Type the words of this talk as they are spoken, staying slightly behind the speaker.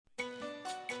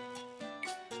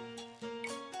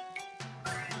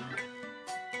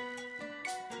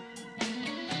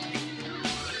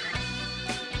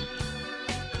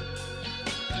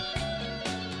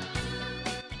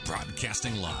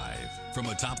Broadcasting live from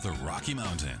atop the Rocky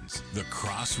Mountains, the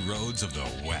crossroads of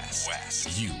the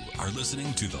West. You are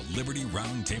listening to the Liberty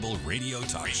Roundtable Radio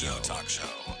Talk Show.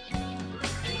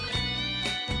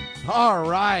 All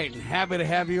right, happy to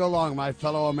have you along, my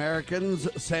fellow Americans.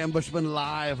 Sam Bushman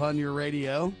live on your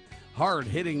radio.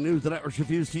 Hard-hitting news the networks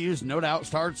refuse to use, no doubt,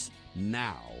 starts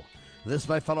now. This,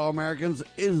 my fellow Americans,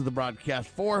 is the broadcast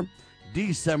for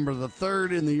December the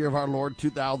 3rd in the year of our Lord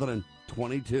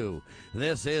 2022.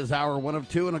 This is our one of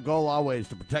two, and a goal always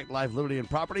to protect life, liberty, and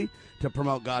property, to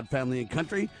promote God, family, and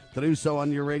country, to do so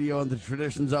on your radio and the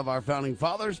traditions of our founding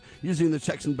fathers, using the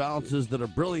checks and balances that are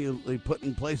brilliantly put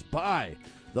in place by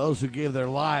those who gave their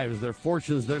lives, their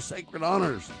fortunes, their sacred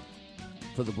honors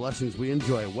for the blessings we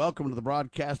enjoy. Welcome to the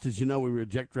broadcast. As you know, we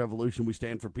reject revolution. We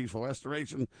stand for peaceful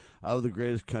restoration of the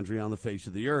greatest country on the face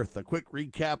of the earth. A quick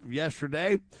recap of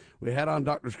yesterday. We had on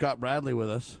Dr. Scott Bradley with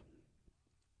us.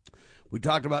 We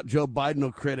talked about Joe Biden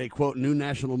will create a, quote, new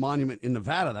national monument in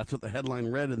Nevada. That's what the headline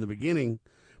read in the beginning.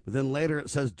 But then later it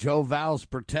says Joe vows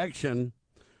protection,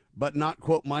 but not,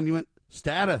 quote, monument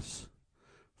status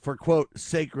for, quote,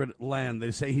 sacred land.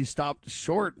 They say he stopped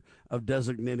short of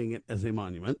designating it as a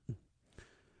monument.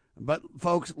 But,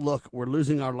 folks, look, we're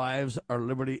losing our lives, our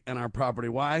liberty, and our property.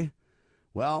 Why?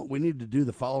 Well, we need to do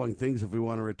the following things if we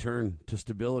want to return to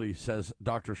stability, says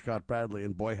Dr. Scott Bradley,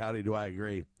 and boy, howdy, do I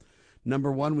agree.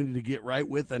 Number one, we need to get right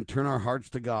with and turn our hearts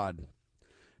to God.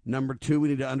 Number two, we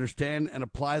need to understand and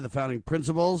apply the founding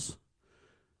principles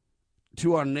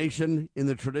to our nation in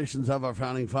the traditions of our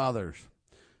founding fathers.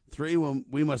 Three,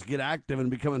 we must get active and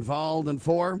become involved. And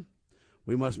four,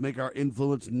 we must make our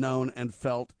influence known and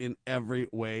felt in every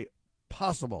way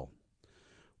possible.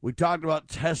 We talked about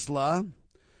Tesla,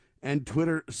 and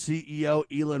Twitter CEO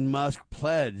Elon Musk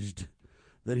pledged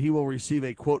that he will receive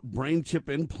a, quote, brain chip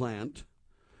implant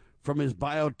from his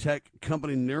biotech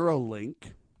company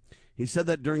Neuralink. He said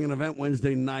that during an event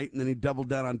Wednesday night, and then he doubled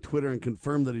down on Twitter and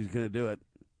confirmed that he's going to do it.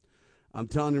 I'm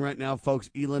telling you right now,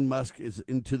 folks, Elon Musk is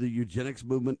into the eugenics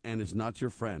movement and is not your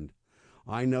friend.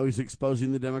 I know he's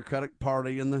exposing the Democratic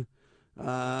Party and the,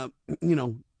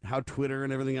 how Twitter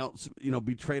and everything else,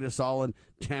 betrayed us all and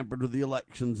tampered with the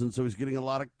elections. And so he's getting a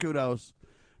lot of kudos.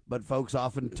 But, folks,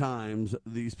 oftentimes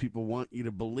these people want you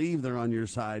to believe they're on your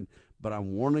side, but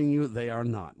I'm warning you, they are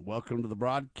not. Welcome to the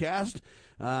broadcast.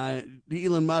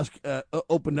 Elon Musk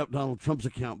opened up Donald Trump's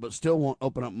account, but still won't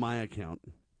open up my account.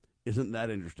 Isn't that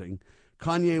interesting?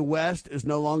 Kanye West is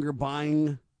no longer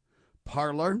buying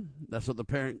Parler. That's what the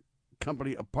parent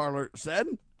company of Parler said.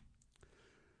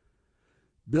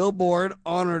 Billboard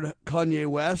honored Kanye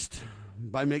West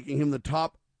by making him the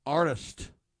top artist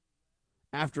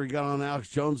after he got on Alex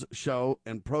Jones' show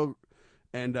and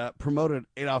promoted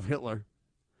Adolf Hitler.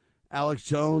 Alex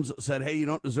Jones said, hey, you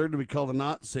don't deserve to be called a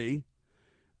Nazi.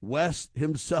 West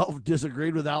himself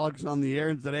disagreed with Alex on the air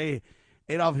and said, hey,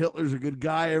 Adolf Hitler's a good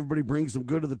guy. Everybody brings some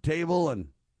good to the table. And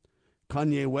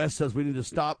Kanye West says we need to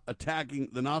stop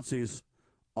attacking the Nazis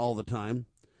all the time.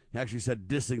 He actually said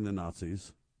dissing the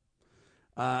Nazis.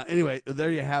 Anyway, there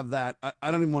you have that.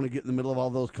 I don't even want to get in the middle of all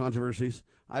those controversies.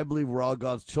 I believe we're all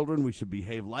God's children. We should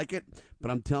behave like it.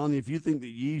 But I'm telling you, if you think that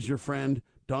Yee's your friend,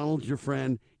 Donald's your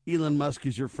friend, Elon Musk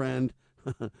is your friend,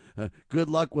 good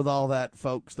luck with all that,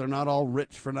 folks. They're not all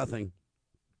rich for nothing.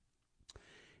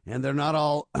 And they're not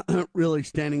all really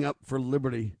standing up for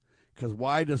liberty. Because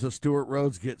why does a Stuart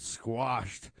Rhodes get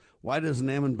squashed? Why does an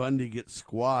Ammon Bundy get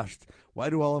squashed? Why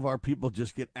do all of our people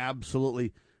just get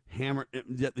absolutely hammered?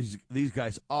 Yet these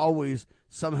guys always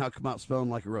somehow come out smelling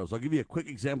like a rose. I'll give you a quick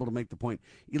example to make the point.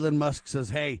 Elon Musk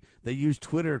says, hey, they used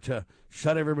Twitter to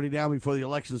shut everybody down before the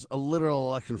elections, a literal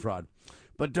election fraud.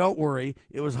 But don't worry,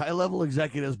 it was high-level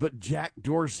executives, but Jack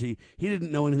Dorsey, he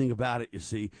didn't know anything about it, you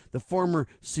see. The former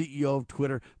CEO of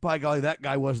Twitter, by golly, that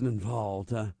guy wasn't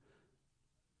involved.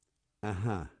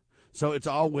 So it's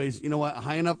always,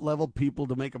 high enough level people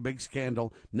to make a big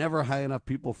scandal, never high enough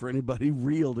people for anybody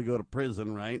real to go to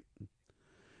prison, right?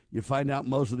 You find out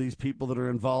most of these people that are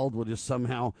involved will just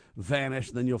somehow vanish,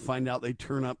 and then you'll find out they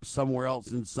turn up somewhere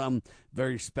else in some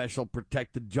very special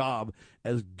protected job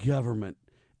as government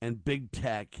and big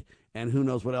tech and who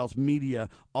knows what else, media,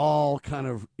 all kind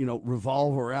of,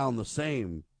 revolve around the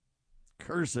same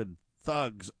cursed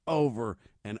thugs over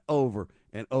and over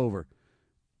and over.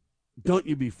 Don't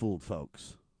you be fooled,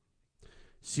 folks.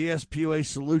 CSPOA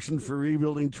solution for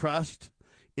rebuilding trust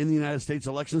in the United States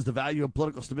elections, the value of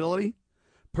political stability,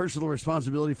 personal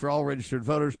responsibility for all registered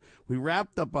voters. We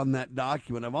wrapped up on that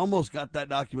document. I've almost got that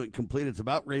document complete. It's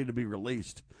about ready to be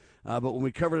released. But when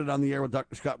we covered it on the air with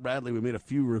Dr. Scott Bradley, we made a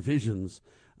few revisions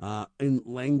in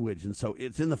language. And so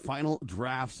it's in the final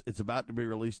drafts. It's about to be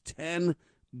released. 10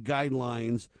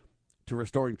 guidelines to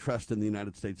restoring trust in the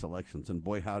United States elections. And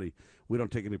boy, howdy, we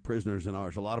don't take any prisoners in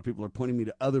ours. A lot of people are pointing me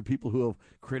to other people who have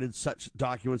created such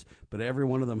documents, but every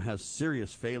one of them has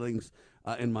serious failings,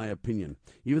 in my opinion.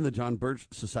 Even the John Birch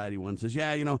Society one says,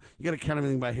 yeah, you got to count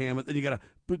everything by hand, but then you got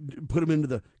to put them into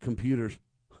the computers.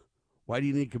 Why do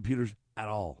you need computers at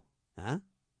all? Huh?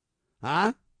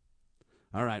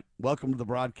 All right, welcome to the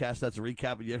broadcast. That's a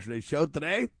recap of yesterday's show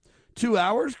today. 2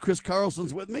 hours. Chris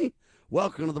Carlson's with me.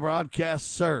 Welcome to the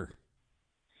broadcast, sir.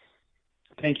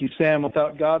 Thank you, Sam.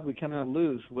 Without God, we cannot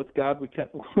lose. With God, we can.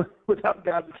 Without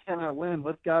God, we cannot win.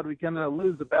 With God, we cannot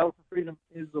lose. The battle for freedom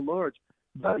is the Lord's.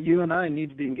 But you and I need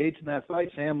to be engaged in that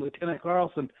fight, Sam. Lieutenant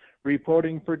Carlson,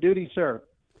 reporting for duty, sir.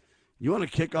 You want to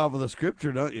kick off with a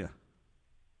scripture, don't you?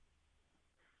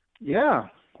 Yeah.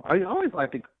 I always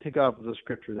like to kick off with a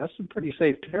scripture. That's some pretty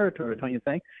safe territory, don't you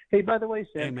think? Hey, by the way,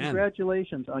 Sam, Amen.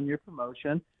 Congratulations on your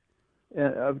promotion.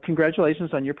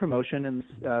 Congratulations on your promotion in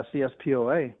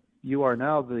CSPOA. You are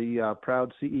now the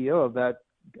proud CEO of that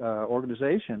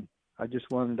organization. I just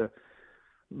wanted to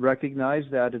recognize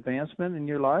that advancement in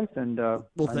your life, and well,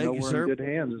 I know thank you, we're sir. in good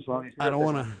hands as long as I don't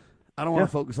want to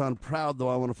focus on proud, though.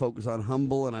 I want to focus on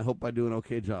humble, and I hope I do an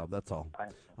okay job. That's all.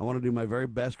 I want to do my very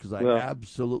best because I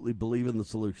absolutely believe in the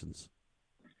solutions.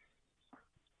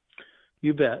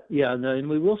 You bet. Yeah, and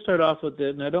we will start off with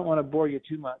it, and I don't want to bore you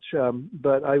too much,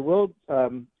 but I will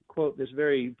quote this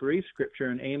very brief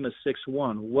scripture in Amos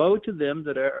 6:1. Woe to them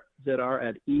that are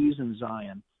at ease in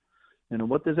Zion. And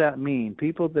what does that mean?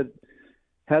 People that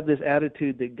have this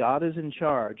attitude that God is in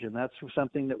charge, and that's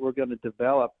something that we're going to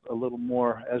develop a little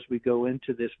more as we go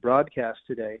into this broadcast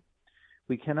today.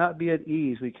 We cannot be at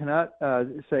ease. We cannot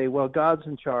say, well, God's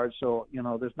in charge, so,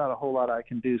 there's not a whole lot I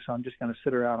can do, so I'm just going to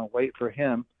sit around and wait for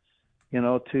him,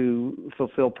 to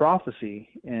fulfill prophecy,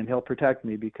 and he'll protect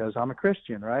me because I'm a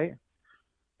Christian, right?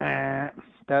 That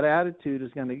attitude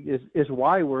is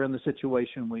why we're in the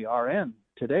situation we are in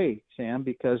today, Sam,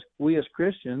 because we as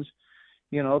Christians,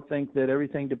 think that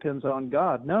everything depends on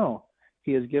God. No,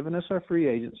 he has given us our free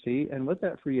agency, and with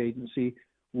that free agency,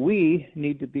 we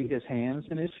need to be his hands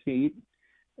and his feet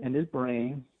and his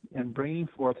brain and bringing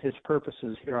forth his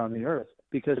purposes here on the earth,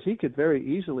 because he could very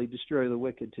easily destroy the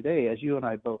wicked today, as you and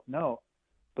I both know.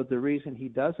 But the reason he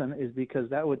doesn't is because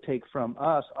that would take from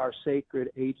us our sacred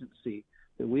agency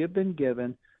that we have been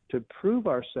given to prove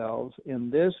ourselves in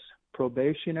this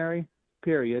probationary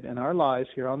period in our lives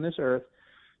here on this earth,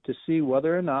 to see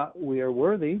whether or not we are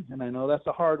worthy, and I know that's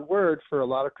a hard word for a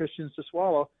lot of Christians to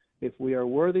swallow, if we are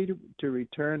worthy to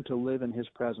return to live in his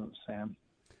presence, Sam.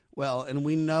 Well, and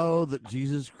we know that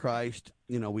Jesus Christ,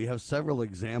 we have several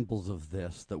examples of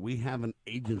this, that we have an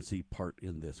agency part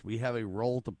in this. We have a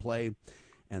role to play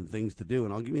and things to do.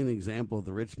 And I'll give you an example of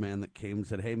the rich man that came and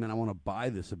said, hey, man, I want to buy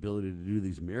this ability to do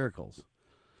these miracles.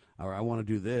 Or I want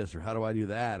to do this, or how do I do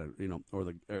that? Or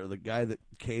the guy that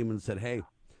came and said, hey,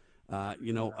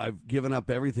 I've given up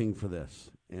everything for this.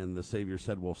 And the Savior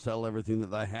said, well, sell everything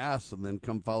that thou hast and then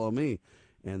come follow me.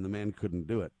 And the man couldn't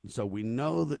do it. So we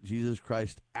know that Jesus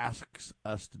Christ asks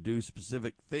us to do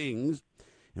specific things,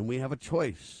 and we have a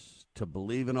choice to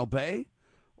believe and obey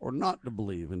or not to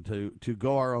believe and to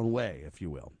go our own way, if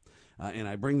you will. And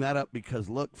I bring that up because,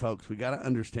 look, folks, we got to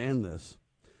understand this.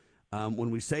 When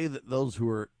we say that those who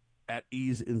are at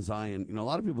ease in Zion, a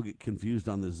lot of people get confused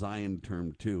on the Zion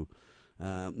term too.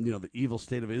 The evil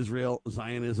state of Israel,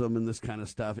 Zionism, and this kind of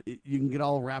stuff. You can get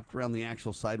all wrapped around the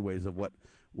actual sideways of what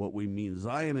we mean.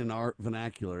 Zion in our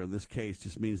vernacular, in this case,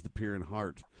 just means the pure in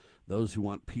heart, those who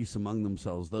want peace among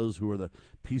themselves, those who are the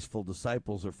peaceful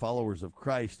disciples or followers of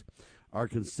Christ are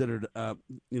considered,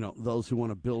 those who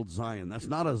want to build Zion. That's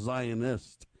not a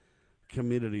Zionist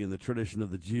community in the tradition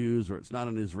of the Jews, or it's not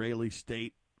an Israeli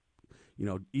state,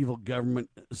 evil government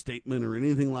statement or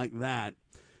anything like that.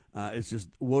 It's just,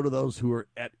 woe to those who are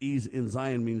at ease in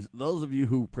Zion means those of you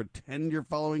who pretend you're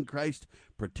following Christ,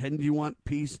 pretend you want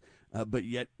peace, but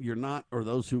yet you're not, or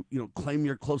those who, claim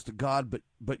you're close to God,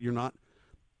 but you're not.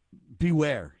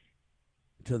 Beware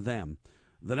to them.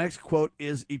 The next quote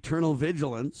is, eternal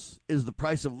vigilance is the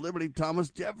price of liberty,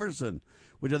 Thomas Jefferson,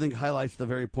 which I think highlights the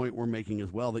very point we're making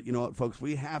as well, that, folks,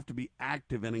 we have to be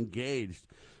active and engaged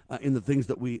in the things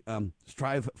that we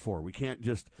strive for. We can't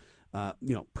just,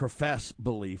 profess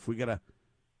belief. We got to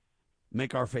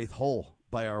make our faith whole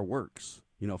by our works.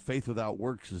 Faith without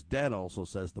works is dead, also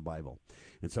says the Bible.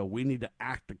 And so we need to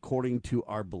act according to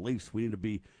our beliefs. We need to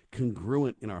be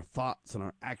congruent in our thoughts and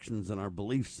our actions and our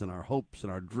beliefs and our hopes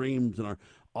and our dreams and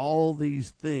all these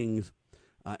things.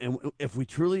 And if we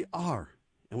truly are,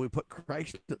 and we put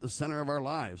Christ at the center of our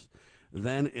lives,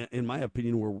 then, in my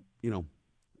opinion, we're,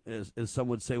 as some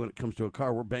would say when it comes to a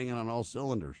car, we're banging on all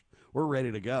cylinders. We're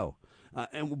ready to go.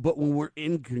 But when we're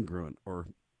incongruent or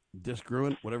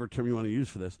disgruent, whatever term you want to use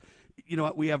for this, you know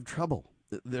what? We have trouble.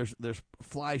 There's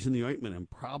flies in the ointment and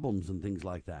problems and things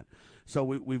like that. So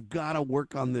we've got to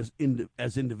work on this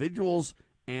as individuals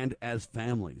and as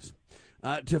families.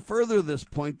 To further this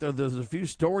point, though, there's a few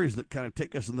stories that kind of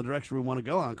take us in the direction we want to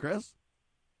go on, Chris.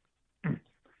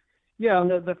 Yeah,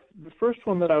 and the first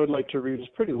one that I would like to read is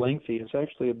pretty lengthy. It's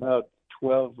actually about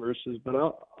 12 verses, but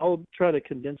I'll try to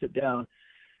condense it down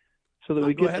so that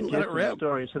we get to the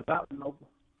story. It's about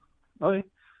okay.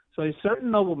 So a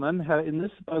certain nobleman, and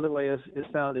this, by the way, is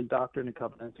found in Doctrine and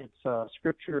Covenants. It's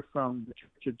scripture from the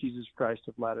Church of Jesus Christ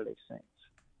of Latter-day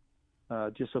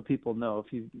Saints. Just so people know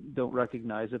if you don't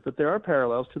recognize it. But there are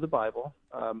parallels to the Bible.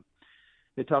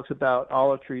 It talks about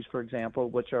olive trees, for example,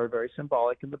 which are very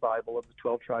symbolic in the Bible of the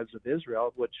 12 tribes of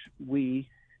Israel, which we,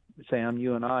 Sam,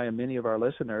 you and I, and many of our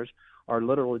listeners are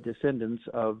literal descendants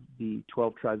of the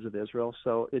 12 tribes of Israel.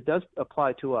 So it does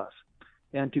apply to us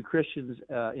and to Christians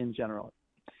in general.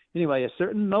 Anyway, a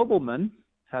certain nobleman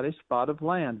had a spot of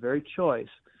land, very choice.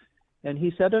 And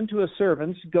he said unto his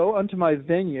servants, Go unto my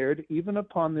vineyard, even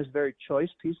upon this very choice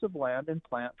piece of land, and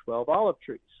plant 12 olive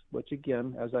trees, which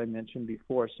again, as I mentioned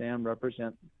before, Sam,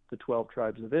 represent the 12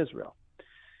 tribes of Israel.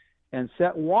 And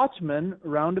set watchmen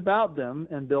round about them,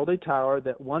 and build a tower,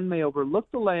 that one may overlook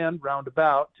the land round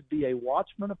about, to be a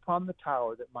watchman upon the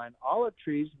tower, that mine olive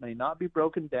trees may not be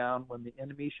broken down when the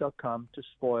enemy shall come to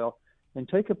spoil, and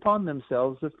take upon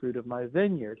themselves the fruit of my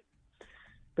vineyard.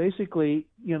 Basically,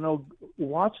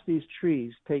 watch these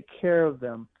trees, take care of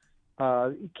them,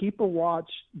 keep a watch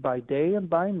by day and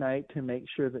by night to make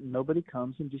sure that nobody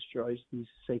comes and destroys these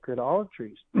sacred olive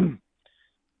trees.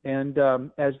 And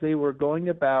as they were going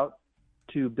about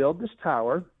to build this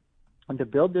tower and to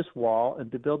build this wall and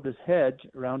to build this hedge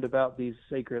around about these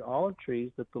sacred olive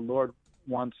trees that the Lord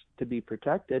wants to be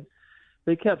protected,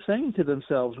 they kept saying to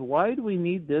themselves, why do we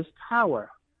need this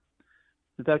tower?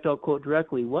 In fact, I'll quote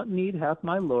directly, What need hath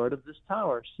my Lord of this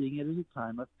tower, seeing it is a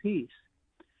time of peace?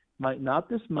 Might not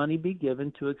this money be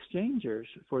given to exchangers?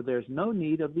 For there's no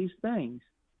need of these things.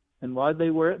 And while they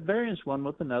were at variance one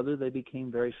with another, they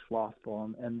became very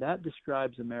slothful. And that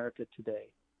describes America today.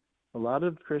 A lot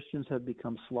of Christians have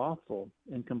become slothful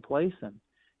and complacent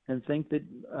and think that,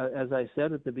 as I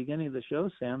said at the beginning of the show,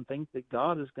 Sam, think that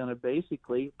God is going to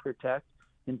basically protect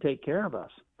and take care of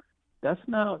us. That's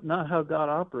not how God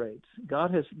operates.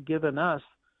 God has given us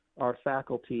our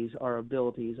faculties, our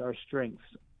abilities, our strengths,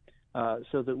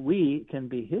 so that we can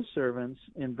be his servants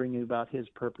in bringing about his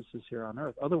purposes here on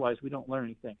earth. Otherwise, we don't learn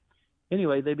anything.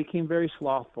 Anyway, they became very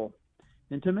slothful.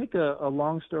 And to make a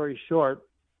long story short,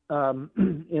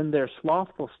 in their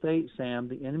slothful state, Sam,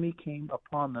 the enemy came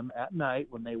upon them at night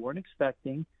when they weren't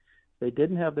expecting. They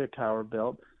didn't have their tower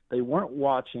built. They weren't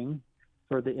watching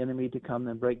for the enemy to come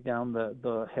and break down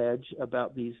the hedge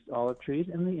about these olive trees,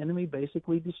 and the enemy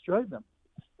basically destroyed them.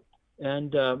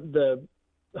 And the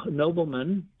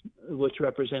nobleman, which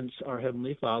represents our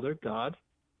Heavenly Father, God,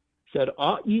 said,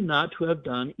 Ought ye not to have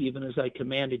done even as I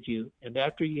commanded you? And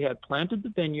after ye had planted the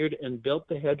vineyard and built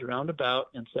the hedge round about,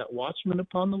 and set watchmen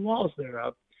upon the walls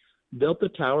thereof, built the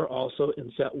tower also,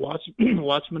 and set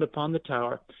watchmen upon the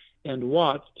tower, and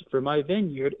watched for my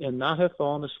vineyard, and not have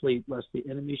fallen asleep, lest the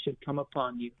enemy should come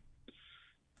upon you.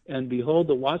 And behold,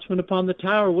 the watchman upon the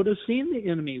tower would have seen the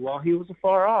enemy while he was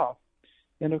afar off.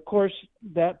 And of course,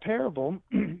 that parable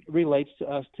relates to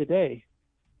us today.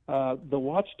 The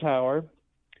watchtower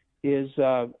is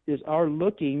our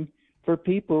looking for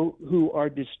people who are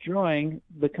destroying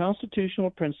the constitutional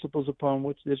principles upon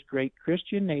which this great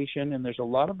Christian nation, and there's a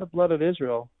lot of the blood of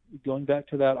Israel, going back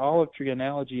to that olive tree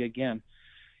analogy again,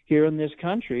 here in this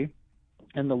country,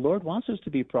 and the Lord wants us to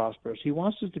be prosperous. He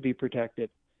wants us to be protected.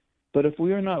 But if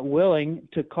we are not willing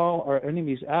to call our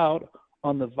enemies out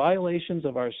on the violations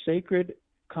of our sacred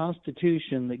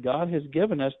constitution that God has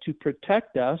given us to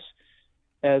protect us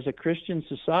as a Christian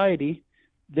society,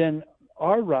 then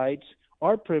our rights,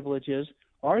 our privileges,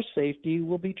 our safety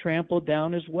will be trampled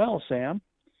down as well, Sam.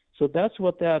 So that's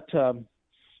what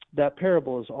that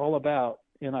parable is all about.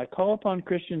 And I call upon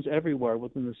Christians everywhere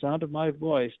within the sound of my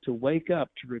voice to wake up,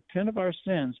 to repent of our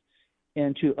sins,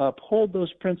 and to uphold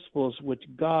those principles which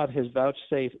God has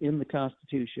vouchsafed in the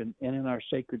Constitution and in our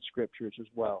sacred scriptures as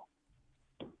well.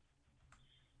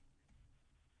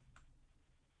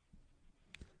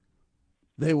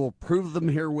 They will prove them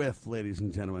herewith, ladies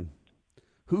and gentlemen.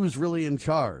 Who's really in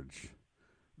charge?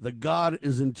 The God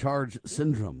is in charge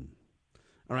syndrome.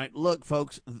 All right, look,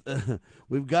 folks,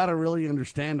 we've got to really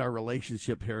understand our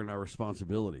relationship here and our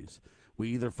responsibilities. we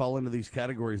either fall into these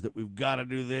categories that we've got to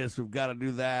do this, we've got to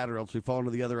do that, or else we fall into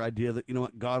the other idea that, you know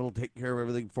what, God will take care of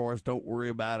everything for us, don't worry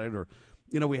about it. Or,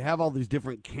 you know, we have all these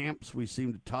different camps we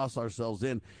seem to toss ourselves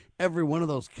in. Every one of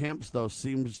those camps, though,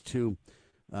 seems to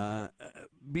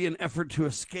be an effort to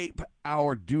escape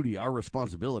our duty, our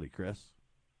responsibility, Chris.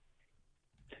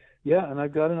 Yeah, and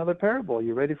I've got another parable.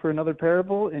 You ready for another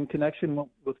parable in connection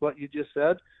with what you just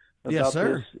said? About Yes,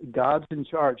 sir. This God's in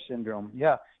charge syndrome.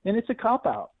 Yeah, and it's a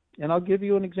cop-out. And I'll give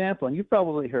you an example. And you've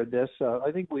probably heard this. I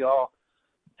think we all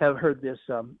have heard this.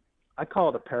 I call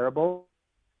it a parable.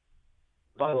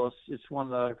 Bible, it's one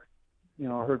that I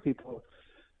heard people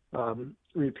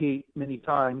repeat many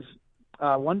times.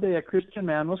 One day a Christian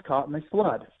man was caught in a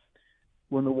flood.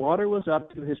 When the water was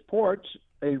up to his porch,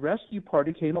 a rescue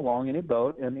party came along in a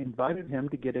boat and invited him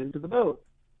to get into the boat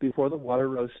before the water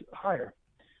rose higher.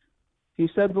 He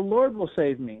said, "The Lord will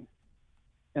save me."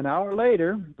 An hour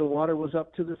later, the water was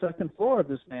up to the second floor of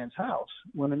this man's house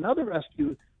when another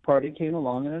rescue party came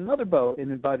along in another boat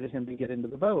and invited him to get into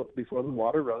the boat before the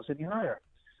water rose any higher.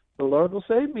 "The Lord will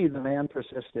save me," the man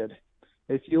persisted.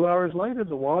 A few hours later,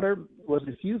 the water was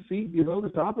a few feet below the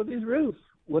top of his roof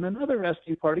when another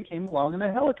rescue party came along in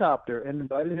a helicopter and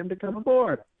invited him to come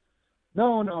aboard.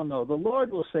 No, the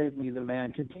Lord will save me," the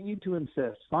man continued to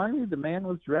insist. Finally, the man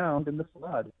was drowned in the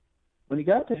flood. When he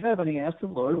got to heaven, he asked the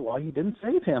Lord why he didn't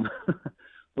save him.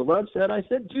 The Lord said, "I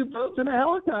sent 2 boats in a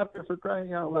helicopter, for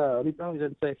crying out loud." He probably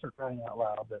didn't say for crying out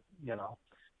loud, but,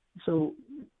 So,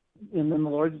 and then the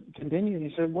Lord continued.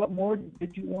 He said, "What more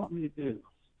did you want me to do?"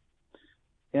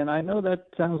 And I know that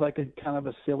sounds like a kind of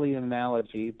a silly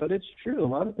analogy, but it's true. A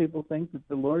lot of people think that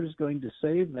the Lord is going to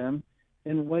save them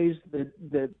in ways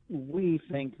that we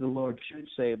think the Lord should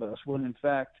save us, when in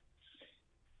fact,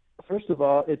 first of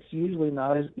all, it's usually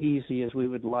not as easy as we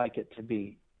would like it to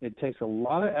be. It takes a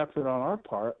lot of effort on our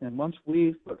part, and once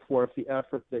we've put forth the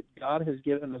effort that God has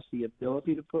given us the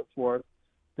ability to put forth,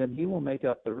 then He will make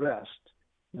up the rest,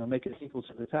 make us equal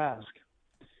to the task.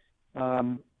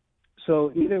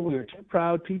 So either we are too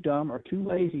proud, too dumb, or too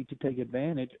lazy to take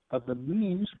advantage of the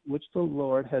means which the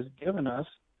Lord has given us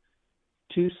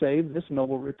to save this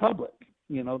noble republic.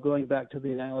 Going back to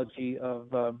the analogy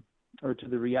of or to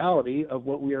the reality of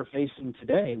what we are facing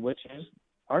today, which is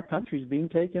our country's being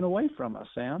taken away from us,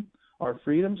 Sam. Our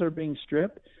freedoms are being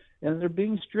stripped, and they're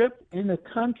being stripped in a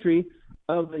country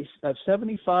of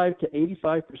 75 to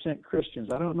 85%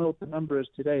 Christians. I don't know what the number is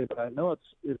today, but I know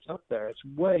it's up there. It's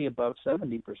way above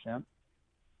 70%.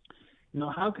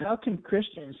 How can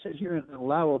Christians sit here and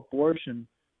allow abortion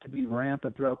to be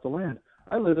rampant throughout the land?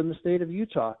 I live in the state of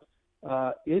Utah.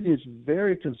 It is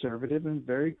very conservative and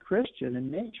very Christian in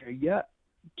nature, yet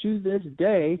to this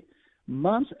day,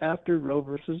 months after Roe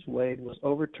versus Wade was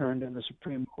overturned in the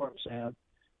Supreme Court, Sam,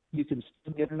 you can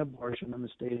still get an abortion in the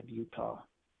state of Utah.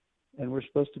 And we're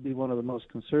supposed to be one of the most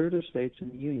conservative states in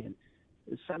the union.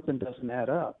 Something doesn't add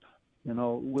up.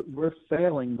 We're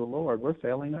failing the Lord. We're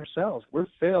failing ourselves. We're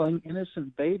failing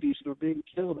innocent babies who are being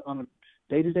killed on a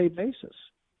day-to-day basis.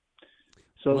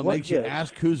 So what makes you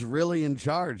ask who's really in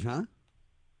charge, huh?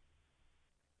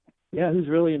 Yeah, who's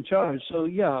really in charge? So,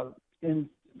 and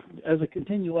as a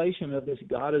continuation of this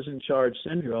God is in charge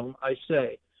syndrome, I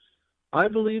say, I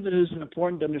believe it is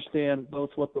important to understand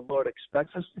both what the Lord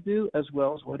expects us to do as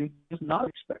well as what He does not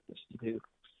expect us to do.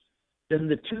 In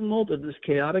the tumult of this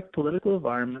chaotic political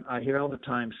environment, I hear all the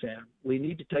time, Sam, we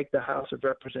need to take the House of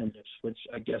Representatives, which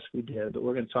I guess we did, but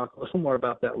we're going to talk a little more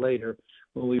about that later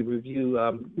when we review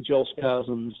Joel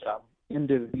Skousen's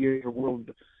end of year world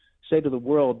State of the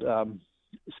World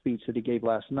speech that he gave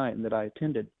last night and that I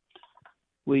attended.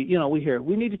 We hear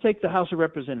we need to take the House of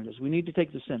Representatives, we need to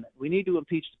take the Senate, we need to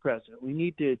impeach the president, we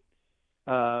need to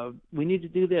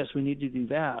do this, we need to do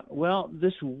that. Well,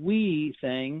 this "we"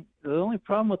 thing, the only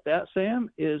problem with that, Sam,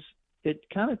 is it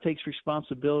kind of takes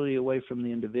responsibility away from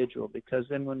the individual, because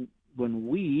then when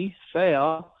we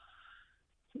fail,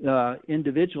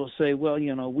 individuals say, well,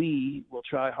 we will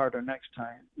try harder next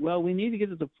time. Well, we need to get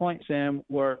to the point, Sam,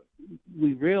 where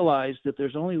we realize that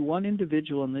there's only one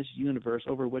individual in this universe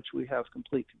over which we have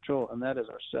complete control, and that is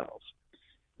ourselves.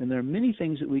 And there are many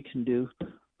things that we can do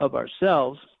of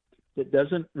ourselves that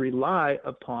doesn't rely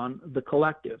upon the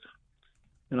collective.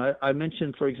 And I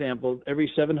mentioned, for example, every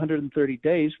 730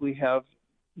 days we have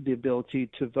the ability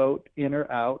to vote in or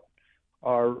out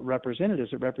our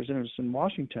representatives in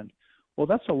Washington. Well,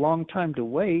 that's a long time to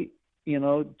wait,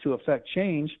 to affect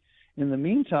change. In the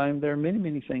meantime, there are many,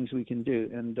 many things we can do.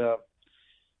 And,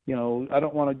 I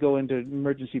don't want to go into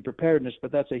emergency preparedness,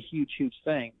 but that's a huge, huge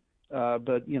thing.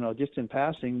 But, just in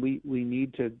passing, we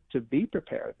need to be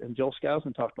prepared. And Joel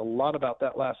Skousen talked a lot about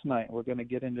that last night. We're going to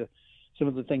get into some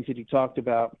of the things that he talked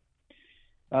about.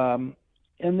 And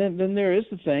then there is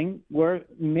the thing where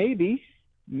maybe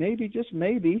just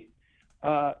maybe,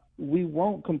 we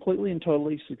won't completely and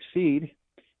totally succeed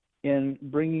in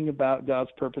bringing about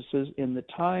God's purposes in the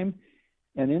time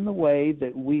and in the way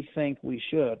that we think we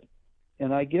should.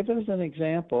 And I give as an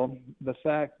example the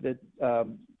fact that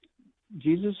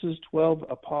Jesus' 12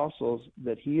 apostles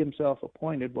that he himself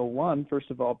appointed, well, one, first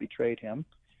of all, betrayed him,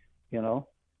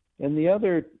 and the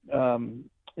other, and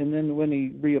then when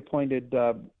he reappointed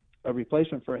a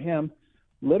replacement for him,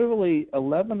 literally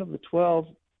 11 of the 12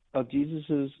 of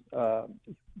Jesus's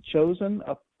chosen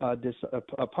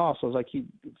apostles, I keep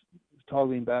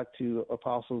toggling back to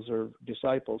apostles or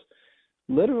disciples,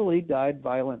 literally died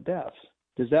violent deaths.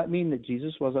 Does that mean that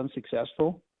Jesus was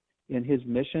unsuccessful in his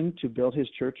mission to build his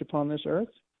church upon this earth?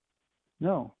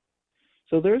 No.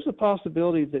 So there's a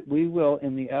possibility that we will,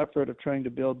 in the effort of trying to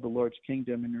build the Lord's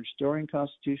kingdom and restoring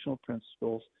constitutional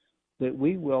principles, that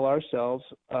we will ourselves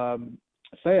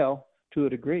fail to a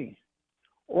degree.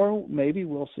 Or maybe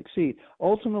we'll succeed.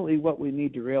 Ultimately, what we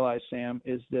need to realize, Sam,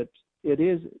 is that it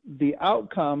is the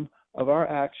outcome of our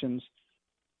actions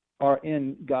are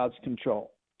in God's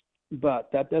control.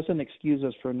 But that doesn't excuse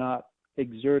us for not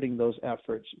exerting those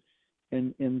efforts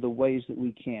in the ways that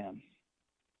we can.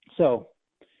 So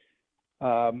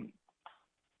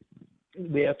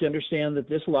we have to understand that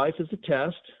this life is a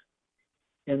test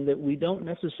and that we don't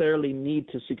necessarily need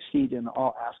to succeed in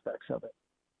all aspects of it,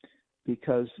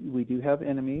 because we do have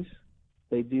enemies.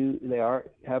 They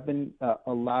have been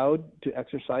allowed to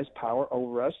exercise power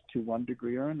over us to one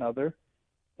degree or another,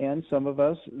 and some of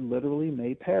us literally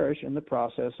may perish in the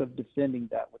process of defending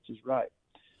that which is right.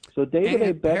 So David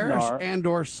A. Bednar, perish and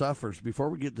or suffers. Before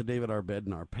we get to David R.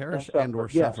 Bednar, perish and or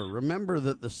suffer. Remember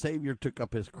that the Savior took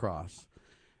up his cross,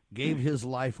 gave his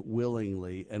life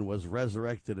willingly, and was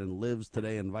resurrected and lives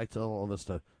today. Invites all of us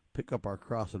to pick up our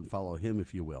cross and follow him,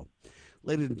 if you will.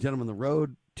 Ladies and gentlemen, the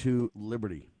road to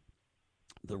liberty,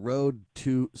 the road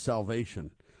to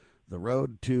salvation, the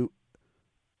road to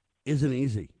isn't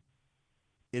easy.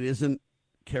 It isn't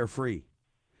carefree.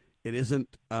 It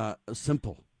isn't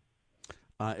simple.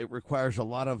 It requires a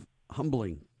lot of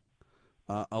humbling,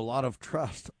 a lot of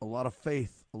trust, a lot of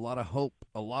faith, a lot of hope,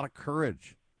 a lot of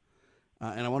courage.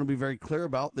 And I want to be very clear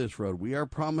about this road. We are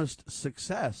promised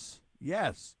success,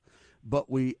 yes, but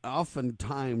we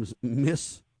oftentimes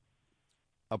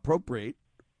misappropriate,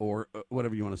 or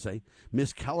whatever you want to say,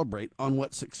 miscalibrate on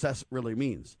what success really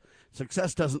means.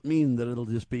 Success doesn't mean that it'll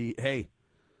just be, hey,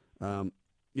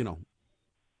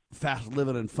 fast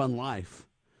living and fun life.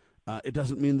 It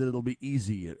doesn't mean that it'll be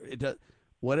easy.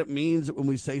 What it means when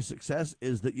we say success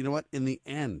is that, you know what, in the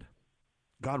end,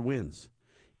 God wins.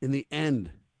 In the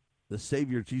end, the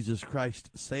Savior Jesus Christ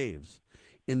saves.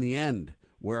 In the end,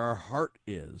 where our heart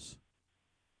is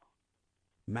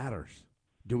matters.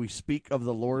 Do we speak of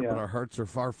the Lord, but our hearts are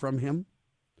far from him?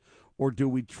 Or do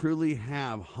we truly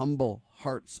have humble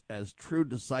hearts as true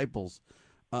disciples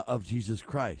of Jesus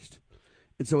Christ?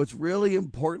 And so it's really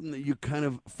important that you kind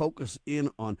of focus in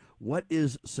on what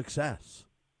is success.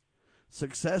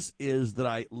 Success is that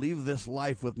I leave this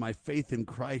life with my faith in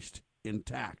Christ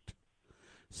intact.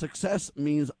 Success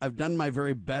means I've done my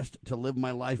very best to live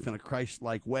my life in a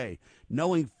Christ-like way,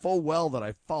 knowing full well that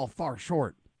I fall far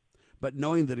short, but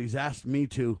knowing that he's asked me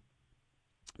to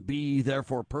be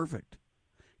therefore perfect.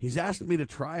 He's asked me to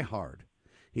try hard.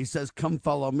 He says, come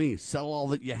follow me, sell all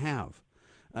that you have.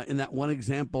 In that one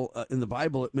example in the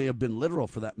Bible, it may have been literal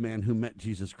for that man who met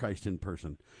Jesus Christ in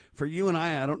person. For you and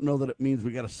I don't know that it means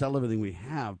we got to sell everything we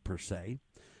have per se,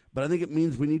 but I think it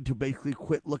means we need to basically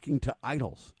quit looking to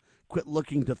idols, quit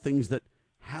looking to things that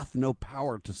hath no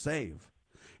power to save,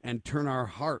 and turn our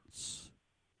hearts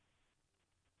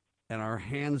and our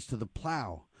hands to the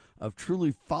plow of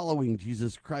truly following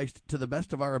Jesus Christ to the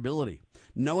best of our ability,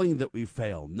 knowing that we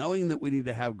fail, knowing that we need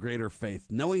to have greater faith,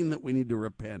 knowing that we need to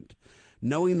repent,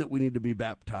 knowing that we need to be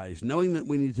baptized, knowing that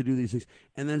we need to do these things,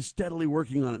 and then steadily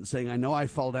working on it and saying, I know I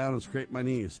fall down and scrape my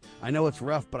knees. I know it's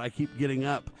rough, but I keep getting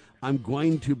up. I'm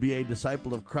going to be a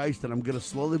disciple of Christ, and I'm going to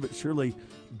slowly but surely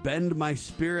bend my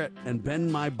spirit and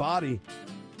bend my body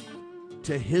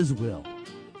to his will,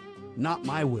 not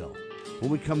my will.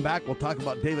 When we come back, we'll talk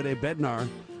about David A. Bednar,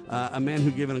 a man who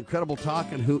gave an incredible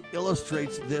talk and who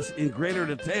illustrates this in greater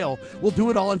detail. We'll do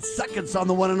it all in seconds on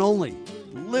the one and only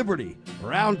Liberty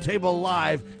Roundtable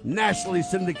Live, nationally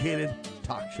syndicated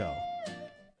talk show.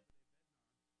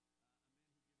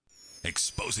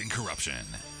 Exposing corruption,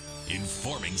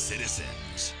 informing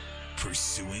citizens,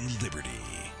 pursuing liberty.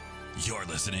 You're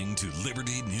listening to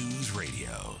Liberty News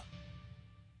Radio.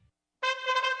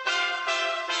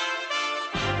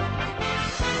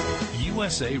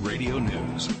 USA Radio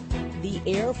News. The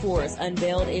Air Force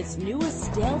unveiled its newest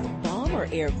stealth bomber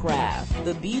aircraft,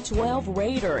 the B-12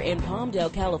 Raider in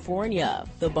Palmdale, California.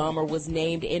 The bomber was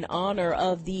named in honor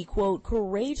of the, quote,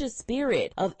 courageous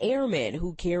spirit of airmen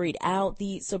who carried out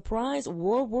the surprise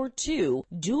World War II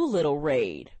Doolittle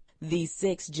raid. The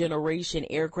sixth-generation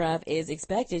aircraft is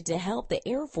expected to help the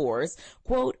Air Force,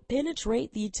 quote,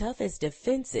 penetrate the toughest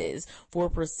defenses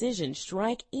for precision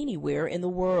strike anywhere in the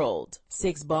world.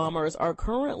 6 bombers are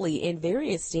currently in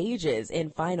various stages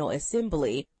in final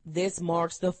assembly. This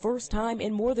marks the first time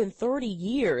in more than 30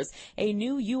 years a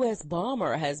new U.S.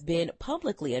 bomber has been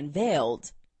publicly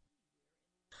unveiled.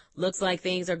 Looks like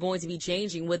things are going to be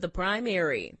changing with the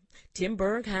primary. Tim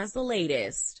Berg has the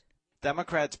latest.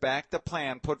 Democrats backed the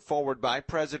plan put forward by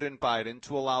President Biden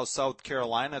to allow South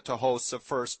Carolina to host the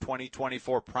first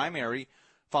 2024 primary,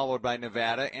 followed by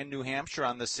Nevada and New Hampshire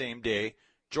on the same day,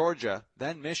 Georgia,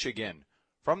 then Michigan.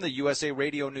 From the USA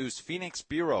Radio News Phoenix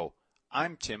Bureau,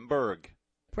 I'm Tim Berg.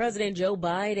 President Joe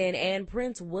Biden and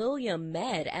Prince William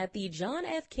met at the John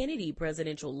F. Kennedy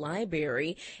Presidential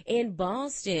Library in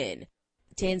Boston.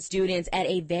 10 students at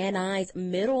a Van Nuys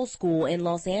Middle School in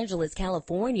Los Angeles,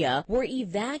 California, were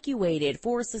evacuated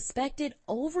for a suspected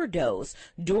overdose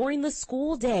during the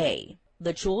school day.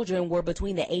 The children were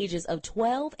between the ages of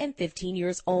 12 and 15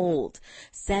 years old.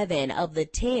 7 of the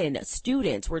 10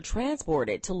 students were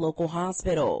transported to local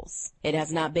hospitals. It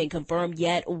has not been confirmed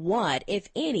yet what, if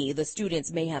any, the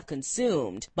students may have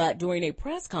consumed, but during a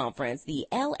press conference, the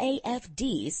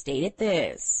LAFD stated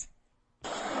this.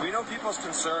 We know people's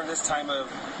concern this time of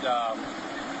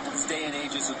this day and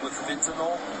age is with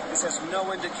fentanyl. This has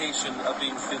no indication of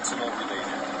being fentanyl related.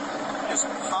 It's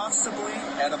possibly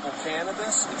edible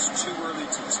cannabis. It's too early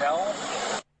to tell.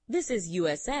 This is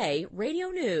USA Radio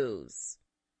News.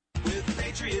 With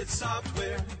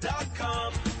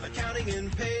PatriotSoftware.com, accounting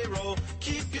and payroll,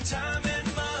 keep your time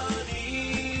and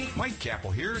money. Mike Capel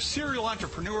here, serial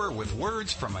entrepreneur with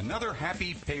words from another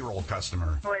happy payroll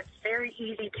customer. Well, it's very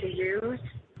easy to use.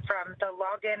 From the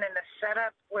login and the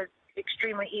setup was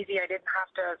extremely easy. I didn't have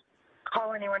to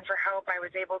call anyone for help. I was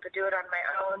able to do it on my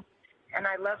own. And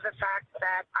I love the fact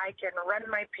that I can run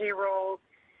my payroll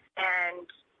and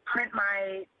print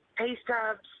my pay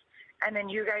stubs, and then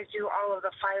you guys do all of the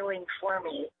filing for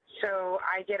me. So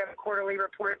I get a quarterly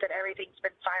report that everything's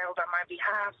been filed on my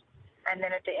behalf, and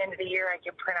then at the end of the year I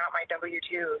can print out my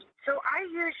W-2s. So I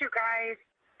use you guys.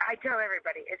 I tell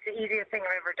everybody, it's the easiest thing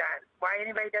I've ever done. Why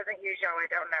anybody doesn't use y'all, I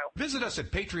don't know. Visit us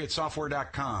at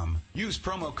PatriotSoftware.com. Use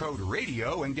promo code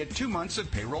RADIO and get 2 months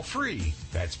of payroll free.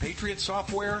 That's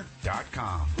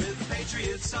PatriotSoftware.com. With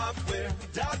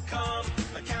PatriotSoftware.com,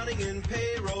 accounting and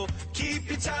payroll, keep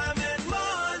your time and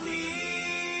money.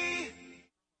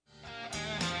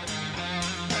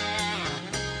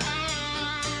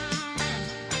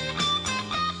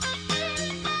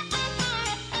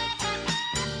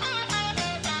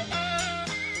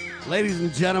 Ladies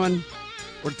and gentlemen,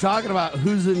 we're talking about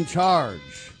who's in charge.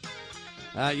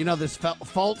 This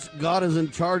false God is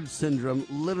in charge syndrome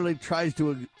literally tries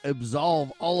to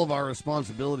absolve all of our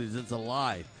responsibilities. It's a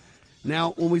lie.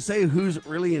 Now, when we say who's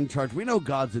really in charge, we know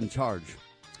God's in charge,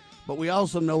 but we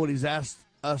also know what he's asked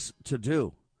us to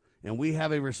do. And we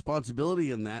have a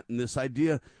responsibility in that, and this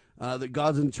idea that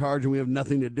God's in charge and we have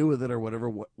nothing to do with it or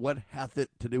whatever, what hath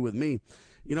it to do with me?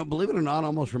 Believe it or not,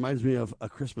 almost reminds me of A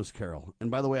Christmas Carol. And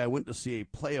by the way, I went to see a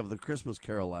play of The Christmas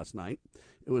Carol last night.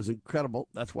 It was incredible.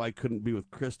 That's why I couldn't be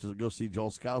with Chris to go see Joel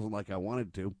Skousen like I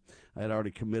wanted to. I had already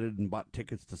committed and bought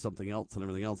tickets to something else and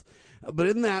everything else. But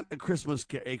in that A Christmas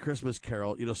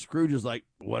Carol, Scrooge is like,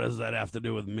 what does that have to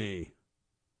do with me?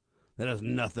 That has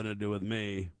nothing to do with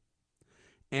me.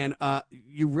 And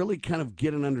you really kind of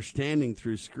get an understanding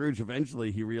through Scrooge.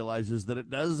 Eventually, he realizes that it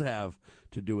does have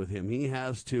to do with him. He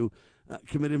has to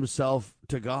commit himself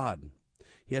to God.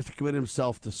 He has to commit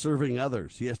himself to serving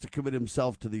others. He has to commit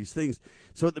himself to these things.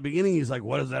 So at the beginning, he's like,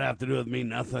 what does that have to do with me?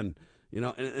 Nothing.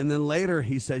 And then later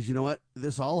he says, you know what?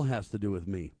 This all has to do with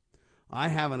me. I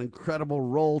have an incredible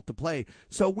role to play.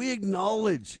 So we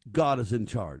acknowledge God is in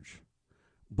charge.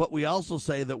 But we also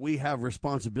say that we have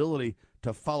responsibility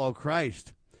to follow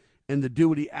Christ and to do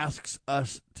what he asks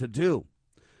us to do.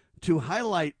 To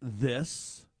highlight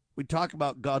this, we talk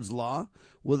about God's law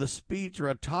with a speech or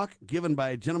a talk given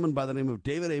by a gentleman by the name of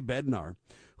David A. Bednar,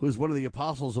 who is one of the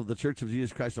apostles of the Church of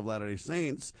Jesus Christ of Latter-day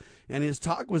Saints. And his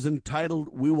talk was entitled,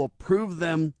 We Will Prove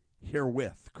Them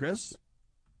Herewith. Chris?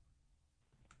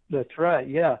 That's right,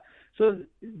 yeah. So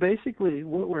basically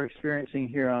what we're experiencing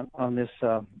here on this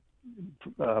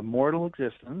mortal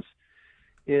existence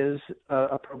is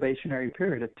a probationary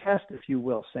period, a test, if you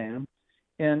will, Sam.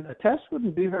 And a test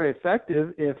wouldn't be very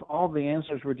effective if all the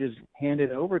answers were just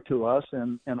handed over to us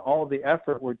and all the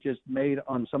effort were just made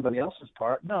on somebody else's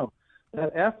part. No,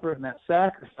 that effort and that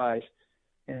sacrifice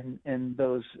and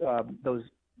those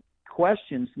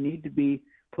questions need to be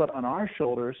put on our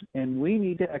shoulders, and we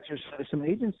need to exercise some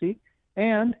agency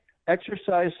and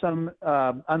exercise some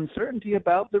uncertainty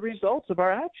about the results of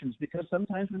our actions, because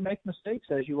sometimes we make mistakes,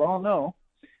 as you all know,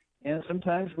 and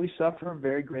sometimes we suffer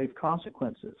very grave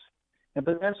consequences.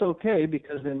 But that's okay,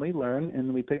 because then we learn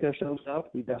and we pick ourselves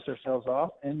up, we dust ourselves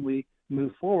off, and we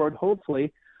move forward,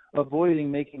 hopefully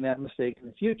avoiding making that mistake in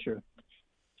the future.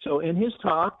 So in his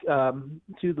talk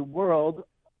to the world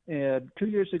 2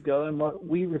 years ago, in what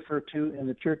we refer to in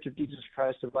the Church of Jesus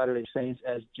Christ of Latter-day Saints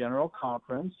as General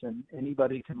Conference, and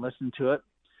anybody can listen to it,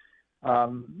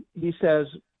 he says,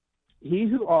 "He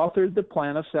who authored the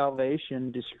plan of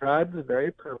salvation described the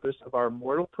very purpose of our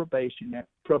mortal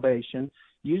probation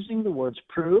using the words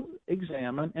prove,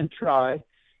 examine, and try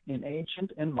in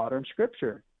ancient and modern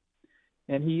scripture."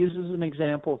 And he uses an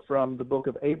example from the book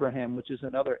of Abraham, which is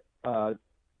another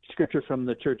scripture from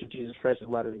the Church of Jesus Christ of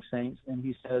Latter-day Saints. And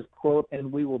he says, quote,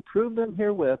 "And we will prove them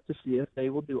herewith to see if they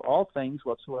will do all things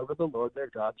whatsoever the Lord their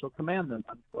God shall command them,"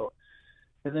 unquote.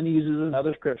 And then he uses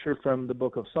another scripture from the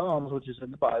book of Psalms, which is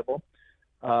in the Bible,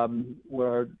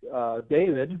 where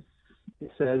David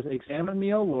says, "Examine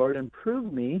me, O Lord, and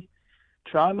prove me,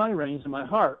 try my reins and my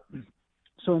heart."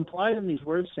 So implied in these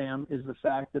words, Sam, is the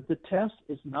fact that the test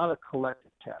is not a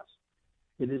collective test.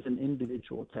 It is an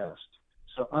individual test.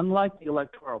 So unlike the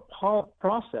electoral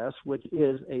process, which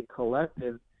is a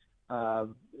collective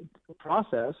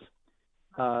process,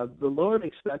 the Lord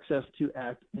expects us to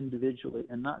act individually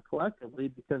and not collectively,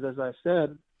 because as I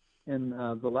said in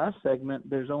the last segment,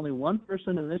 there's only one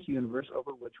person in this universe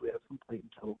over which we have complete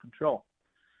and total control.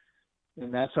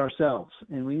 And that's ourselves.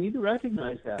 And we need to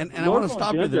recognize that. And I want to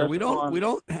stop you there. We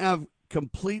don't have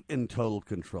complete and total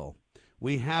control.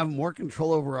 We have more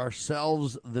control over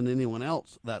ourselves than anyone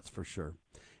else, that's for sure.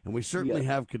 And we certainly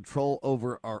have control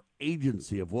over our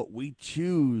agency of what we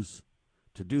choose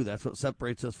to do. That's what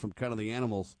separates us from kind of the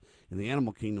animals in the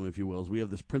animal kingdom, if you will, is we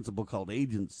have this principle called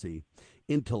agency,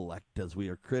 intellect, as we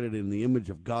are created in the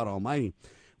image of God Almighty.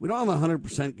 We don't have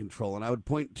 100% control. And I would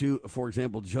point to, for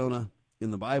example, Jonah in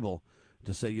the Bible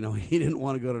to say, he didn't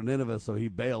want to go to Nineveh, so he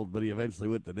bailed, but he eventually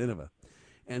went to Nineveh.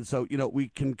 And so, we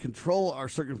can control our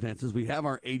circumstances. We have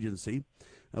our agency.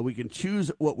 We can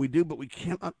choose what we do, but we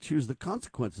cannot choose the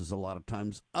consequences a lot of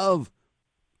times of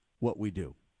what we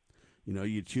do.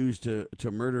 You choose to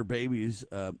murder babies,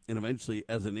 and eventually,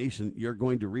 as a nation, you're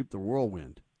going to reap the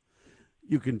whirlwind.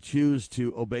 You can choose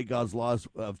to obey God's laws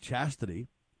of chastity,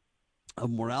 of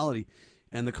morality,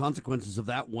 and the consequences of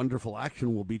that wonderful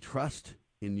action will be trust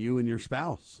in you and your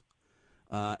spouse,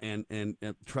 and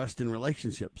trust in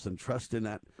relationships, and trust in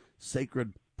that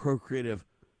sacred procreative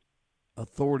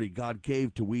authority God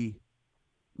gave to we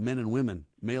men and women,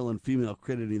 male and female,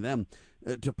 creating them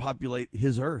to populate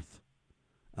his earth,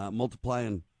 multiply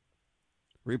and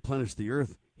replenish the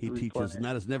earth, he teaches, and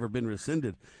that has never been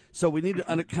rescinded. So we need to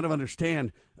kind of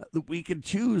understand that we can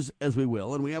choose as we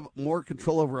will, and we have more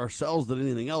control over ourselves than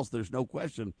anything else, there's no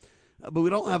question. But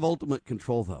we don't have ultimate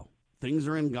control, though. Things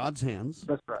are in God's hands.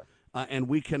 That's right. And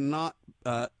we cannot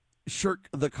shirk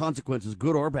the consequences,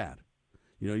 good or bad.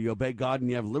 You obey God and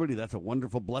you have liberty. That's a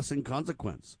wonderful blessing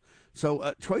consequence.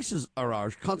 So choices are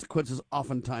ours. Consequences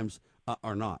oftentimes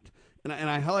are not. And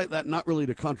I highlight that not really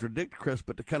to contradict Chris,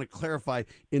 but to kind of clarify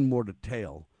in more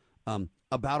detail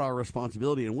about our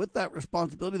responsibility. And with that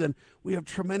responsibility, then, we have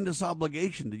tremendous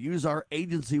obligation to use our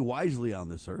agency wisely on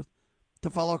this earth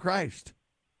to follow Christ.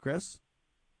 Chris?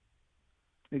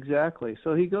 Exactly.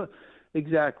 So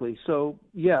exactly. So,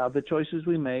 the choices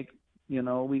we make,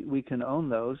 we can own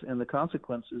those, and the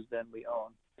consequences then we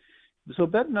own. So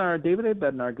David A.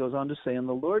 Bednar goes on to say, "And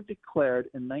the Lord declared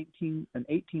in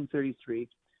 1833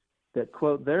 that,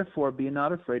 quote, 'Therefore be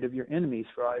not afraid of your enemies,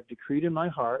 for I have decreed in my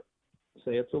heart,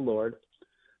 saith the Lord,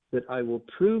 that I will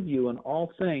prove you in all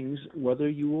things whether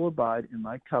you will abide in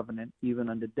my covenant, even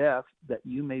unto death, that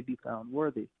you may be found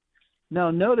worthy.'" Now,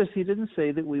 notice he didn't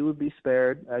say that we would be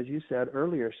spared, as you said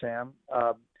earlier, Sam,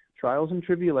 trials and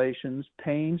tribulations,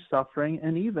 pain, suffering,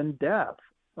 and even death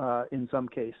in some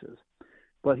cases.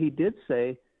 But he did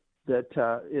say that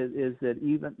is that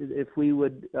even if we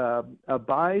would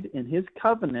abide in his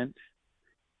covenant,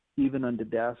 even unto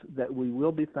death, that we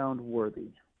will be found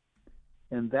worthy.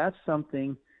 And that's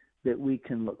something that we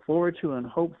can look forward to and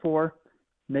hope for,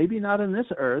 maybe not in this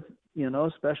earth,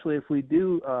 especially if we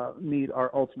do meet our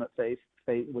ultimate fate,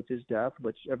 fate, which is death,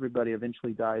 which everybody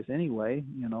eventually dies anyway.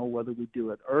 Whether we do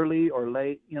it early or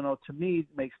late, to me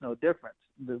makes no difference.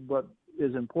 What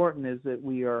is important is that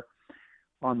we are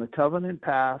on the covenant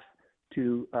path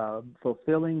to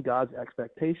fulfilling God's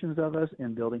expectations of us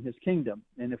and building his kingdom.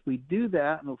 And if we do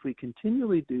that, and if we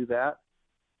continually do that,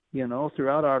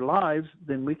 throughout our lives,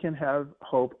 then we can have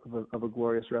hope of a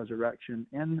glorious resurrection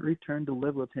and return to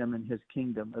live with him in his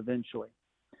kingdom eventually.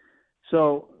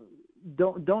 So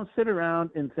don't sit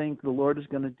around and think the Lord is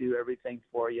going to do everything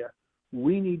for you.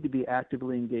 We need to be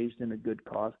actively engaged in a good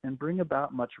cause and bring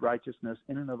about much righteousness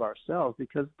in and of ourselves,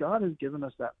 because God has given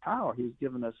us that power. He's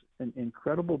given us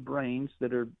incredible brains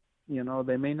that are,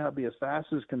 they may not be as fast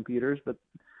as computers, but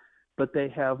they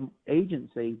have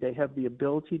agency. They have the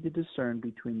ability to discern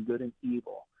between good and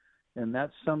evil. And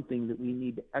that's something that we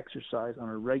need to exercise on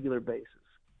a regular basis.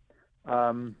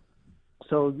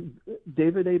 So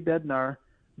David A. Bednar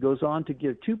goes on to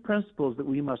give two principles that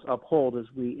we must uphold as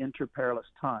we enter perilous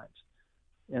times.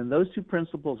 And those two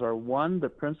principles are, one, the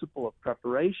principle of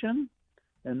preparation,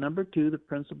 and number two, the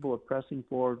principle of pressing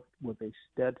forward with a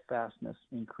steadfastness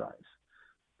in Christ.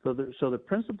 So the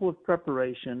principle of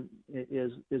preparation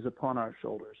is upon our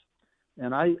shoulders.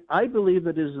 And I believe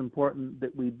it is important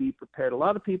that we be prepared. A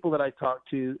lot of people that I talk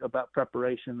to about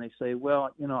preparation, they say,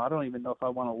 well, I don't even know if I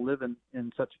want to live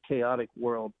in such a chaotic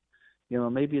world.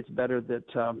 Maybe it's better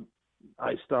that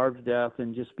I starve to death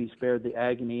and just be spared the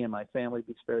agony, and my family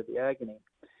be spared the agony.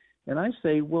 And I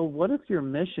say, well, what if your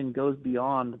mission goes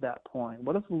beyond that point?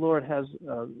 What if the Lord has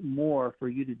more for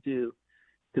you to do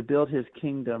to build his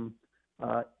kingdom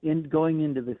in going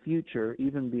into the future,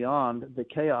 even beyond the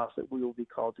chaos that we will be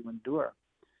called to endure?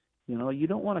 You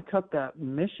don't want to cut that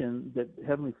mission that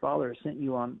Heavenly Father sent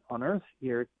you on earth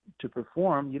here to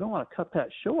perform. You don't want to cut that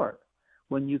short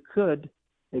when you could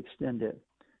extend it.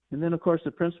 And then, of course,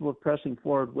 the principle of pressing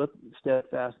forward with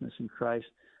steadfastness in Christ.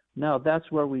 Now, that's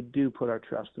where we do put our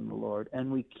trust in the Lord. And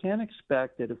we can't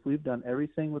expect that if we've done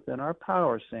everything within our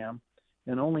power, Sam,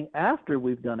 and only after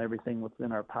we've done everything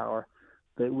within our power,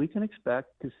 that we can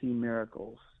expect to see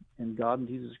miracles. And God and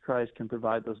Jesus Christ can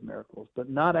provide those miracles, but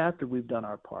not after we've done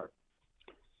our part.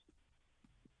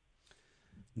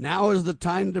 Now is the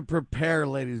time to prepare,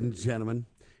 ladies and gentlemen,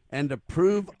 and to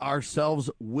prove ourselves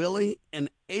willing and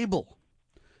able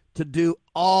to do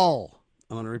all,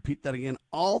 I want to repeat that again,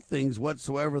 all things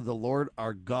whatsoever the Lord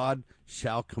our God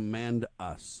shall command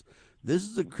us. This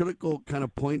is a critical kind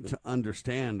of point to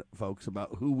understand, folks,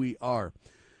 about who we are.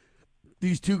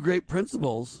 These two great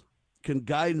principles can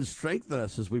guide and strengthen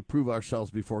us as we prove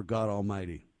ourselves before God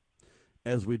Almighty,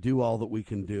 as we do all that we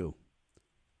can do,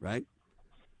 right?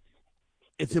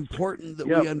 It's important that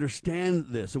we understand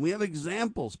this, and we have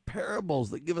examples,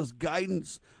 parables that give us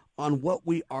guidance on what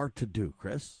we are to do,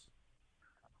 Chris.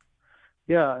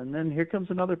 Yeah, and then here comes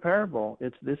another parable.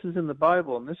 This is in the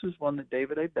Bible, and this is one that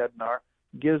David A. Bednar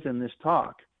gives in this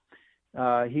talk.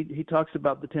 He talks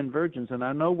about the 10 virgins, and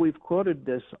I know we've quoted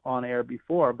this on air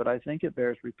before, but I think it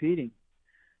bears repeating.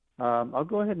 I'll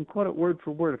go ahead and quote it word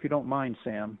for word if you don't mind,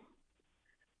 Sam.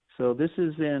 So this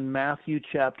is in Matthew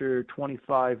chapter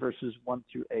 25, verses 1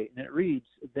 through 8, and it reads,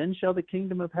 "Then shall the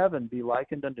kingdom of heaven be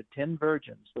likened unto 10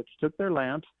 virgins, which took their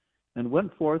lamps and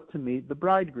went forth to meet the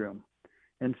bridegroom.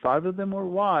 And 5 of them were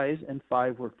wise, and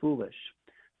 5 were foolish.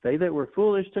 They that were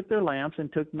foolish took their lamps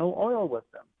and took no oil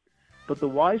with them. But the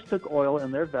wise took oil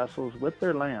in their vessels with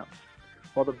their lamps.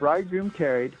 While the bridegroom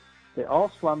tarried, they all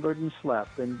slumbered and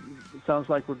slept." And it sounds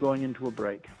like we're going into a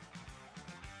break.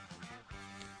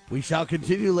 We shall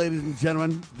continue, ladies and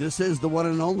gentlemen. This is the one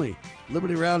and only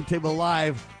Liberty Roundtable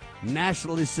Live,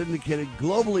 nationally syndicated,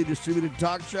 globally distributed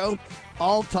talk show,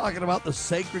 all talking about the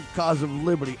sacred cause of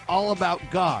liberty, all about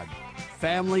God,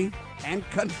 family, and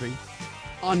country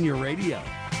on your radio.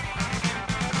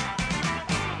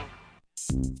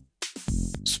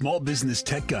 Small Business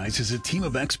Tech Guys is a team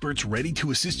of experts ready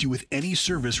to assist you with any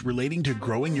service relating to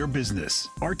growing your business.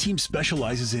 Our team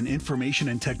specializes in information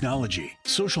and technology,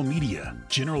 social media,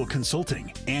 general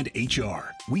consulting, and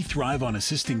HR. We thrive on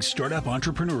assisting startup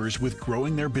entrepreneurs with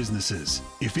growing their businesses.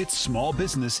 If it's small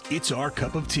business, it's our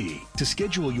cup of tea. To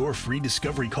schedule your free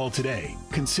discovery call today,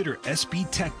 consider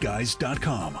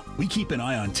sbtechguys.com. We keep an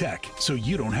eye on tech so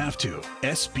you don't have to.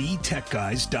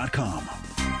 sbtechguys.com.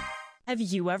 Have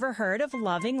you ever heard of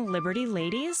Loving Liberty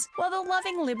Ladies? Well, the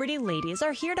Loving Liberty Ladies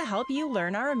are here to help you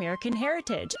learn our American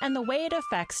heritage and the way it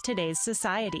affects today's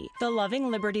society. The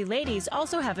Loving Liberty Ladies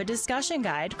also have a discussion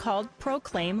guide called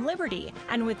Proclaim Liberty.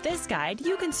 And with this guide,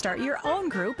 you can start your own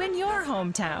group in your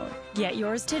hometown. Get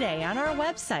yours today on our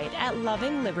website at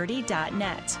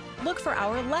lovingliberty.net. Look for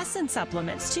our lesson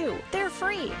supplements too. They're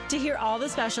free. To hear all the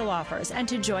special offers and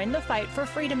to join the fight for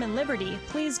freedom and liberty,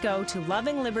 please go to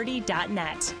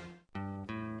lovingliberty.net.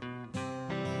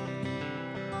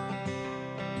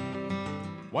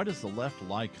 Why does the left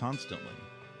lie constantly?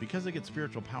 Because they get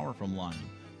spiritual power from lying.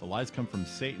 The lies come from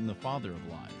Satan, the father of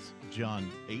lies.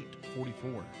 John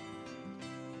 8:44.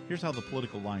 Here's how the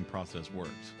political lying process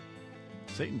works.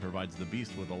 Satan provides the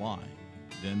beast with a lie.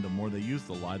 Then the more they use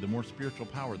the lie, the more spiritual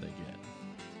power they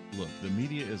get. Look, the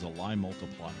media is a lie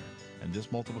multiplier, and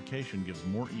this multiplication gives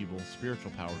more evil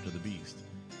spiritual power to the beast,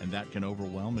 and that can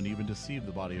overwhelm and even deceive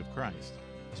the body of Christ,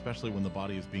 especially when the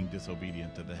body is being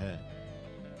disobedient to the head.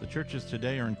 The churches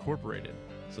today are incorporated,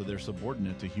 so they're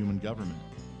subordinate to human government.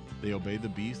 They obey the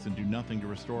beast and do nothing to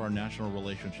restore our national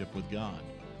relationship with God.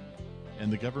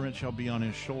 And the government shall be on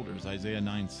his shoulders, Isaiah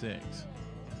 9:6.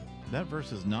 That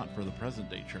verse is not for the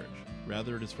present-day church.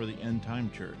 Rather, it is for the end-time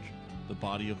church, the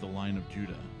body of the line of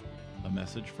Judah. A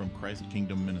message from Christ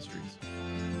Kingdom Ministries.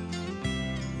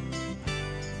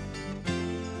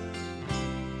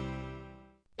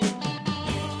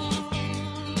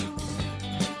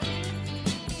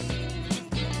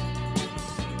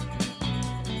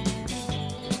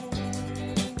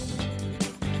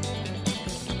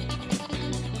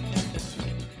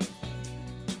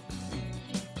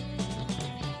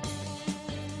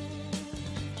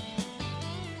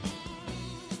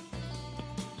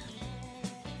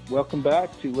 Welcome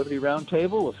back to Liberty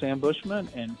Roundtable with Sam Bushman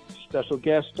and special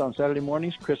guest on Saturday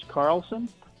mornings, Chris Carlson.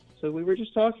 So we were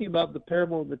just talking about the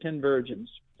parable of the 10 virgins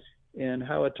and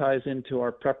how it ties into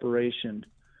our preparation.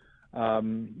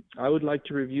 I would like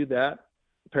to review that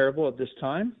parable at this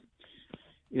time.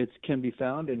 It can be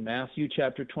found in Matthew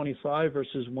chapter 25,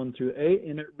 verses 1 through 8,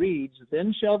 and it reads,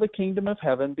 "Then shall the kingdom of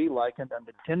heaven be likened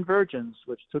unto 10 virgins,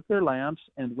 which took their lamps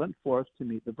and went forth to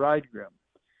meet the bridegroom.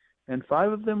 And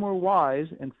 5 of them were wise,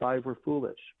 and 5 were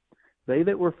foolish. They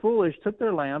that were foolish took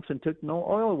their lamps and took no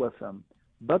oil with them.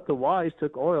 But the wise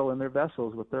took oil in their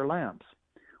vessels with their lamps.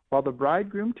 While the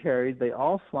bridegroom tarried, they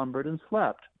all slumbered and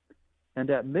slept. And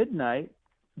at midnight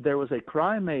there was a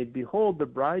cry made, Behold, the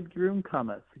bridegroom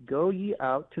cometh. Go ye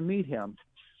out to meet him.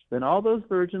 Then all those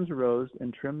virgins rose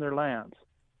and trimmed their lamps.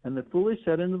 And the foolish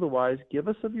said unto the wise, Give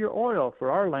us of your oil,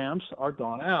 for our lamps are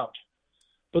gone out.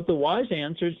 But the wise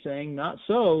answered, saying, Not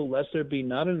so, lest there be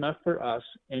not enough for us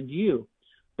and you.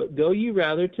 But go ye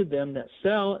rather to them that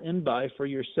sell and buy for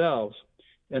yourselves.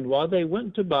 And while they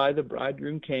went to buy, the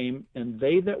bridegroom came, and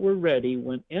they that were ready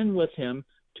went in with him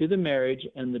to the marriage,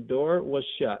 and the door was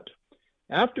shut.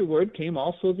 Afterward came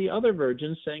also the other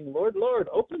virgins, saying, Lord, Lord,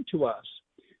 open to us.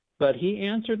 But he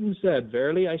answered and said,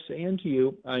 Verily I say unto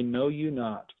you, I know you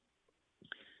not."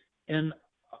 And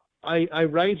I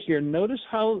write here, notice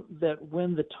how that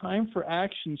when the time for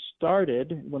action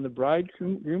started, when the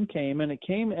bridegroom came, and it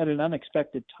came at an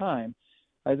unexpected time,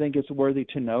 I think it's worthy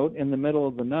to note, in the middle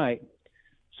of the night.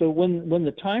 So when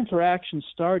the time for action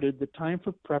started, the time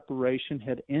for preparation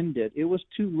had ended. It was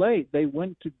too late. They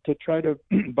went to try to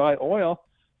buy oil,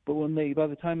 but by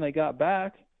the time they got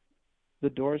back, the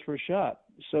doors were shut.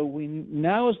 So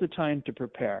now is the time to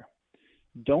prepare.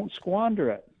 Don't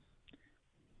squander it.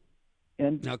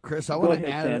 And now, Chris, I want to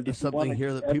add something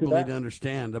here that people need to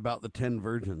understand about the 10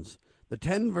 virgins. The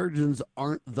 10 virgins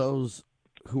aren't those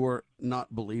who are not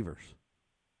believers.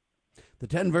 The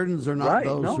 10 virgins are not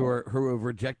those who have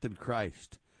rejected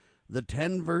Christ. The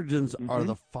 10 virgins are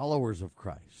the followers of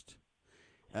Christ.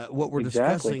 What we're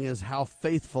discussing is how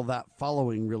faithful that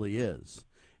following really is.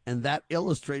 And that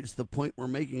illustrates the point we're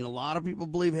making. A lot of people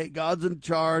believe, hey, God's in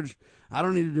charge. I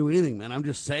don't need to do anything, man. I'm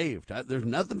just saved. There's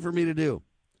nothing for me to do.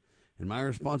 And my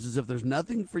response is, if there's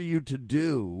nothing for you to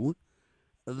do,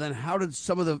 then how did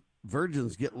some of the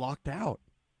virgins get locked out?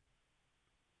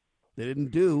 They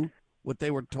didn't do what they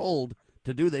were told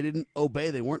to do. They didn't obey.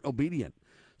 They weren't obedient.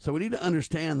 So we need to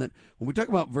understand that when we talk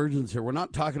about virgins here, we're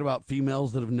not talking about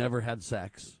females that have never had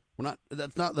sex.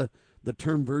 That's not the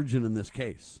term virgin in this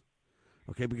case,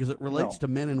 okay, because it relates to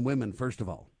men and women, first of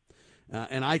all.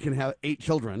 And I can have 8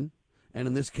 children, and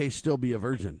in this case still be a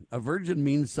virgin. A virgin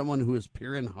means someone who is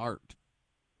pure in heart.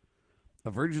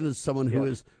 A virgin is someone who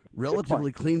is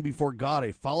relatively clean before God,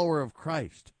 a follower of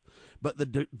Christ. But the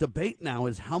debate now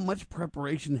is, how much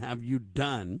preparation have you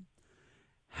done?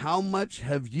 How much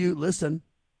have you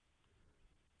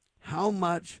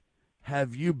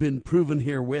have you been proven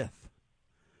herewith?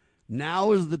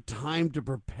 Now is the time to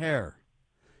prepare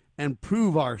and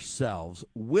prove ourselves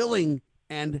willing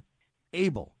and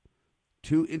able.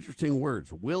 Two interesting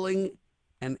words, willing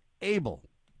and able,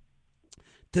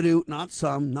 to do not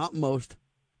some, not most,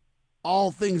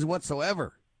 all things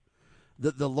whatsoever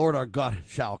that the Lord our God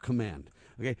shall command.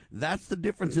 Okay, that's the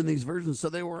difference in these versions. So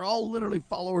they were all literally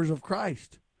followers of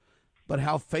Christ. But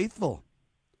how faithful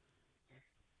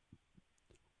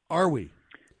are we?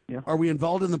 Yeah. Are we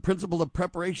involved in the principle of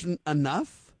preparation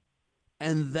enough?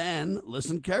 And then,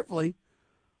 listen carefully,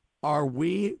 are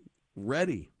we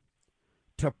ready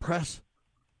to press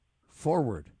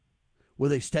forward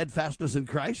with a steadfastness in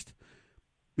Christ?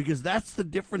 Because that's the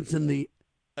difference in the,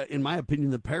 in my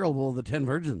opinion, the parable of the 10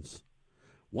 virgins.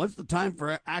 Once the time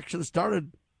for action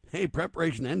started, hey,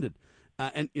 preparation ended.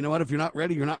 And you know what? If you're not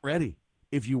ready, you're not ready.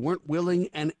 If you weren't willing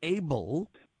and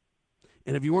able,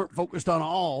 and if you weren't focused on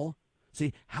all,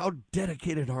 see, how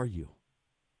dedicated are you?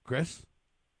 Chris?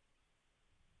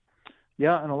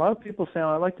 Yeah, and a lot of people say,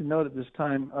 I'd like to note at this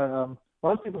time, a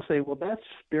lot of people say, well, that's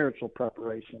spiritual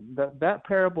preparation. That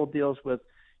parable deals with,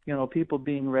 people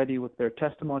being ready with their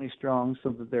testimony strong so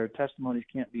that their testimonies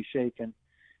can't be shaken,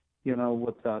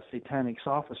 with satanic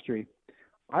sophistry.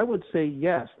 I would say,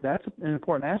 yes, that's an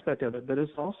important aspect of it, but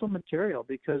it's also material,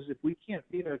 because if we can't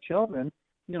feed our children,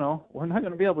 we're not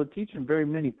going to be able to teach them very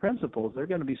many principles. They're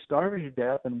going to be starving to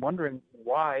death and wondering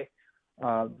why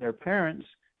their parents,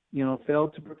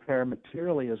 failed to prepare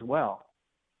materially as well,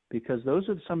 because those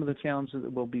are some of the challenges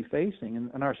that we'll be facing,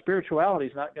 and our spirituality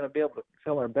is not going to be able to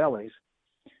fill our bellies.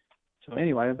 So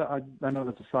anyway, I know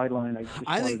that's a sideline.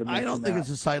 I don't think it's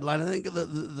a sideline. I think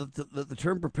the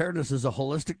term preparedness is a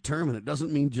holistic term, and it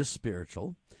doesn't mean just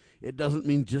spiritual. It doesn't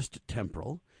mean just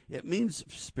temporal. It means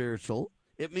spiritual.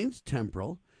 It means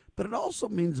temporal, but it also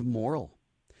means moral.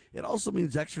 It also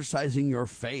means exercising your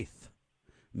faith,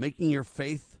 making your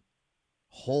faith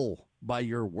whole by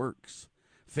your works.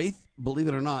 Faith, believe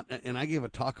it or not, and I gave a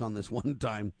talk on this one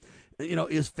time,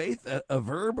 is faith a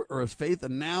verb, or is faith a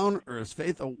noun, or is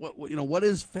faith what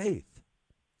is faith?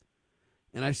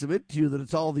 And I submit to you that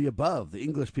it's all the above. The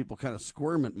English people kind of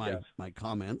squirm at my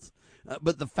comments,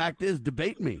 but the fact is,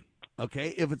 debate me, okay?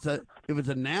 If it's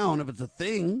a noun, if it's a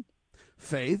thing,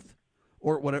 faith,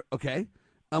 or whatever, okay?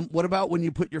 What about when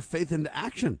you put your faith into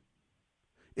action?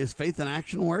 Is faith an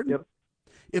action word? Yep.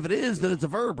 If it is, then it's a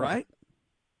verb, right?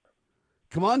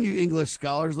 Come on, you English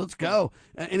scholars, let's go.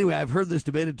 Anyway, I've heard this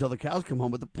debated till the cows come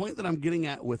home, but the point that I'm getting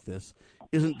at with this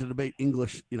isn't to debate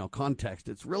English, context.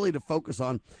 It's really to focus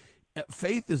on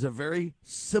faith is a very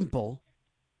simple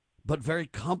but very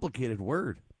complicated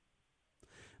word.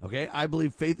 Okay, I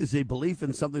believe faith is a belief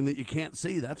in something that you can't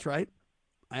see. That's right.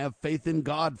 I have faith in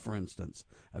God, for instance.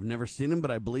 I've never seen him,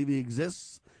 but I believe he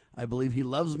exists. I believe he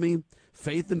loves me.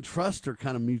 Faith and trust are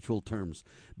kind of mutual terms.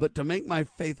 But to make my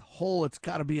faith whole, it's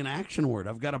got to be an action word.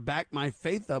 I've got to back my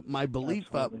faith up, my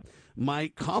belief up, my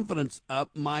confidence up,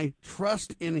 my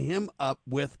trust in him up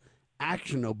with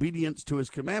action, obedience to his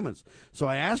commandments. So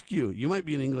I ask you, you might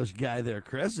be an English guy there,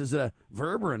 Chris. Is it a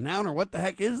verb or a noun, or what the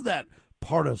heck is that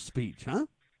part of speech, huh?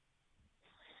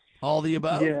 All the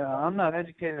above? Yeah, I'm not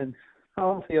educated.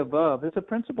 All the above. It's a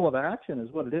principle of action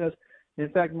is what it is. In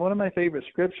fact, one of my favorite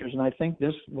scriptures, and I think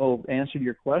this will answer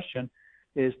your question,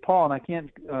 is Paul, and I can't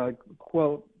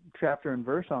quote chapter and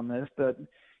verse on this, but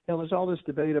there's all this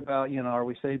debate about, are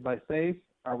we saved by faith?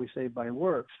 Are we saved by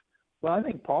works? Well, I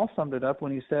think Paul summed it up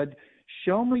when he said,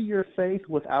 show me your faith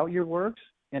without your works,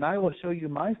 and I will show you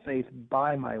my faith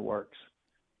by my works.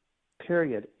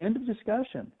 Period. End of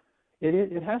discussion.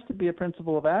 It has to be a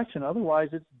principle of action. Otherwise,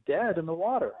 it's dead in the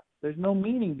water. There's no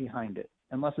meaning behind it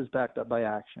unless it's backed up by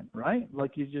action, right?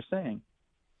 Like you're just saying.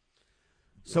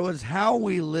 So it's how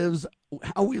we live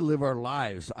our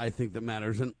lives, I think, that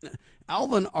matters. And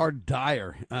Alvin R.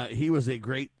 Dyer, he was a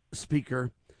great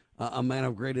speaker, a man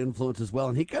of great influence as well.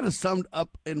 And he kind of summed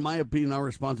up, in my opinion, our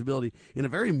responsibility in a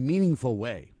very meaningful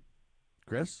way.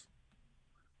 Chris?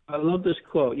 I love this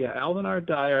quote. Yeah, Alvin R.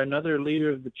 Dyer, another leader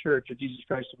of the Church of Jesus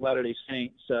Christ of Latter-day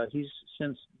Saints. He's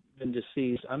since been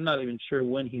deceased. I'm not even sure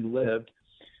when he lived.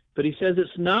 But he says, it's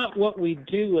not what we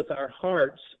do with our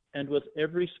hearts and with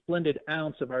every splendid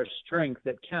ounce of our strength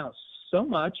that counts so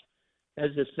much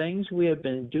as the things we have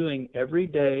been doing every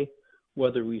day,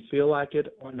 whether we feel like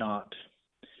it or not.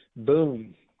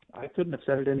 Boom. I couldn't have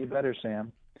said it any better,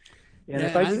 Sam. And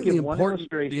if I could give one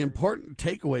illustration. The important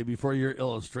takeaway before your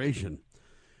illustration,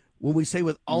 when we say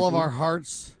with all of our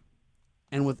hearts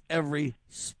and with every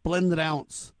splendid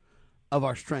ounce of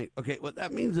our strength, okay, what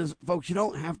that means is, folks, you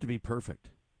don't have to be perfect.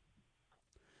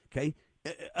 Okay?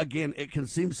 again, it can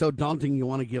seem so daunting you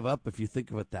want to give up if you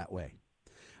think of it that way.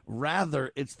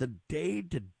 Rather, it's the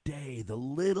day-to-day, the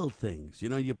little things. You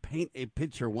know, you paint a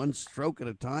picture one stroke at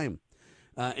a time,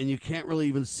 and you can't really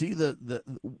even see the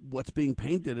what's being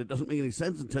painted. It doesn't make any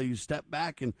sense until you step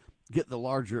back and get the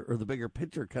larger or the bigger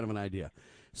picture kind of an idea.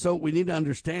 So we need to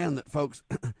understand that, folks,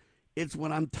 it's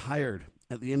when I'm tired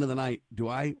at the end of the night, do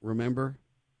I remember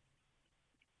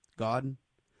God?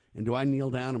 And do I kneel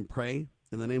down and pray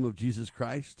in the name of Jesus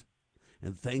Christ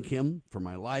and thank him for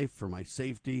my life, for my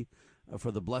safety,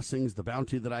 for the blessings, the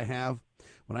bounty that I have?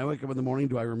 When I wake up in the morning,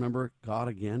 do I remember God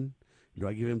again? Do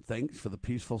I give him thanks for the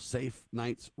peaceful, safe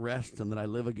night's rest and that I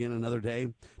live again another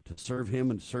day to serve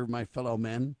him and serve my fellow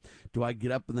men? Do I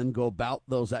get up and then go about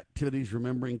those activities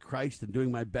remembering Christ and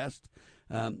doing my best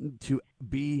to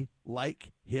be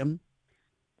like him,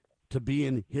 to be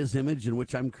in his image in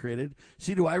which I'm created?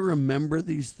 See, do I remember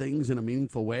these things in a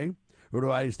meaningful way? Or do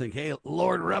I just think, hey,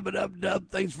 Lord, rub it up, dub,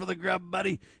 thanks for the grub,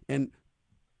 buddy?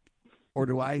 Or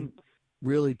do I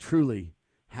really, truly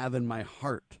have in my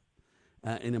heart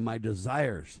and in my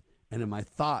desires and in my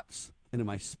thoughts and in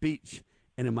my speech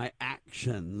and in my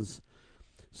actions?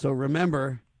 So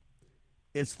remember,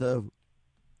 it's the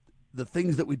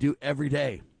things that we do every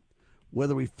day,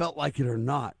 whether we felt like it or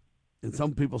not. And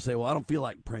some people say, well, I don't feel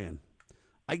like praying.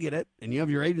 I get it. And you have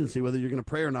your agency whether you're going to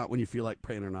pray or not when you feel like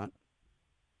praying or not.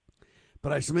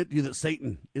 But I submit to you that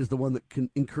Satan is the one that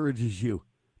encourages you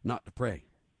not to pray.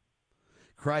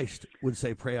 Christ would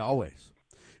say, pray always.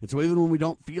 And so even when we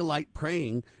don't feel like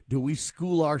praying, do we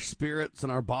school our spirits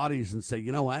and our bodies and say,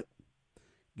 you know what?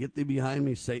 Get thee behind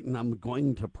me, Satan. I'm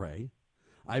going to pray.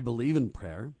 I believe in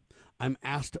prayer. I'm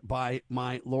asked by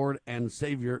my Lord and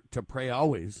Savior to pray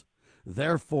always.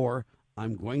 Therefore,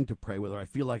 I'm going to pray whether I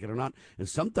feel like it or not. And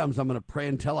sometimes I'm going to pray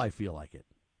until I feel like it.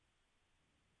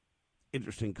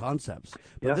 Interesting concepts.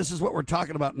 But this is what we're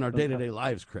talking about in our day-to-day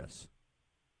lives, Chris.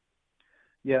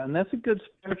 Yeah, and that's a good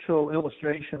spiritual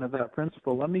illustration of that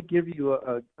principle. Let me give you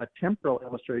a temporal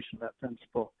illustration of that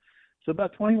principle. So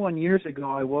about 21 years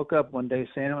ago, I woke up one day,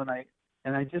 Sam,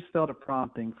 and I just felt a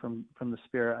prompting from the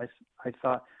Spirit. I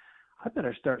thought, I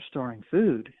better start storing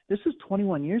food. This is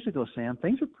 21 years ago, Sam.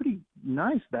 Things were pretty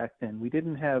nice back then. We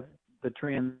didn't have the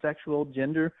transsexual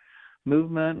gender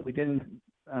movement. We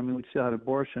still had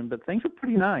abortion, but things were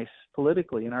pretty nice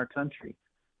politically in our country.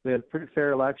 We had pretty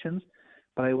fair elections.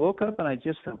 But I woke up and I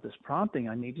just felt this prompting.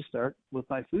 I need to start with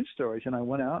my food storage. And I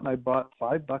went out and I bought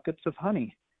 5 buckets of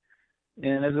honey.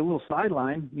 And as a little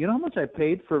sideline, you know how much I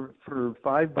paid for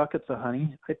 5 buckets of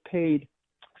honey? I paid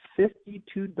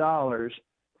 $52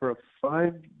 for a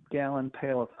 5-gallon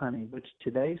pail of honey, which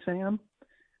today, Sam,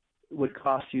 would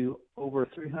cost you over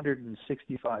 $365.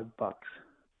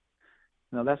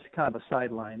 Now, that's kind of a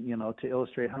sideline, to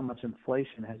illustrate how much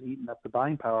inflation has eaten up the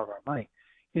buying power of our money.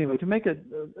 Anyway, to make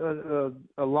a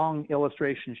long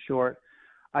illustration short,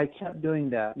 I kept doing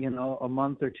that. A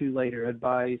month or two later, I'd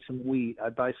buy some wheat,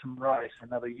 I'd buy some rice.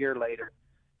 Another year later,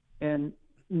 and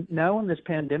now when this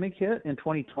pandemic hit in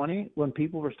 2020, when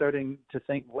people were starting to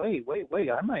think, wait,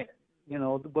 I might,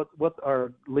 what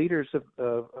our leaders of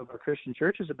our Christian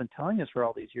churches have been telling us for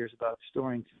all these years about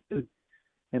storing food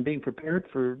and being prepared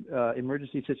for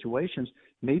emergency situations,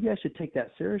 maybe I should take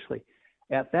that seriously.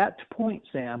 At that point,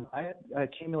 Sam, I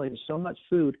accumulated so much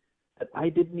food that I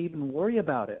didn't even worry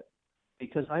about it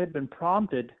because I had been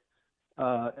prompted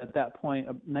at that point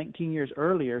 19 years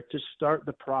earlier to start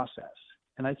the process.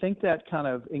 And I think that kind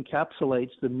of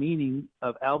encapsulates the meaning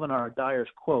of Alvin R. Dyer's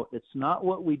quote. It's not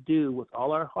what we do with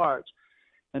all our hearts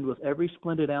and with every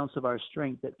splendid ounce of our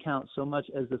strength that counts so much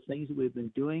as the things that we've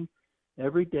been doing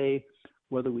every day,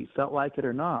 whether we felt like it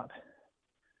or not.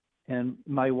 And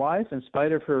my wife, in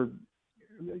spite of her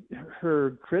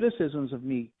criticisms of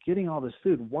me getting all this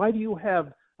food,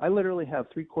 I literally have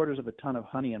 3/4 of a ton of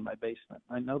honey in my basement.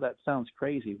 I know that sounds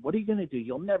crazy. What are you going to do?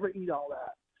 You'll never eat all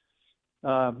that.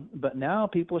 But now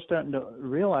people are starting to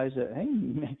realize that, hey,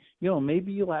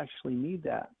 maybe you'll actually need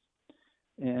that.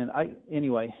 And I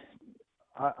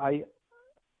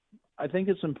think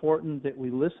it's important that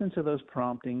we listen to those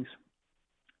promptings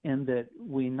and that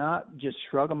we not just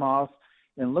shrug them off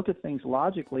and look at things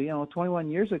logically.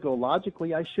 21 years ago,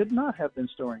 logically, I should not have been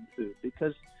storing food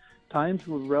because times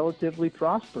were relatively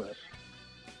prosperous.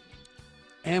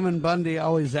 Ammon Bundy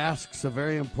always asks a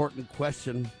very important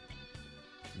question.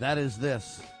 That is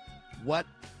this: what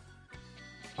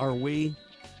are we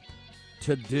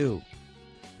to do?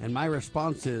 And my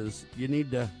response is, you need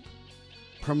to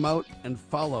promote and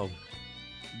follow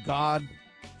God,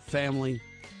 family,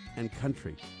 and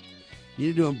country. You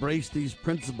need to embrace these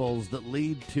principles that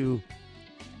lead to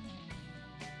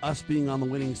us being on the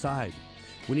winning side.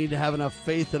 We need to have enough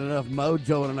faith and enough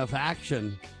mojo and enough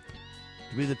action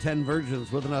to be the 10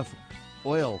 virgins with enough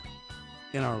oil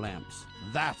in our lamps.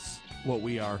 That's what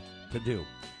we are to do.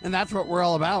 And that's what we're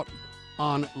all about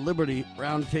on Liberty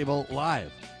Roundtable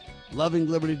Live.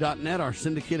 LovingLiberty.net, our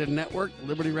syndicated network,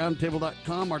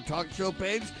 LibertyRoundtable.com, our talk show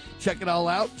page. Check it all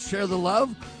out. Share the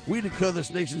love. We declare this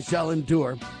nation shall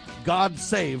endure. God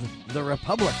save the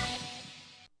Republic.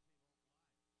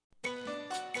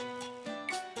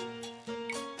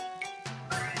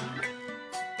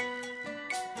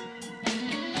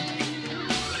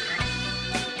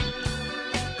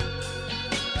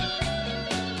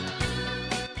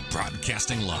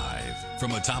 Broadcasting live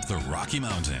from atop the Rocky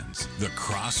Mountains, the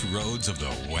crossroads of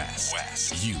the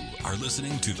West. You are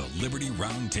listening to the Liberty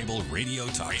Roundtable Radio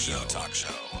Talk Show.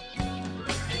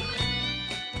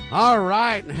 All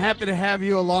right, and happy to have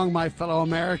you along, my fellow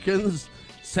Americans.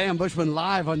 Sam Bushman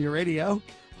live on your radio.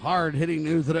 Hard-hitting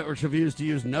news the network refused to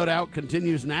use, no doubt,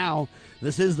 continues now.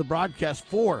 This is the broadcast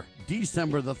for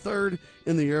December the 3rd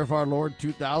in the year of our Lord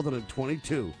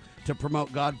 2022. To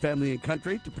promote God, family, and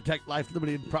country, to protect life,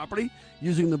 liberty, and property,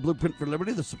 using the blueprint for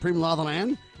liberty, the supreme law of the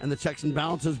land, and the checks and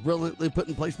balances brilliantly put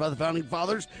in place by the Founding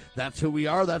Fathers. That's who we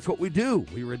are. That's what we do.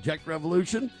 We reject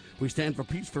revolution. We stand for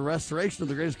peace, for restoration of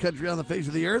the greatest country on the face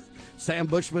of the earth. Sam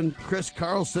Bushman, Chris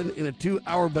Carlson in a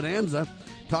 2-hour bonanza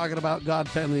talking about God,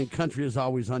 family, and country as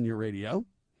always on your radio.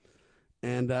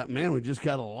 And, man, we just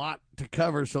got a lot to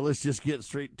cover, so let's just get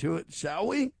straight to it, shall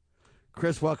we?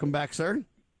 Chris, welcome back, sir.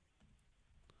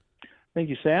 Thank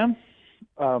you, Sam.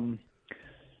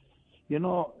 You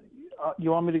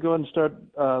want me to go ahead and start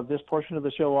this portion of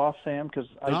the show off, Sam? Because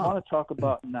I want to talk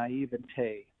about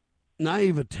naivete.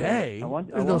 Naivete?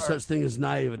 There's no such thing as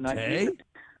naivete.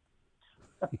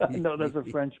 No, that's a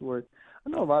French word. I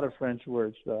know a lot of French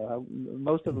words.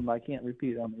 Most of them I can't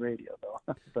repeat on the radio,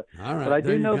 though. but I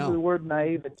do know the word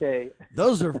naivete.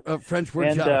 Those are French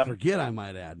words you ought to forget, I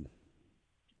might add.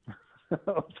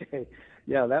 Okay.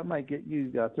 Yeah, that might get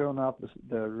you thrown off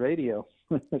the radio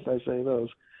if I say those.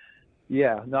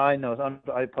 Yeah, no, I know.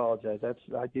 I apologize.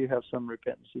 I do have some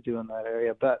repentance to do in that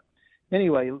area. But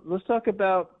anyway, let's talk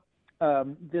about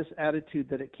this attitude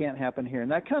that it can't happen here.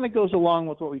 And that kind of goes along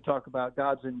with what we talk about,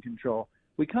 God's in control.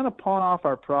 We kind of pawn off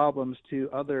our problems to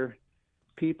other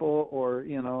people or,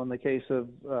 in the case of,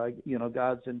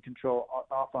 God's in control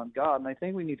off on God. And I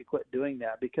think we need to quit doing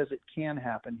that because it can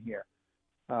happen here.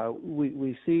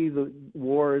 We see the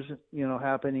wars,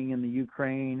 happening in the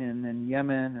Ukraine and in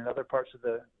Yemen and other parts of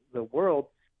the world.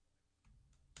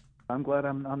 I'm glad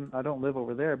I don't live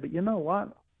over there, but you know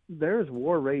what? There is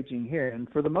war raging here, and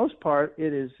for the most part,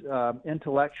 it is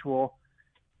intellectual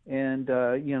and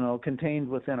contained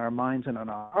within our minds and in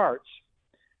our hearts.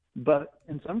 But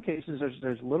in some cases,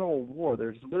 there's literal war.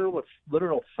 There's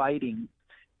literal fighting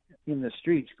in the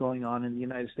streets going on in the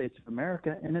United States of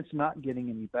America, and it's not getting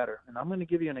any better. And I'm going to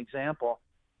give you an example.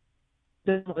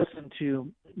 I didn't listen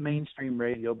to mainstream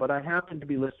radio, but I happen to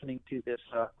be listening to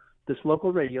this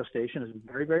local radio station. It's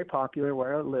very, very popular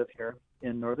where I live here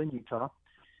in northern Utah.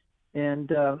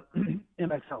 And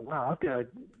I thought, wow, I've got to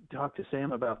talk to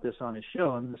Sam about this on his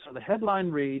show. And so the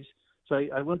headline reads, so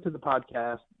I went to the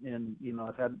podcast and,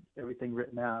 I've had everything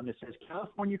written out. And it says,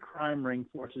 California crime ring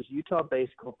forces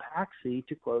Utah-based Copaxi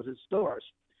to close its stores.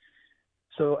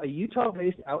 So a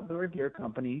Utah-based outdoor gear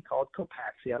company called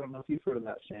Copaxi, I don't know if you've heard of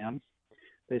that, Sam.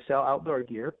 They sell outdoor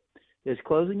gear, is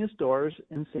closing its doors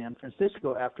in San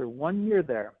Francisco after 1 year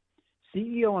there.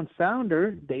 CEO and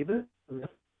founder David made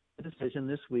a decision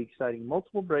this week, citing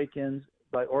multiple break-ins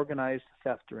by organized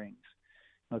theft rings.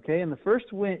 Okay, in the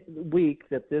first week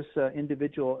that this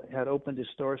individual had opened his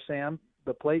store, Sam,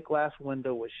 the plate glass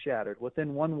window was shattered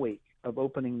within 1 week of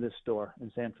opening this store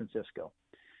in San Francisco.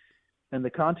 And the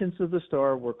contents of the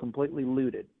store were completely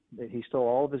looted. He stole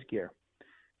all of his gear.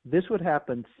 This would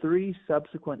happen 3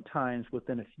 subsequent times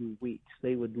within a few weeks.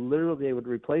 They would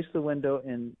replace the window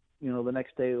and, the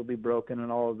next day it would be broken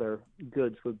and all of their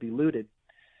goods would be looted.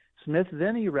 Smith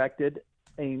then erected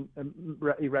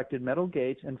metal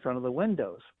gates in front of the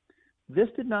windows. This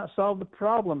did not solve the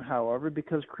problem, however,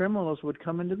 because criminals would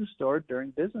come into the store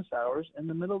during business hours in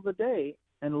the middle of the day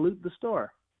and loot the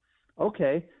store.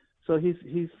 Okay, so he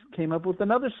came up with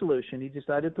another solution. He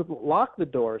decided to lock the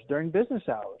doors during business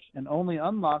hours and only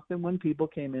unlock them when people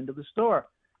came into the store.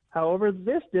 However,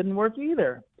 this didn't work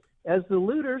either, as the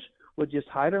looters would just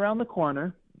hide around the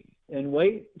corner and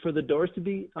wait for the doors to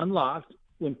be unlocked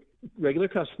when regular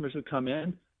customers would come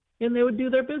in, and they would do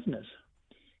their business.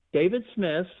 Davis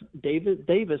Smith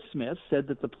said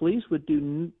that the police would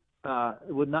do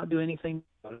would not do anything.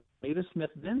 Mavis Smith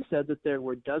then said that there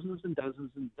were dozens and dozens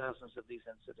and dozens of these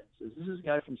incidences. This is a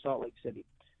guy from Salt Lake City.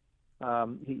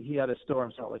 He had a store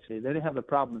in Salt Lake City. They didn't have a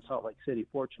problem in Salt Lake City,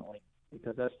 fortunately,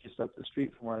 because that's just up the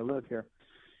street from where I live here.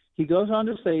 He goes on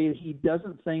to say he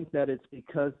doesn't think that it's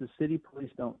because the city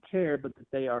police don't care, but that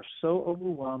they are so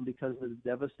overwhelmed because of the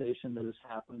devastation that has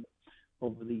happened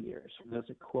over the years. That's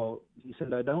a quote. He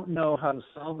said, I don't know how to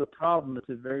solve the problem. It's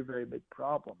a very, very big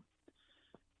problem.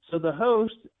 So the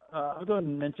host, I'll go ahead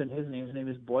and mention his name. His name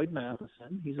is Boyd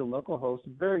Matheson. He's a local host, a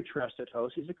very trusted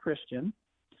host. He's a Christian.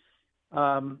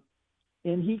 And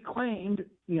he claimed,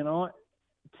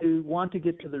 to want to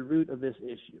get to the root of this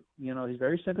issue. He's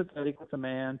very sympathetic with the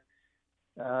man.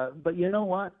 But you know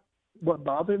what? What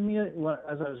bothered me as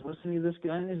I was listening to this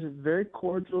guy is a very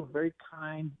cordial, very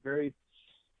kind, very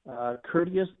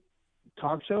courteous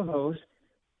talk show host.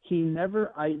 He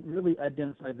never really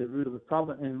identified the root of the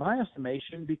problem, in my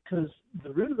estimation, because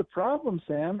the root of the problem,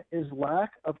 Sam, is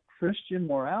lack of Christian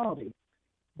morality.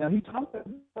 Now, he talked about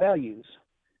values,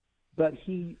 but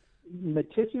he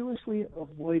meticulously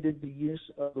avoided the use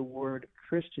of the word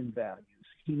Christian values.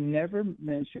 He never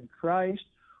mentioned Christ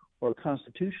or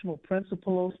constitutional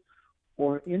principles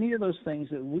or any of those things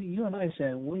that you and I,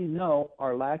 Sam, we know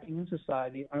are lacking in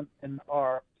society and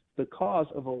are the cause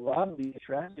of a lot of these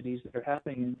tragedies that are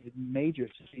happening in major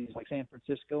cities like San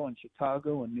Francisco and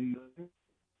Chicago and New York.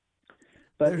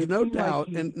 But there's no doubt,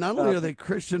 and not only are they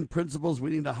Christian principles we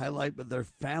need to highlight, but they're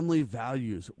family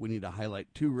values we need to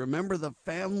highlight too. Remember, the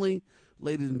family,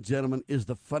 ladies and gentlemen, is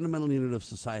the fundamental unit of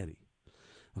society.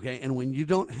 Okay, and when you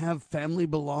don't have family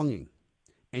belonging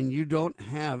and you don't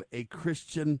have a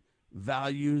Christian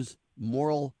values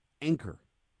moral anchor,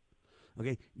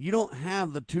 okay, you don't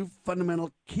have the two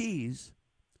fundamental keys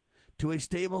to a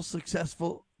stable,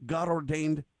 successful,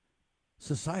 God-ordained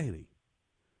society.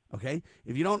 Okay,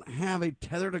 if you don't have a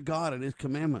tether to God and his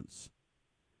commandments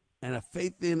and a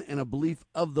faith in and a belief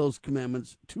of those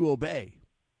commandments to obey,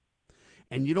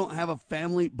 and you don't have a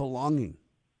family belonging,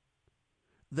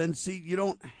 then see, you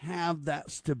don't have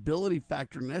that stability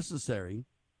factor necessary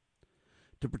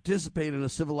to participate in a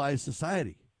civilized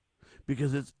society,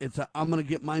 because it's a I'm going to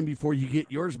get mine before you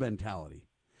get yours mentality.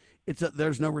 It's that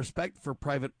there's no respect for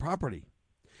private property.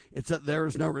 It's that there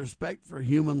is no respect for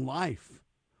human life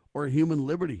or human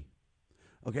liberty.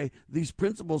 Okay, these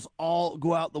principles all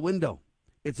go out the window.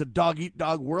 It's a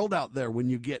dog-eat-dog world out there when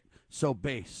you get so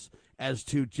base as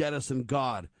to jettison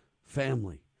God,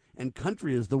 family, and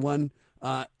country is the one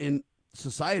in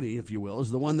society, if you will,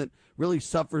 is the one that really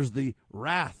suffers the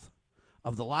wrath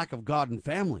of the lack of God and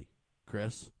family,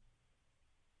 Chris.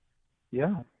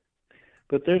 Yeah,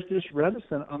 but there's this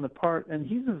reticence on the part, and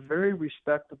he's a very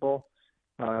respectable,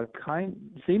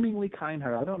 seemingly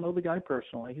kind-hearted. I don't know the guy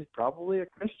personally. He's probably a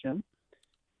Christian,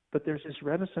 but there's this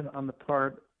reticence on the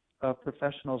part of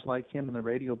professionals like him in the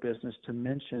radio business to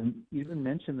even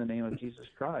mention the name of Jesus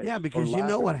Christ. Yeah, because you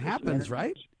know what happens,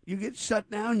 right? You get shut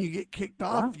down, you get kicked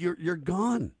off, you're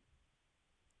gone.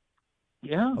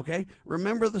 Yeah. Okay.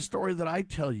 Remember the story that I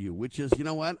tell you, which is, you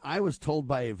know what? I was told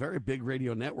by a very big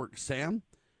radio network, Sam,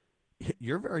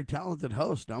 you're a very talented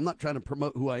host. Now, I'm not trying to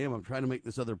promote who I am. I'm trying to make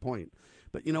this other point.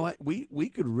 But you know what? We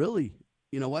could really,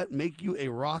 make you a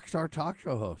rock star talk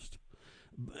show host.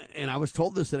 And I was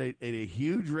told this at a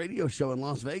huge radio show in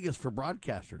Las Vegas for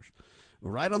broadcasters.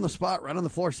 Right on the spot, right on the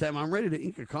floor, Sam, I'm ready to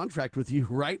ink a contract with you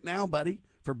right now, buddy,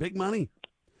 for big money.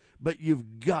 But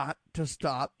you've got to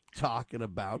stop talking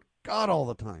about God all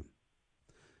the time.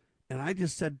 And I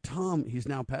just said, Tom, he's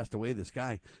now passed away, this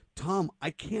guy. Tom,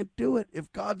 I can't do it.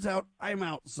 If God's out, I'm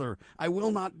out, sir. I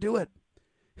will not do it.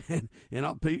 And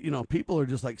people are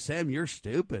just like, Sam, you're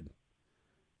stupid.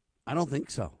 I don't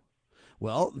think so.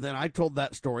 Well, then I told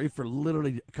that story for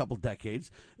literally a couple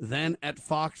decades. Then at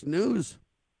Fox News,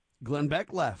 Glenn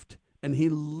Beck left, and he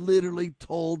literally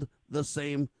told the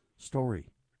same story.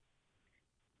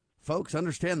 Folks,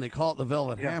 understand they call it the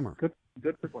Velvet Hammer.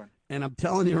 Good for Glenn. And I'm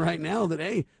telling you right now that,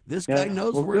 hey, this guy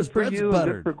knows where his bread's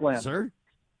buttered, good for Glenn. sir.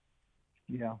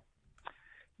 Yeah.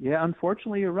 Yeah,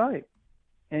 unfortunately, you're right.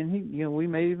 And we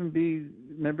may even be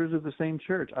members of the same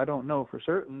church. I don't know for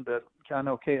certain, but I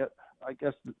know. I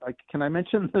guess can I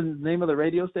mention the name of the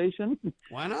radio station?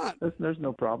 Why not? There's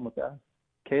no problem with that.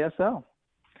 KSL.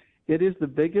 It is the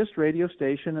biggest radio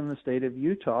station in the state of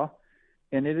Utah,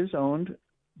 and it is owned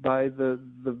by the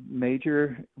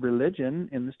major religion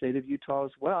in the state of Utah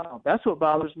as well. That's what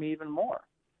bothers me even more.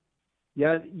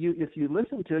 Yeah, if you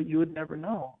listen to it, you would never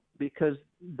know, because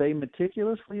they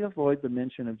meticulously avoid the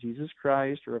mention of Jesus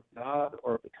Christ or of God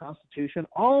or of the Constitution,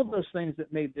 all of those things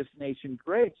that made this nation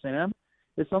great, Sam.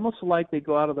 It's almost like they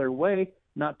go out of their way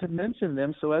not to mention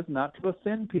them so as not to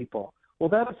offend people. Well,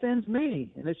 that offends me,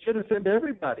 and it should offend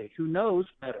everybody who knows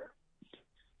better.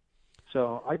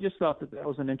 So I just thought that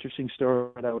was an interesting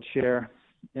story that I would share.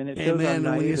 And it shows Amen.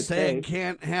 our When you say naivete. it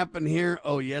can't happen here,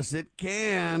 oh, yes, it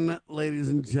can, ladies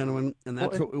and gentlemen. And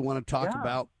that's what we want to talk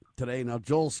about today. Now,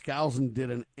 Joel Skousen did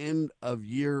an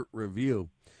end-of-year review.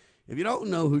 If you don't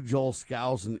know who Joel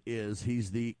Skousen is,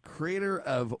 he's the creator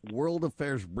of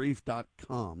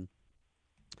worldaffairsbrief.com,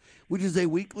 which is a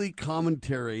weekly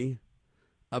commentary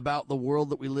about the world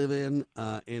that we live in,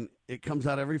 and it comes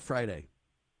out every Friday.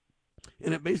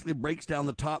 And it basically breaks down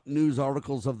the top news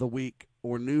articles of the week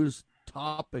or news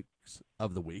topics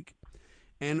of the week.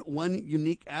 And one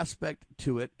unique aspect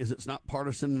to it is it's not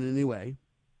partisan in any way.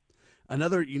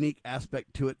 Another unique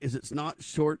aspect to it is it's not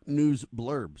short news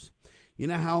blurbs. You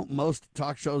know how most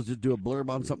talk shows just do a blurb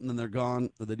on something and they're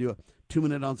gone, or they do a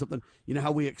 2-minute on something? You know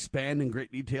how we expand in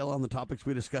great detail on the topics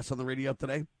we discuss on the radio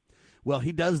today? Well,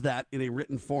 he does that in a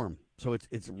written form. So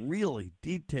it's really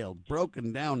detailed,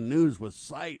 broken down news with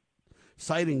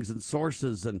sightings and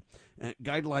sources and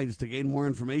guidelines to gain more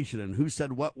information and who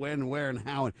said what, when, where, and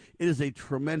how. And it is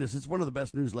it's one of the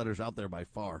best newsletters out there by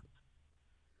far.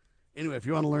 Anyway, if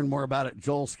you want to learn more about it,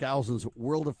 Joel Skousen's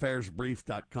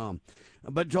worldaffairsbrief.com.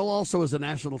 But Joel also is a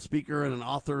national speaker and an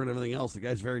author and everything else. The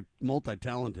guy's very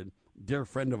multi-talented, dear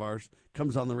friend of ours,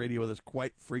 comes on the radio with us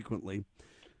quite frequently.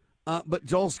 But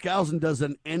Joel Skousen does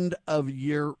an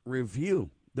end-of-year review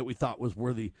that we thought was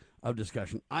worthy of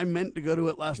discussion. I meant to go to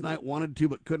it last night, wanted to,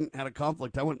 but couldn't, had a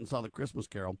conflict. I went and saw the Christmas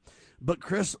Carol. But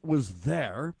Chris was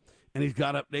there, and he's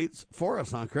got updates for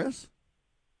us, huh, Chris?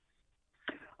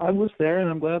 I was there, and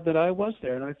I'm glad that I was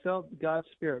there, and I felt God's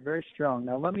Spirit very strong.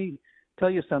 Now, let me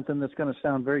tell you something that's going to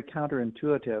sound very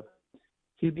counterintuitive.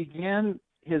 He began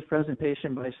his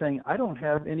presentation by saying, I don't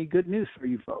have any good news for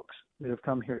you folks that have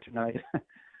come here tonight.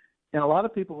 And a lot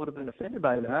of people would have been offended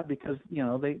by that because, you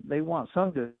know, they want some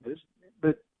good news.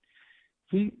 But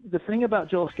the thing about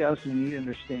Joel Skousen you need to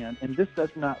understand, and this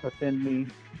does not offend me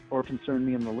or concern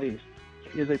me in the least,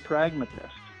 is a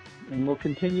pragmatist. And we'll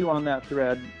continue on that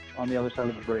thread on the other side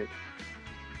of the break.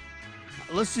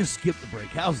 Let's just skip the break.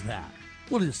 How's that?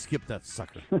 We'll just skip that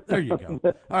sucker. There you go.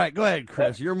 All right, go ahead,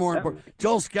 Chris. You're more important.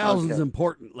 Joel Skousen's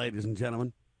important, ladies and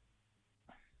gentlemen.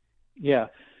 Yeah.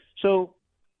 So,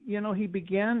 you know, he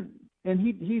began, and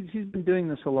he's been doing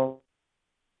this a long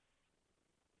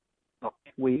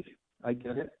week. I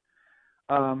get it.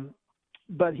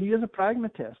 But he is a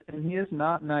pragmatist, and he is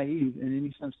not naive in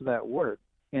any sense of that word.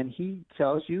 And he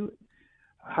tells you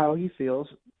how he feels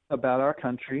about our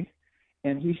country,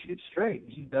 and he shoots straight.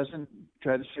 He doesn't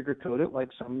try to sugarcoat it like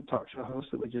some talk show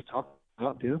hosts that we just talked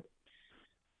about do.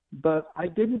 But I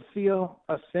didn't feel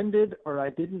offended, or I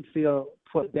didn't feel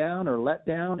put down or let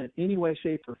down in any way,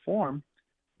 shape, or form.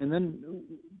 And then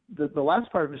the last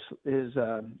part of his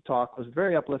talk was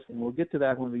very uplifting. We'll get to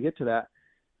that when we get to that.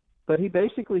 But he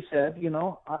basically said, you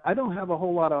know, I don't have a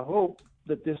whole lot of hope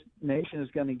that this nation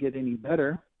is going to get any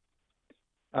better.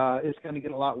 It's going to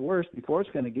get a lot worse before it's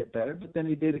going to get better. But then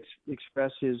he did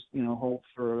express his, you know, hope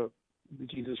for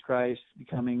Jesus Christ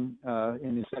becoming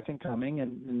in his second coming.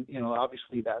 And, you know,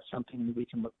 obviously that's something that we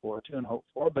can look forward to and hope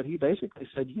for. But he basically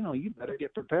said, you know, you better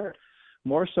get prepared.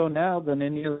 More so now than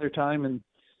any other time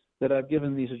that I've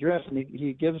given these addresses. And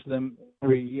he gives them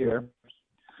every year.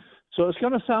 So it's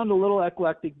going to sound a little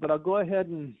eclectic, but I'll go ahead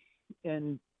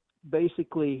and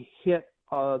basically hit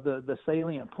the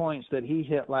salient points that he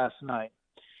hit last night.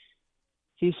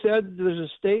 He said there's a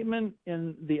statement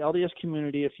in the LDS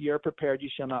community, if you are prepared, you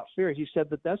shall not fear. He said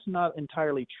that that's not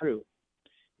entirely true.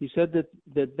 He said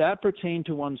that pertained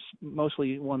to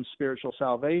mostly one's spiritual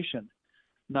salvation,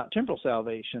 not temporal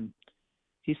salvation.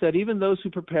 He said even those who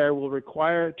prepare will be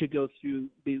required to go through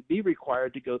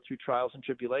trials and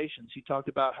tribulations. He talked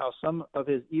about how some of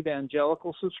his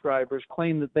evangelical subscribers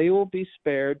claim that they will be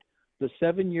spared the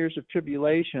 7 years of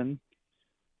tribulation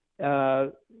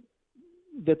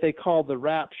that they call the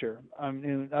rapture. I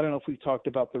mean, I don't know if we've talked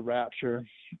about the rapture,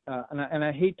 and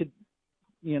I hate to,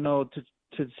 you know,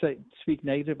 to speak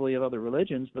negatively of other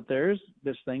religions, but there's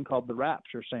this thing called the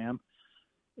rapture, Sam.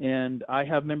 And I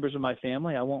have members of my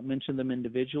family, I won't mention them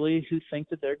individually, who think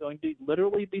that they're going to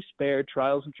literally be spared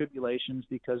trials and tribulations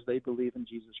because they believe in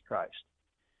Jesus Christ.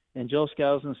 And Joel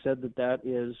Skousen said that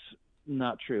is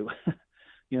not true,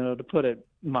 you know, to put it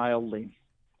mildly.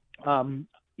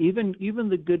 Even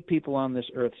the good people on this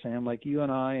earth, Sam, like you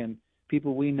and I and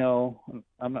people we know,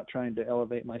 I'm not trying to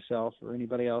elevate myself or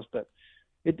anybody else, but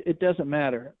it doesn't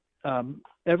matter.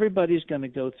 Everybody's going to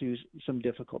go through some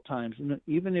difficult times. And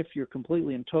even if you're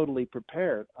completely and totally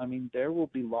prepared, I mean, there will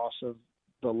be loss of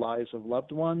the lives of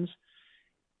loved ones.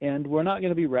 and we're not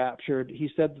going to be raptured. He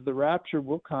said that the rapture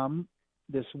will come,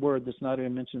 this word that's not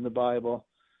even mentioned in the Bible,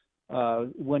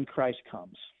 when Christ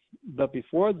comes. But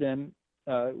before then,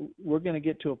 we're going to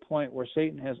get to a point where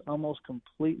Satan has almost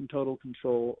complete and total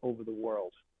control over the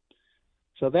world.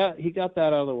 So that he got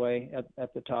that out of the way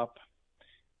at the top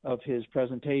of his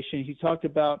presentation. He talked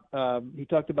about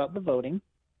the voting.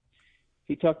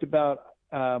 He talked about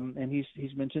and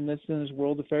he's mentioned this in his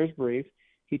World Affairs brief.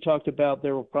 He talked about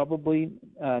there will probably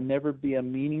never be a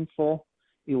meaningful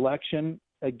election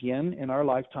again in our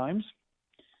lifetimes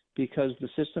because the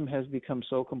system has become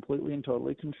so completely and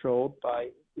totally controlled by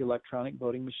electronic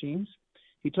voting machines.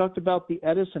 He talked about the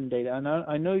Edison data. And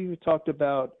I know you talked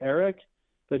about Eric,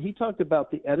 but he talked about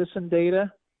the Edison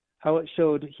data, how it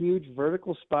showed huge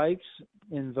vertical spikes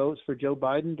in votes for Joe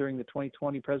Biden during the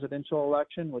 2020 presidential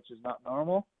election, which is not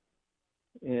normal.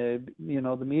 The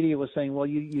media was saying, well,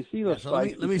 you see those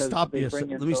spikes. Let me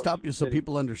stop you so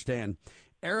people understand.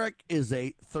 Eric is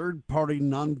a third-party,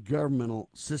 non-governmental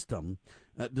system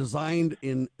designed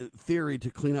in theory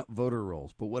to clean up voter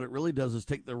rolls. But what it really does is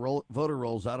take the voter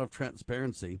rolls out of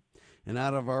transparency and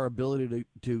out of our ability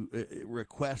to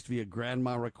request via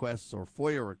grandma requests or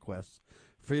FOIA requests,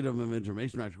 Freedom of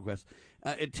Information Act requests.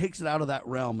 It takes it out of that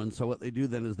realm. And so what they do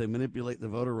then is they manipulate the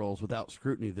voter rolls without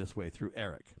scrutiny this way through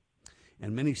Eric.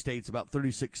 And many states, about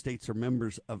 36 states, are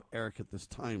members of ERIC at this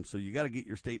time. So you got to get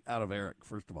your state out of ERIC,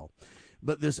 first of all.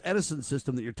 But this Edison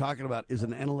system that you're talking about is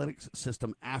an analytics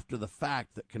system after the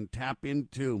fact that can tap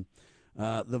into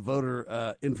the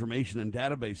voter information and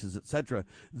databases, et cetera,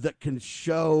 that can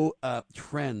show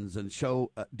trends and show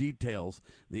details.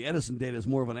 The Edison data is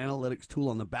more of an analytics tool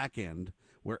on the back end,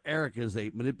 where ERIC is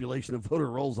a manipulation of voter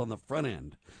rolls on the front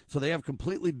end. So they have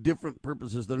completely different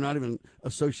purposes. They're not even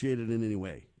associated in any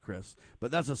way, Chris. But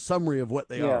that's a summary of what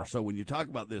they are. So when you talk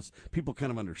about this, people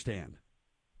kind of understand.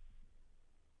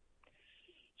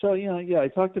 So, I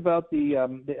talked about the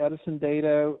Edison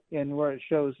data and where it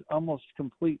shows almost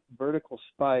complete vertical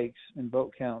spikes in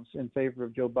vote counts in favor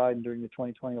of Joe Biden during the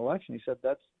 2020 election. He said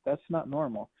that's not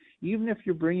normal. Even if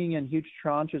you're bringing in huge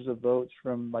tranches of votes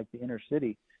from like the inner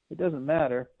city, it doesn't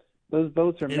matter. Those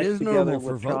votes are mixed together. It is normal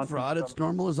for vote fraud. It's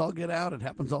normal as all get out. It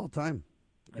happens all the time,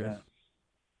 Chris.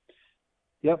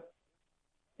 Yeah. Yep.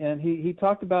 And he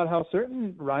talked about how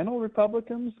certain RINO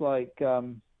Republicans, like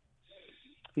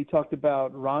he talked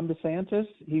about Ron DeSantis.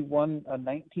 He won a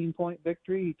 19-point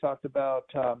victory. He talked about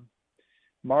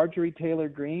Marjorie Taylor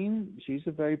Greene. She's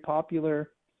a very popular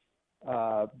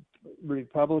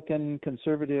Republican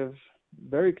conservative,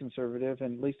 very conservative,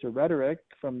 and at least her rhetoric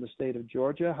from the state of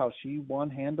Georgia, how she won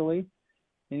handily.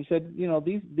 And he said,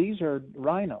 these are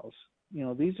RINOs.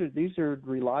 These are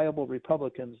reliable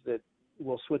Republicans that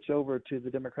will switch over to the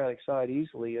Democratic side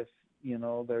easily if,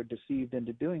 they're deceived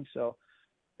into doing so.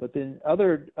 But then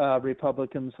other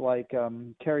Republicans like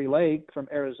Carrie Lake from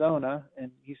Arizona,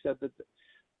 and he said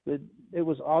that it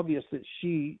was obvious that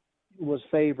she was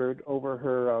favored over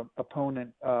her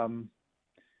opponent,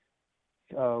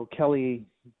 Kelly,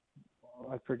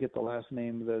 I forget the last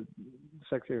name, the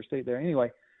Secretary of State there.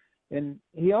 Anyway, and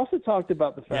he also talked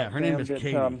about the fact her name is that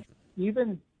Katie.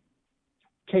 even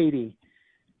Katie.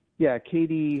 Yeah,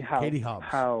 Katie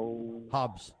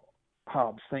Hobbs.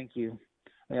 Hobbs, thank you.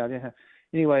 Yeah, I didn't have.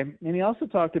 Anyway, and he also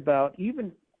talked about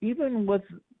even with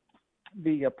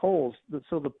the polls.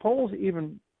 So the polls,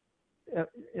 even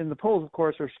in the polls, of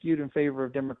course, are skewed in favor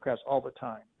of Democrats all the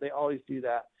time. They always do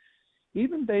that.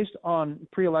 Even based on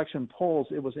pre-election polls,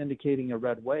 it was indicating a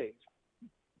red wave.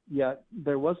 Yet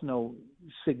there was no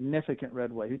significant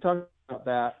red wave. He talked about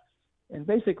that. And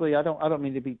basically, I don't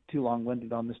mean to be too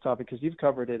long-winded on this topic because you've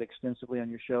covered it extensively on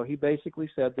your show. He basically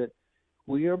said that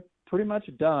we are pretty much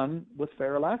done with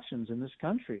fair elections in this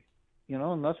country,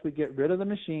 unless we get rid of the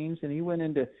machines. And he went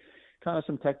into kind of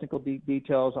some technical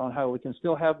details on how we can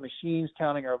still have machines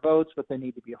counting our votes, but they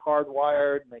need to be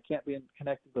hardwired and they can't be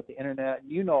connected with the internet. And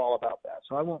you know all about that,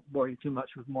 so I won't bore you too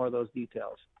much with more of those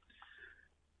details.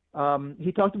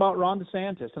 He talked about Ron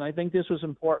DeSantis, and I think this was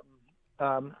important.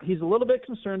 He's a little bit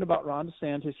concerned about Ron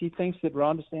DeSantis. He thinks that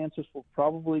Ron DeSantis will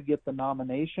probably get the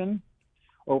nomination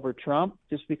over Trump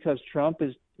just because Trump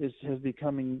has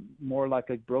becoming more like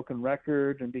a broken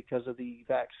record, and because of the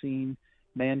vaccine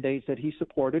mandates that he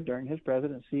supported during his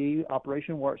presidency,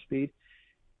 Operation Warp Speed.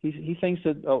 He thinks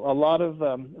that a lot of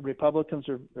Republicans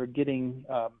are getting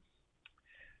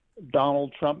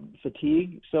Donald Trump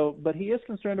fatigue. But he is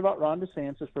concerned about Ron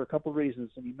DeSantis for a couple of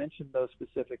reasons, and he mentioned those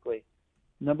specifically.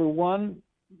 Number one,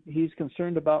 he's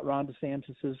concerned about Ron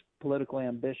DeSantis's political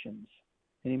ambitions.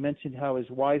 And he mentioned how his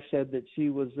wife said that she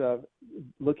was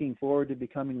looking forward to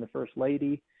becoming the first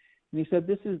lady. And he said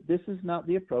this is not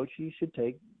the approach you should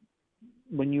take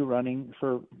when you're running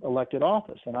for elected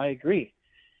office. And I agree.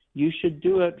 You should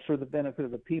do it for the benefit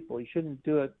of the people. You shouldn't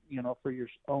do it, for your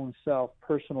own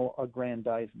personal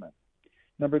aggrandizement.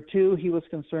 Number two, he was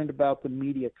concerned about the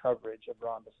media coverage of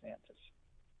Ron DeSantis.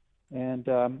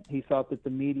 And he thought that the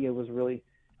media was really,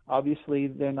 obviously,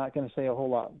 they're not going to say a whole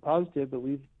lot positive, but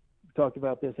we've talked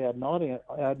about this ad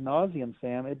nauseum,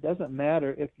 Sam. It doesn't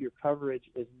matter if your coverage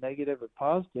is negative or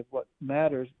positive. What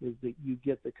matters is that you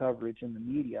get the coverage in the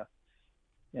media.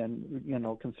 And,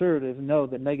 conservatives know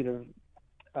that negative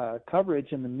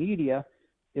coverage in the media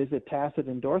is a tacit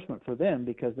endorsement for them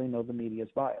because they know the media is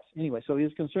biased. Anyway, so he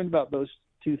was concerned about those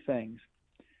two things.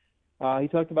 He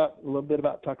talked a little bit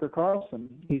about Tucker Carlson.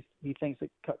 He thinks that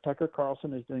Tucker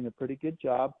Carlson is doing a pretty good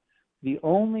job. The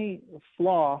only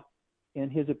flaw in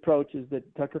his approach is that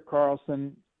Tucker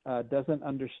Carlson doesn't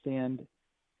understand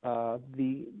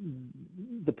the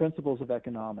principles of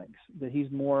economics, that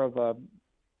he's more of a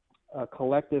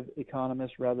collective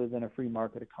economist rather than a free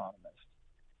market economist.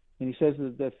 And he says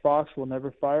that Fox will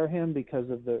never fire him because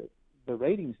of the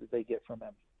ratings that they get from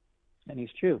him. And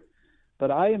he's true. But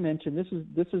I mentioned,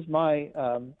 this is my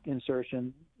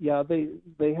insertion. Yeah,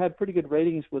 they had pretty good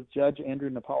ratings with Judge Andrew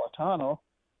Napolitano,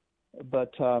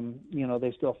 but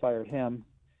they still fired him.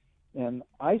 And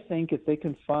I think if they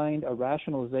can find a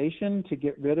rationalization to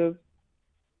get rid of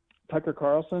Tucker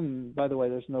Carlson, and by the way,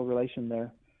 there's no relation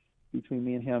there between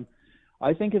me and him.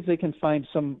 I think if they can find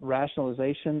some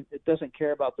rationalization, it doesn't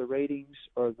care about the ratings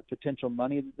or the potential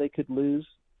money that they could lose,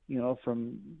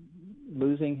 from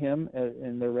losing him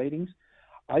in their ratings.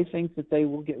 I think that they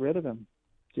will get rid of him,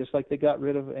 just like they got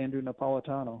rid of Andrew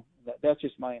Napolitano. That's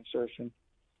just my insertion.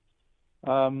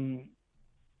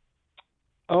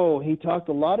 He talked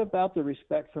a lot about the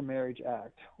Respect for Marriage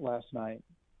Act last night,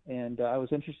 and I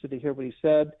was interested to hear what he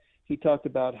said. He talked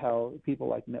about how people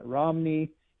like Mitt Romney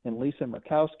and Lisa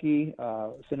Murkowski,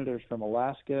 senators from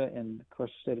Alaska and, of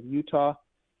course, the state of Utah,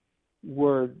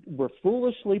 were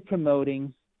foolishly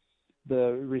promoting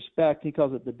the respect, he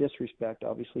calls it the disrespect,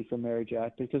 obviously, for Marriage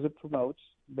Act, because it promotes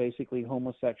basically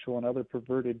homosexual and other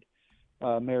perverted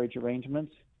marriage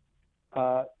arrangements.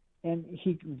 And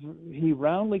he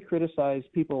roundly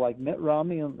criticized people like Mitt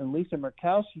Romney and Lisa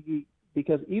Murkowski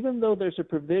because even though there's a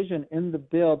provision in the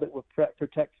bill that will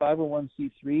protect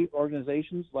 501c3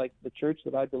 organizations like the church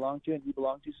that I belong to and you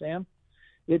belong to, Sam,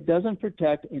 it doesn't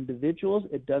protect individuals,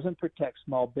 it doesn't protect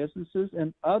small businesses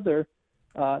and other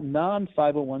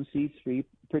non-501c3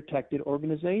 protected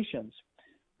organizations.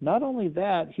 Not only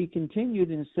that, he continued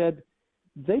and said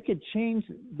they could change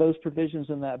those provisions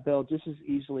in that bill just as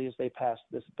easily as they passed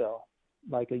this bill.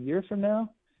 Like a year from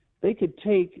now, they could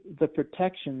take the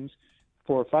protections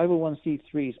for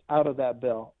 501c3s out of that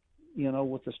bill,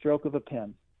 with the stroke of a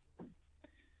pen.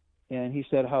 And he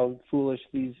said how foolish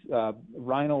these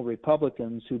rhino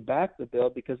Republicans who backed the bill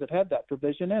because it had that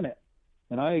provision in it.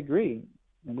 And I agree.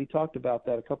 And we talked about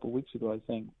that a couple of weeks ago, I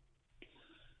think.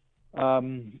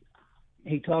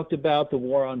 He talked about the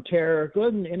war on terror. Go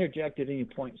ahead and interject at any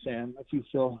point, Sam, if you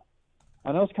feel.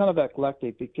 I know it's kind of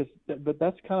eclectic, but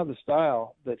that's kind of the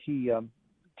style that he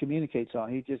communicates on.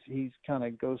 He's kind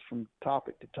of goes from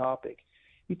topic to topic.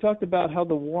 He talked about how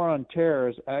the war on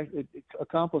terror it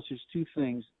accomplishes two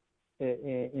things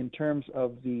in terms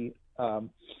of the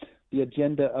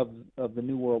agenda of the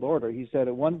New World Order. He said,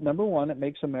 number one, it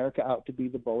makes America out to be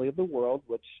the bully of the world,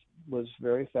 which was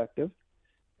very effective.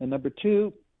 And number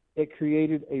two, it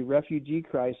created a refugee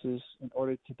crisis in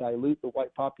order to dilute the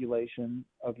white population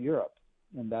of Europe,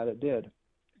 and that it did.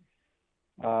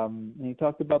 And he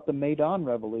talked about the Maidan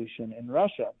Revolution in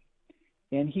Russia.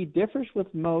 And he differs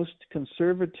with most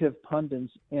conservative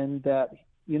pundits in that,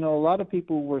 a lot of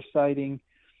people were citing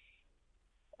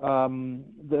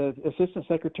the Assistant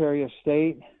Secretary of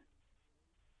State,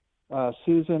 not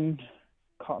Susan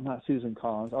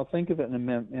Collins, I'll think of it in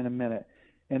a minute,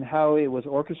 and how it was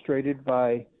orchestrated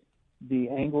by the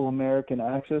Anglo-American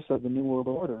axis of the New World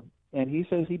Order. And he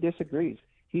says he disagrees.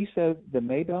 He said the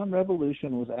Maidan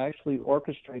Revolution was actually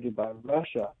orchestrated by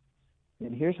Russia.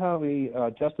 And here's how he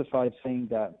justified saying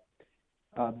that.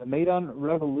 The Maidan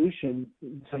Revolution,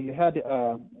 so you had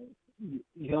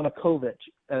Yanukovych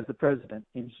as the president,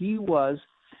 and he was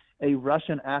a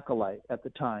Russian acolyte at the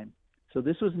time. So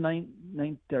this was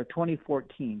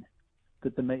 2014,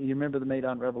 you remember the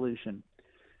Maidan Revolution.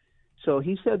 So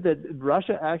he said that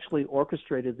Russia actually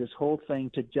orchestrated this whole thing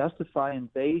to justify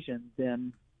invasion.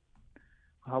 Then,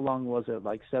 how long was it?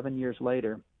 Like 7 years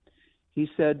later. He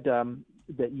said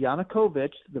that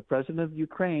Yanukovych, the president of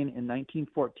Ukraine in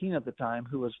 1914 at the time,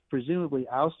 who was presumably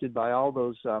ousted by all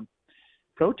those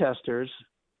protesters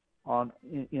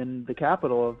in the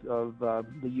capital of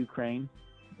the Ukraine,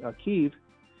 Kyiv,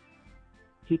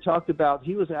 he talked about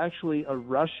he was actually a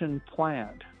Russian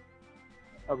plant.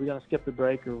 Are we going to skip the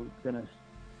break, or are we going to?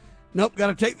 Nope, got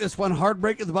to take this one. Hard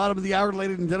break at the bottom of the hour,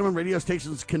 ladies and gentlemen. Radio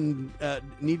stations can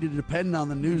need to depend on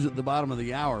the news at the bottom of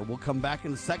the hour. We'll come back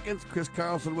in seconds. Chris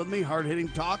Carlson with me. Hard-hitting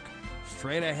talk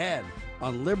straight ahead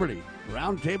on Liberty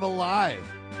Roundtable Live.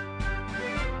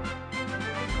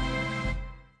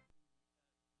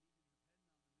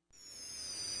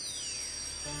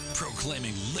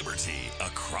 Proclaiming liberty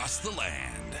across the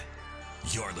land.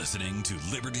 You're listening to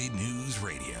Liberty News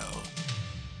Radio.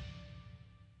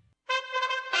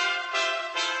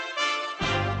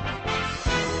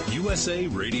 USA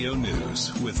Radio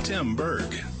News with Tim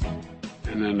Berg.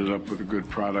 And ended up with a good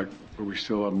product, but we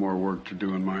still have more work to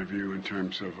do, in my view, in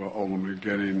terms of ultimately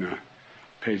getting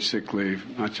paid sick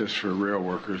leave, not just for rail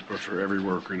workers, but for every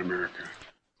worker in America.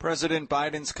 President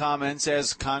Biden's comments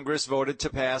as Congress voted to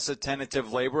pass a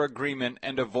tentative labor agreement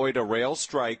and avoid a rail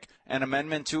strike, an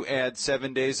amendment to add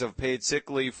 7 days of paid sick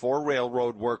leave for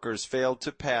railroad workers failed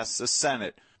to pass the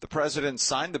Senate. The president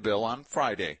signed the bill on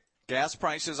Friday. Gas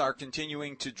prices are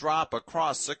continuing to drop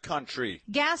across the country.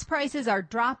 Gas prices are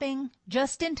dropping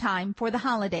just in time for the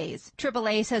holidays.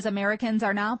 AAA says Americans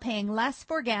are now paying less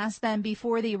for gas than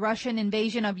before the Russian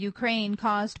invasion of Ukraine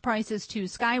caused prices to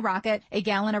skyrocket. A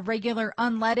gallon of regular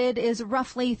unleaded is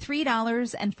roughly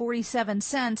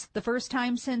 $3.47, the first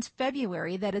time since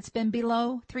February that it's been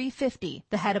below $3.50.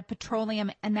 The head of petroleum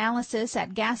analysis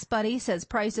at Gas Buddy says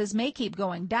prices may keep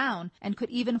going down and could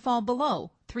even fall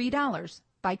below $3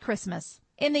 by Christmas.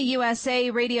 In the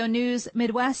USA Radio News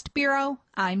Midwest Bureau,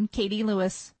 I'm Katie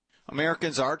Lewis.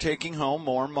 Americans are taking home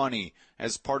more money.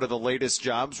 As part of the latest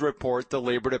jobs report, the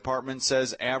Labor Department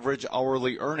says average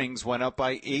hourly earnings went up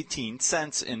by 18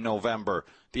 cents in November.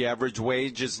 The average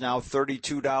wage is now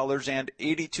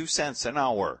 $32.82 an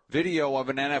hour. Video of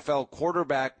an NFL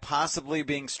quarterback possibly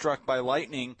being struck by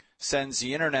lightning sends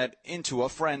the internet into a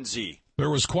frenzy. There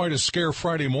was quite a scare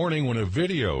Friday morning when a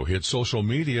video hit social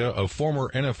media of former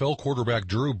NFL quarterback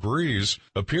Drew Brees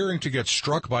appearing to get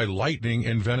struck by lightning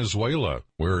in Venezuela,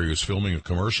 where he was filming a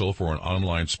commercial for an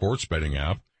online sports betting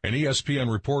app. An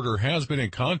ESPN reporter has been in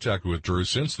contact with Drew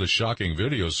since the shocking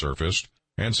video surfaced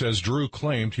and says Drew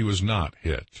claimed he was not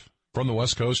hit. From the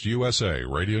West Coast USA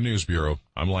Radio News Bureau,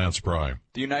 I'm Lance Pry.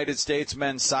 The United States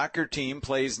men's soccer team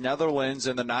plays Netherlands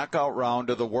in the knockout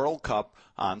round of the World Cup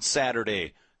on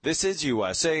Saturday. This is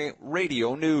USA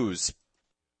Radio News.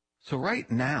 So right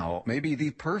now may be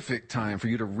the perfect time for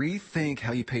you to rethink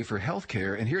how you pay for health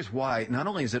care. And here's why. Not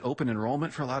only is it open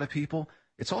enrollment for a lot of people,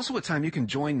 it's also a time you can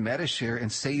join Medi-Share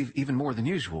and save even more than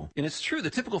usual. And it's true,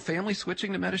 the typical family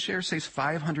switching to Medi-Share saves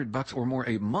 $500 or more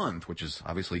a month, which is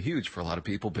obviously huge for a lot of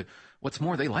people. But what's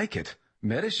more, they like it.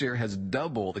 Medi-Share has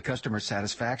double the customer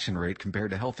satisfaction rate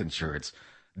compared to health insurance.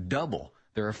 Double.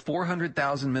 There are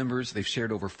 400,000 members. They've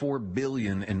shared over $4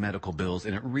 billion in medical bills,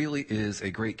 and it really is a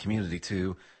great community,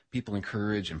 too. People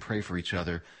encourage and pray for each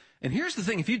other. And here's the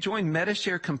thing. If you join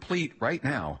Medi-Share Complete right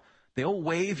now, they'll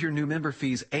waive your new member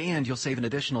fees, and you'll save an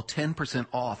additional 10%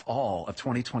 off all of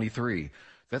 2023.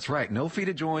 That's right. No fee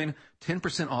to join,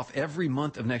 10% off every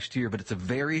month of next year, but it's a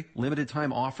very limited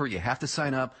time offer. You have to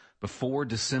sign up before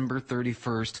December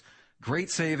 31st. Great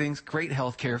savings, great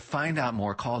health care. Find out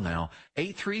more. Call now.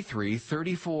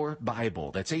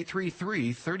 833-34-BIBLE. That's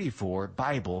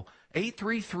 833-34-BIBLE.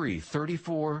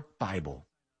 833-34-BIBLE.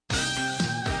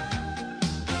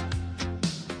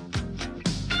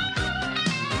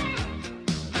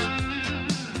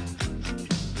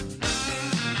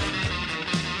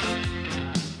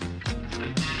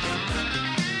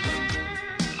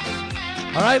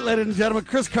 All right, ladies and gentlemen,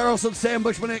 Chris Carlson, Sam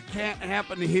Bushman, It Can't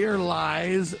Happen Here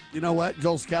lies. You know what?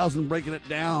 Joel Skousen breaking it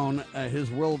down, his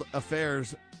world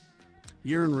affairs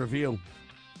year in review.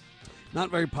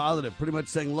 Not very positive, pretty much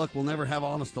saying, look, we'll never have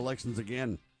honest elections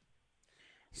again.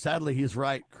 Sadly, he's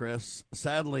right, Chris.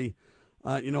 Sadly,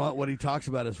 you know what he talks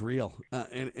about is real.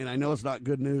 And I know it's not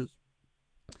good news.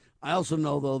 I also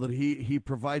know, though, that he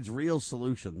provides real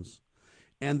solutions.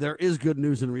 And there is good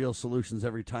news and real solutions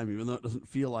every time, even though it doesn't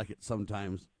feel like it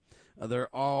sometimes. There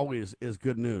always is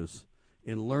good news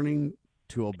in learning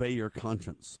to obey your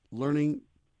conscience, learning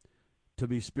to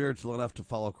be spiritual enough to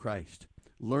follow Christ,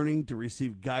 learning to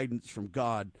receive guidance from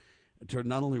God, to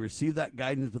not only receive that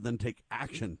guidance, but then take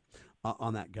action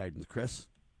on that guidance. Chris?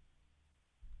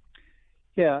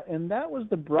 Yeah, and that was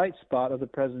the bright spot of the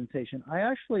presentation. I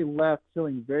actually left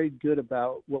feeling very good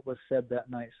about what was said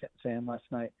that night, Sam, last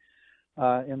night.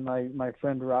 And my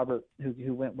friend Robert,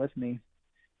 who went with me.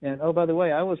 And, oh, by the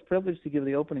way, I was privileged to give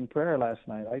the opening prayer last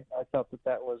night. I thought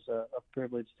that was a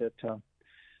privilege that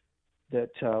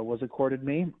was accorded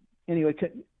me. anyway,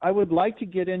 I would like to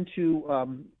get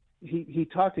into. He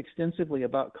talked extensively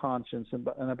about conscience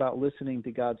and about listening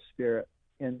to God's Spirit,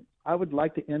 and I would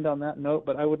like to end on that note,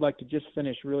 but I would like to just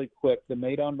finish really quick. The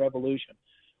Maidan Revolution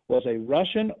was a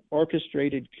Russian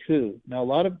orchestrated coup. Now, a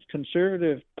lot of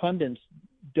conservative pundits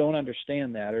don't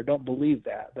understand that or don't believe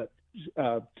that, but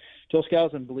Joel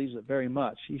Skousen believes it very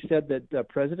much. He said that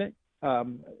President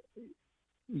Yanukovych,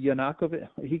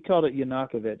 he called it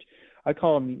Yanukovych. I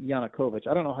call him Yanukovych.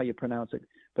 I don't know how you pronounce it,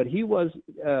 but he was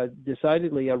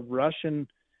decidedly a Russian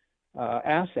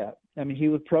asset. I mean, he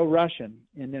was pro-Russian,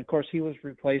 and then of course he was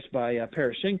replaced by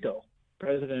Poroshenko,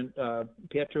 President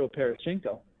Petro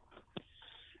Poroshenko,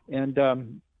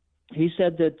 and he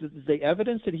said that the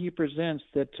evidence that he presents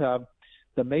that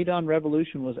the Maidan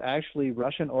Revolution was actually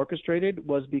Russian orchestrated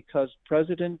was because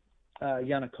President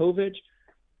Yanukovych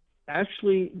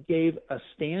actually gave a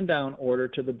stand-down order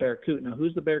to the Berkut. Now,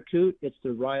 who's the Berkut? It's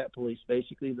the riot police,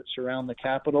 basically, that surround the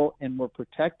Capitol and were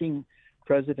protecting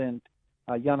President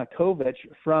Yanukovych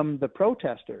from the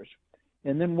protesters.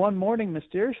 And then one morning,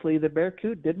 mysteriously, the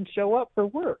Berkut didn't show up for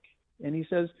work. And he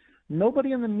says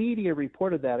nobody in the media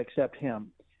reported that except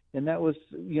him. And that was,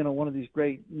 one of these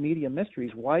great media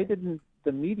mysteries. Why didn't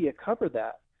the media cover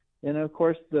that? And of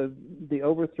course, the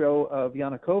overthrow of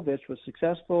Yanukovych was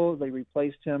successful. They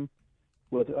replaced him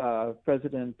with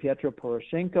President Petro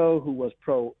Poroshenko, who was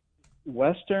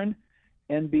pro-Western.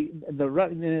 And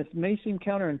it may seem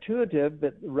counterintuitive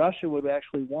that Russia would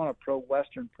actually want a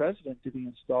pro-Western president to be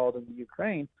installed in the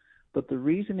Ukraine. But the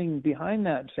reasoning behind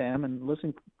that, Sam, and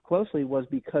listen closely, was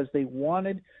because they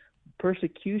wanted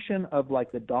persecution of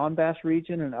like the Donbass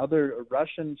region and other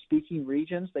Russian-speaking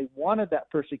regions. They wanted that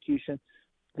persecution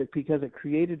because it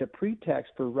created a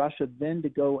pretext for Russia then to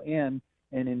go in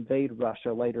and invade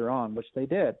Russia later on, which they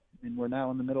did. And we're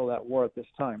now in the middle of that war at this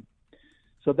time.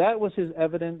 So that was his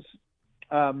evidence.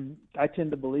 I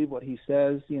tend to believe what he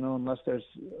says, unless there's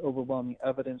overwhelming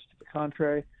evidence to the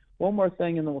contrary. One more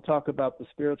thing, and then we'll talk about the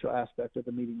spiritual aspect of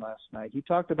the meeting last night. He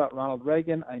talked about Ronald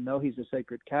Reagan. I know he's a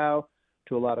sacred cow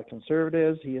to a lot of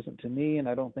conservatives. He isn't to me, and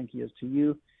I don't think he is to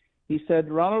you. He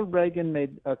said Ronald Reagan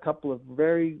made a couple of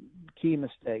very key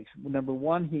mistakes. Number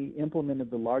one, he implemented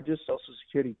the largest Social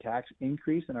Security tax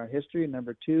increase in our history. And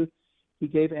number two, he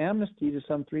gave amnesty to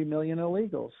some 3 million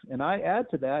illegals. And I add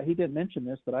to that, he didn't mention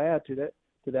this, but I add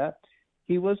to that,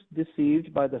 he was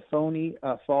deceived by the phony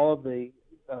fall of the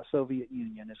Soviet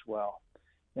Union as well.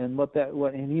 And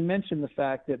and he mentioned the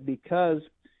fact that because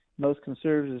most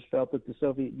conservatives felt that the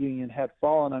Soviet Union had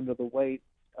fallen under the weight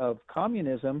of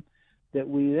communism, that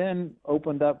we then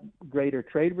opened up greater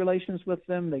trade relations with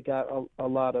them. They got a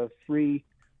lot of free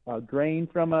grain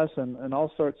from us and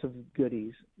all sorts of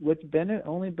goodies, which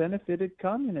only benefited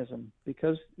communism.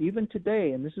 Because even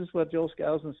today, and this is what Joel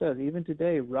Skousen says, even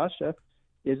today, Russia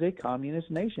is a communist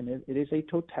nation. It is a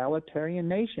totalitarian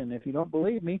nation. If you don't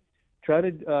believe me, try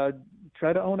to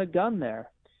own a gun there.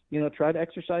 Try to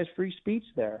exercise free speech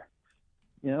there.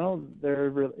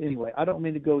 Anyway, I don't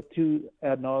mean to go too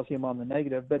ad nauseum on the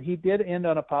negative, but he did end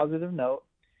on a positive note.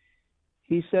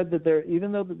 He said that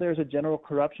even though there's a general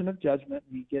corruption of judgment,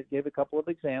 he gave a couple of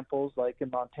examples. Like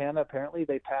in Montana, apparently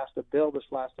they passed a bill this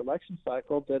last election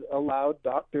cycle that allowed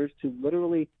doctors to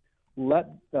literally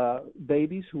let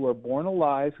babies who are born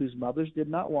alive, whose mothers did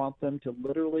not want them, to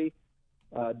literally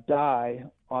die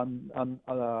on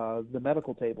the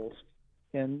medical tables.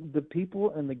 And the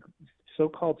people in the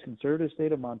so-called conservative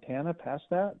state of Montana passed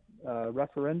that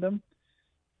referendum,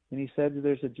 and he said that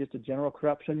there's just a general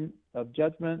corruption of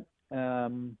judgment,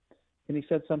 and he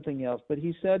said something else. But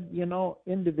he said,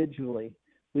 individually,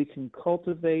 we can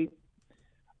cultivate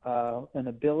an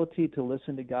ability to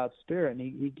listen to God's Spirit, and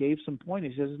he gave some point.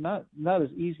 He says it's not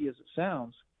as easy as it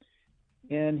sounds.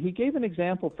 And he gave an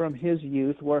example from his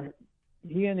youth where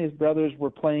he and his brothers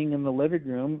were playing in the living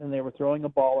room, and they were throwing a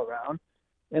ball around,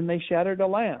 and they shattered a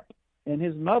lamp. And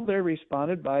his mother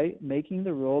responded by making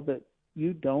the rule that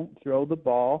you don't throw the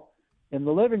ball in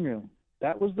the living room.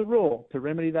 That was the rule to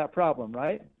remedy that problem,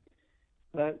 right?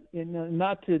 But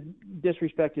not to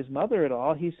disrespect his mother at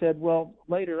all, he said, well,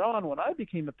 later on when I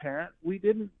became a parent, we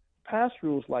didn't pass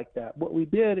rules like that. What we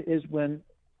did is when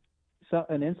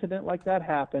an incident like that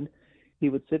happened, he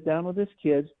would sit down with his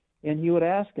kids and he would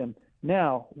ask them,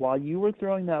 now, while you were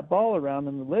throwing that ball around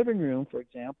in the living room, for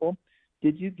example,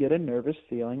 did you get a nervous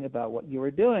feeling about what you were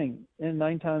doing? And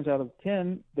 9 times out of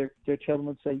 10, their children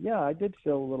would say, yeah, I did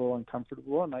feel a little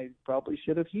uncomfortable, and I probably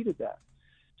should have heeded that.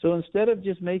 So instead of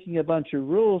just making a bunch of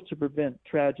rules to prevent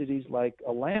tragedies like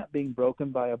a lamp being broken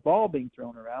by a ball being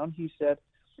thrown around, he said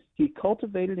he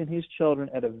cultivated in his children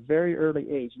at a very early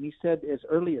age. And he said as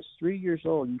early as 3 years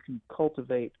old, you can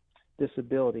cultivate this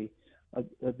ability.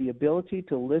 the ability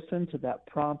to listen to that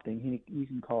prompting. You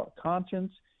can call it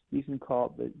conscience, you can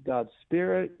call it God's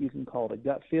Spirit, you can call it a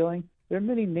gut feeling. There are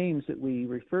many names that we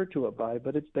refer to it by,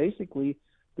 but it's basically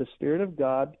the Spirit of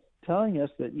God telling us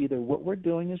that either what we're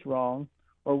doing is wrong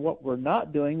or what we're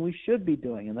not doing we should be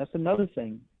doing. And that's another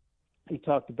thing he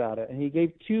talked about it. And he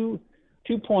gave two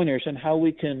pointers on how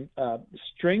we can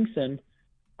strengthen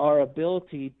our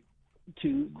ability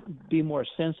to be more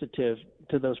sensitive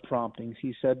to those promptings.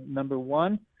 He said, number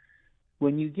one,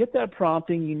 when you get that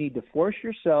prompting, you need to force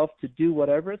yourself to do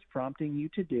whatever it's prompting you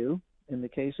to do, in the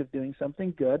case of doing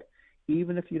something good,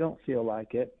 even if you don't feel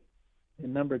like it.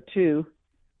 And number two,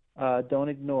 don't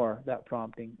ignore that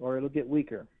prompting, or it'll get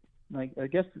weaker. I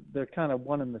guess they're kind of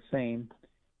one and the same,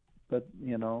 but,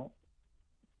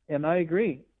 and I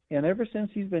agree. And ever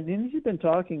since he's been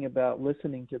talking about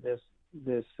listening to this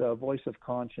voice of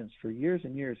conscience for years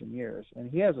and years and years. And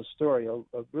he has a story,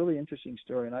 a really interesting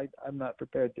story, and I'm not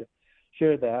prepared to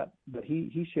share that, but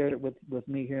he shared it with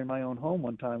me here in my own home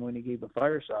one time when he gave a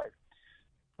fireside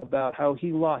about how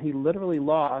he literally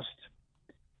lost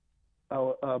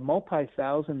a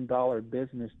multi-$1,000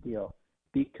 business deal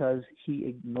because he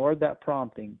ignored that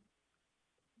prompting.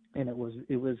 And it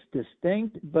was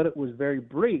distinct, but it was very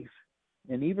brief.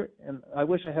 And I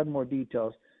wish I had more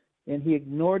details. And he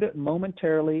ignored it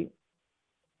momentarily,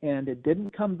 and it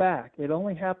didn't come back. It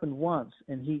only happened once,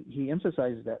 and he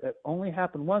emphasizes that. It only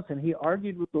happened once, and he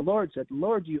argued with the Lord, said,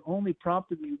 Lord, you only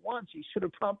prompted me once. You should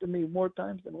have prompted me more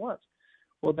times than once.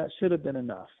 Well, that should have been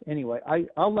enough. Anyway,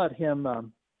 I'll let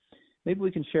him, maybe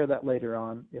we can share that later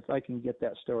on if I can get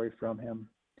that story from him.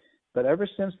 But ever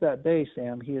since that day,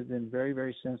 Sam, he has been very,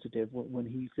 very sensitive. When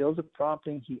he feels a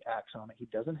prompting, he acts on it. He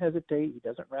doesn't hesitate. He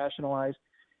doesn't rationalize.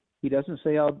 He doesn't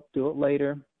say, I'll do it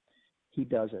later. He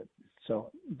does it.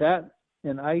 So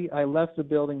I left the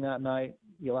building that night,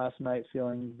 last night,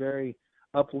 feeling very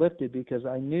uplifted because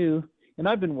I knew, and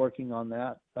I've been working on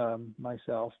that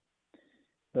myself,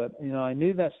 but, I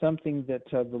knew that's something that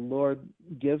the Lord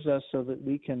gives us so that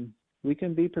we can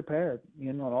be prepared,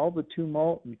 on all the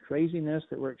tumult and craziness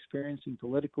that we're experiencing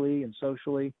politically and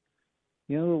socially.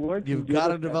 The Lord, you've got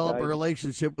to develop a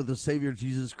relationship with the Savior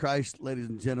Jesus Christ, ladies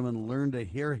and gentlemen. Learn to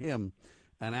hear him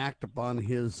and act upon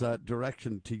his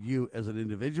direction to you as an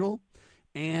individual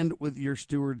and with your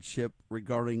stewardship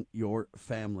regarding your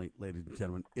family, ladies and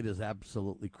gentlemen. It is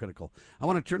absolutely critical. I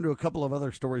want to turn to a couple of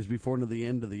other stories before the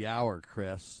end of the hour,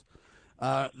 Chris.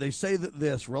 They say that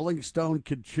this Rolling Stone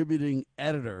contributing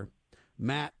editor,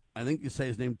 Matt, I think you say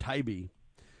his name, Taibbi,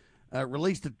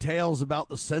 released details about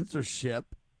the censorship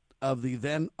of the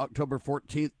then October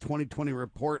 14th, 2020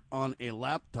 report on a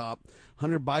laptop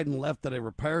Hunter Biden left at a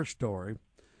repair store.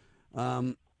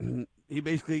 He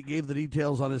basically gave the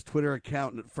details on his Twitter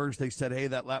account, and at first they said, hey,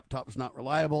 that laptop's not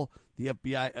reliable. The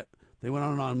FBI, they went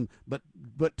on, but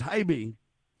Taibbi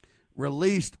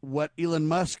released what Elon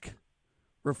Musk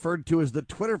referred to as the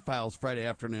Twitter files Friday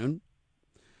afternoon,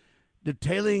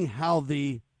 detailing how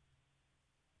the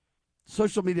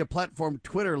social media platform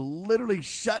Twitter literally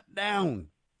shut down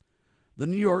the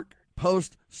New York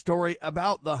Post story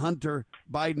about the Hunter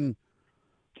Biden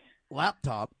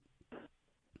laptop.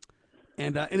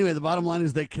 And anyway, the bottom line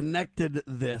is they connected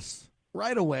this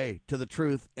right away to the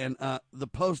truth, and the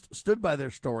Post stood by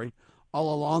their story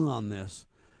all along on this.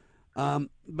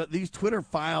 But these Twitter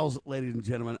files, ladies and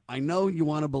gentlemen, I know you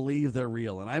want to believe they're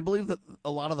real, and I believe that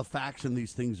a lot of the facts in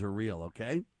these things are real,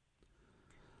 okay?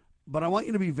 But I want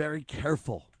you to be very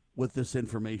careful with this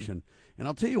information, and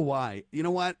I'll tell you why. You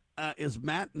know what? Is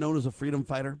Matt known as a freedom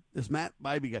fighter? This Matt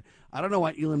Taibbi guy. I don't know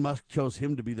why Elon Musk chose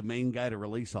him to be the main guy to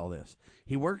release all this.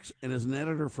 He works and is an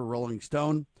editor for Rolling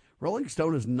Stone. Rolling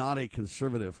Stone is not a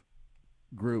conservative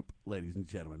group, ladies and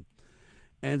gentlemen.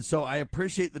 And so I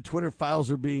appreciate the Twitter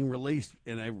files are being released,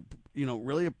 and I,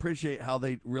 really appreciate how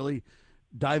they really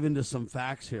dive into some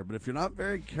facts here. But if you're not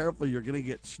very careful, you're going to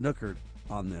get snookered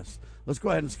on this. Let's go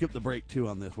ahead and skip the break, too,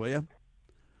 on this, will you?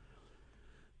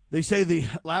 They say the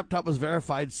laptop was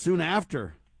verified soon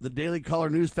after the Daily Caller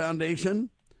News Foundation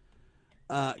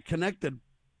connected,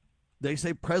 they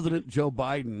say, President Joe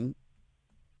Biden.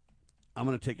 I'm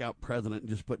going to take out President and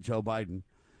just put Joe Biden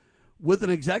with an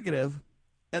executive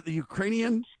at the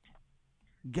Ukrainian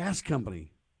gas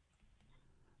company,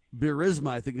 Burisma,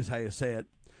 I think is how you say it,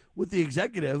 with the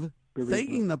executive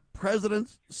thanking the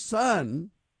president's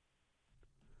son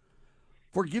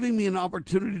for giving me an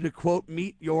opportunity to, quote,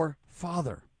 meet your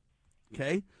father.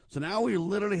 Okay? So now we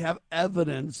literally have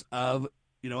evidence of,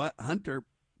 Hunter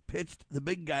pitched the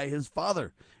big guy, his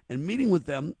father, and meeting with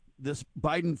them, this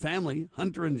Biden family,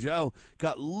 Hunter and Joe,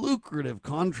 got lucrative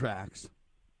contracts.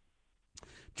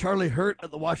 Charlie Hurt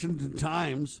at the Washington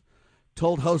Times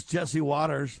told host Jesse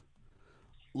Waters,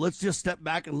 let's just step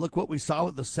back and look what we saw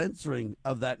with the censoring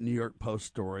of that New York Post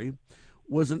story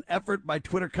was an effort by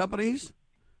Twitter companies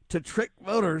to trick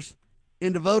voters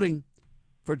into voting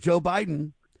for Joe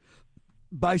Biden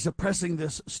by suppressing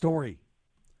this story.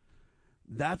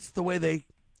 That's the way they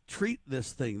treat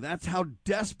this thing. That's how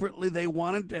desperately they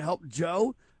wanted to help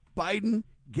Joe Biden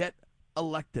get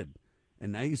elected.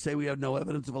 And now you say we have no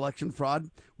evidence of election fraud.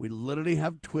 We literally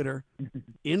have Twitter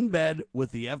in bed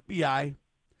with the FBI.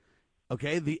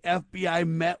 Okay, the FBI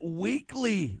met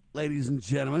weekly, ladies and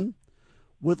gentlemen,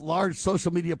 with large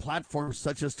social media platforms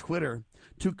such as Twitter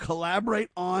to collaborate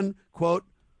on, quote,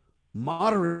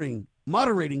 moderating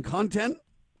content.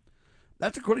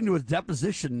 That's according to a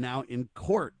deposition now in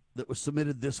court that was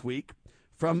submitted this week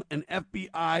from an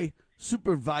FBI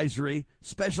supervisory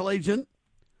special agent,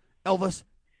 Elvis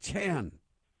Chan.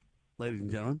 Ladies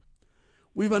and gentlemen,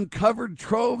 we've uncovered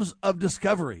troves of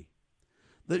discovery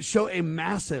that show a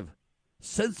massive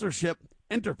censorship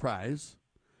enterprise,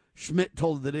 Schmidt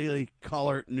told the Daily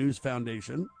Caller News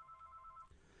Foundation.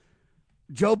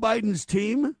 Joe Biden's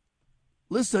team,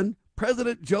 listen,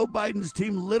 President Joe Biden's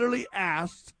team literally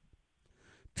asked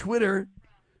Twitter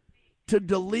to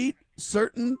delete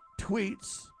certain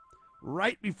tweets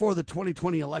right before the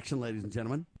 2020 election, ladies and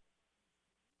gentlemen.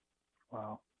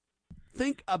 Wow.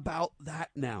 Think about that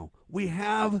now. We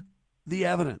have the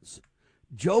evidence.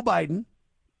 Joe Biden,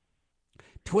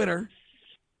 Twitter,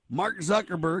 Mark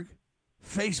Zuckerberg,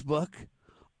 Facebook,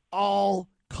 all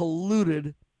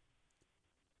colluded,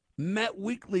 met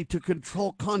weekly to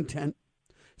control content,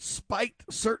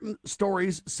 spiked certain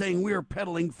stories saying we are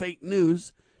peddling fake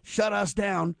news, shut us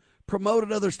down,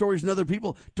 promoted other stories and other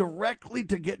people directly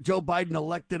to get Joe Biden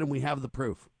elected, and we have the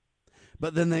proof.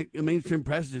 But then the mainstream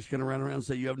press is just going to run around and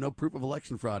say you have no proof of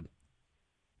election fraud.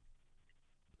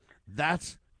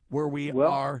 That's where we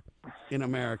are in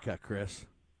America, Chris.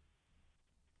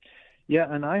 Yeah,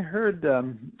 and I heard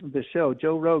the show,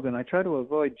 Joe Rogan. I try to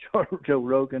avoid Joe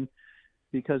Rogan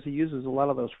because he uses a lot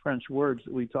of those French words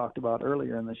that we talked about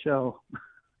earlier in the show.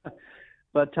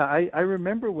 But I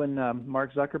remember when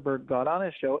Mark Zuckerberg got on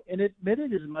his show and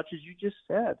admitted as much as you just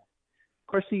said. Of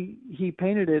course, he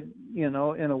painted it, in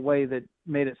a way that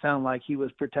made it sound like he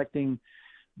was protecting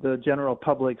the general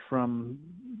public from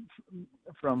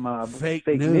fake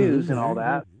news and all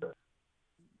that.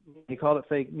 He called it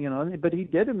fake, but he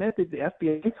did admit that the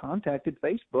FBI contacted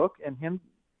Facebook and him.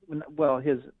 Well,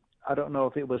 I don't know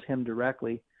if it was him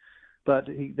directly, but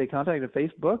they contacted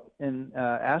Facebook and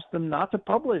asked them not to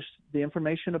publish the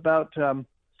information about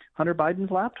Hunter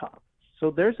Biden's laptop. So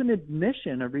there's an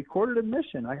admission, a recorded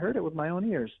admission. I heard it with my own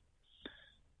ears.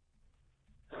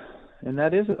 And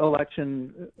that is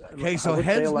election. Okay, so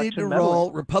heads need to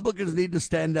roll. Republicans need to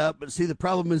stand up. But see, the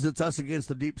problem is it's us against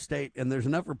the deep state. And there's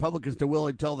enough Republicans to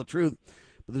really tell the truth.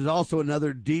 But there's also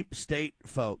another deep state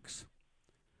folks,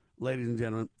 ladies and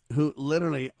gentlemen, who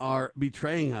literally are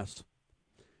betraying us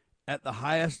at the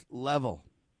highest level.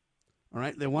 All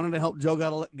right? They wanted to help Joe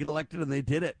get elected, and they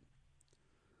did it.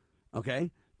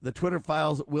 Okay? The Twitter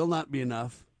files will not be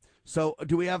enough. So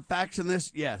do we have facts in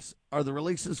this? Yes. Are the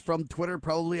releases from Twitter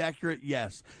probably accurate?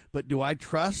 Yes. But do I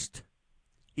trust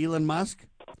Elon Musk?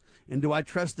 And do I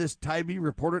trust this Taibbi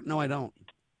reporter? No, I don't.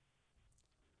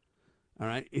 All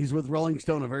right. He's with Rolling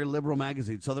Stone, a very liberal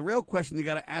magazine. So the real question you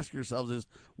got to ask yourselves is,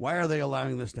 why are they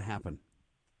allowing this to happen?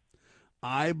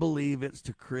 I believe it's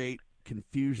to create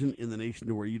confusion in the nation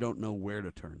to where you don't know where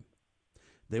to turn.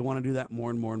 They want to do that more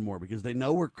and more and more because they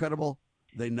know we're credible.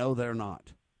 They know they're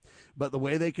not. But the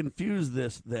way they confuse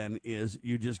this then is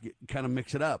you just kind of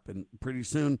mix it up. And pretty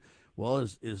soon, well,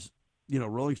 is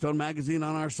Rolling Stone magazine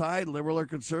on our side, liberal or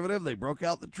conservative? They broke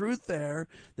out the truth there.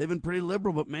 They've been pretty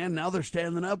liberal, but man, now they're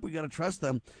standing up. We got to trust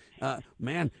them.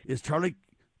 Man, is Charlie,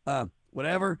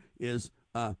 is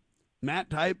Matt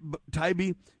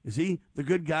Taibbi, is he the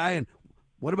good guy? And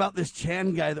what about this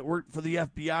Chan guy that worked for the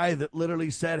FBI that literally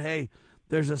said, hey,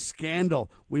 there's a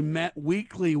scandal. We met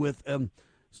weekly with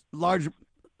large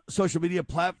social media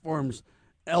platforms,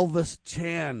 Elvis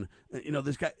Chan,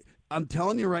 this guy. I'm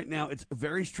telling you right now, it's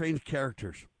very strange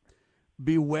characters.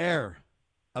 Beware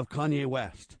of Kanye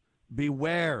West.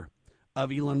 Beware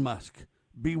of Elon Musk.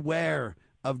 Beware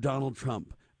of Donald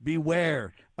Trump.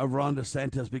 Beware of Ron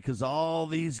DeSantis, because all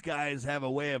these guys have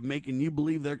a way of making you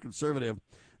believe they're conservative.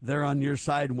 They're on your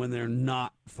side when they're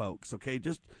not, folks. Okay,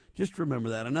 just remember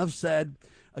that. Enough said.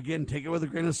 Again, take it with a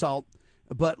grain of salt.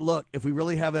 But look, if we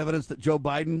really have evidence that Joe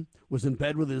Biden was in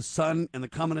bed with his son and the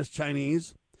communist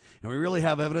Chinese, and we really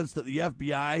have evidence that the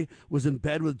FBI was in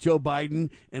bed with Joe Biden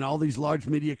and all these large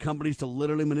media companies to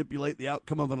literally manipulate the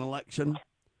outcome of an election,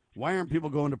 why aren't people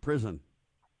going to prison?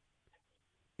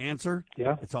 Answer?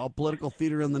 Yeah. It's all political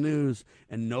theater in the news,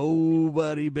 and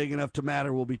nobody big enough to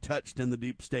matter will be touched in the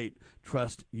deep state.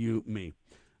 Trust you me.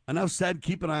 Enough said.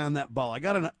 Keep an eye on that ball. I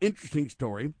got an interesting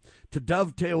story to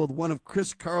dovetail with one of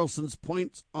Chris Carlson's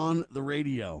points on the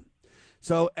radio.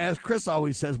 So, as Chris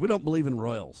always says, we don't believe in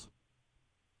royals.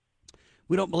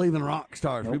 We don't believe in rock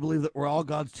stars. Nope. We believe that we're all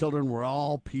God's children. We're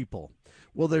all people.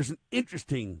 Well, there's an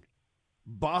interesting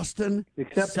Boston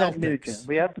Except Celtics. Pat Nugent.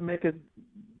 We have to make it.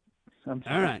 I'm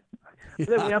sorry. All right. We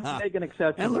have to make an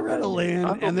exception. And Loretta Lynn,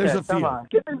 Uncle and there's Ted, a few. Come on.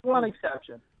 Give me one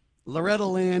exception. Loretta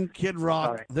Lynn, Kid Rock,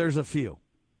 All right. there's a few,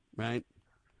 right?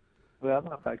 Well,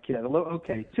 not that kid.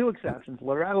 Okay, two exceptions: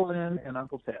 Loretta Lynn and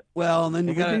Uncle Ted. Well, and then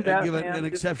you Can we got do that, to give man, an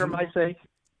just exception. for my sake.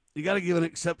 You got to give an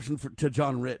exception to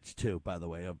John Rich, too, by the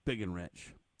way, of Big and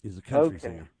Rich. He's a country Okay.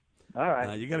 singer. All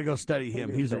right. You got to go study him.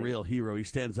 Deep He's a state. real hero. He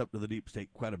stands up to the deep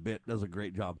state quite a bit, does a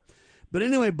great job. But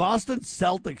anyway, Boston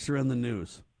Celtics are in the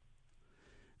news,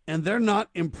 and they're not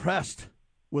impressed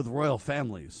with royal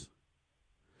families.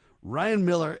 Ryan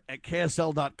Miller at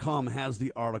KSL.com has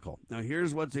the article. Now,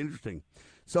 here's what's interesting.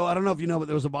 So I don't know if you know, but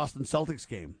there was a Boston Celtics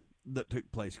game that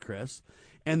took place, Chris,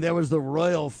 and there was the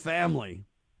royal family.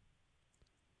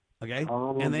 Okay,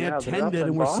 Oh, and they yeah, they're up attended in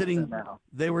and were Boston sitting. now.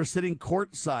 They were sitting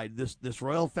courtside. This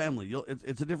royal family.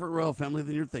 It's a different royal family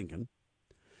than you're thinking,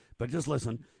 but just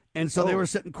listen. And so they were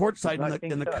sitting courtside, not and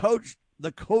King the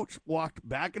Tut. coach walked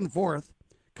back and forth,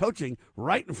 coaching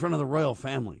right in front of the royal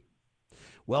family.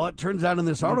 Well, it turns out in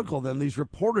this article, then, these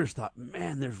reporters thought,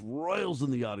 man, there's royals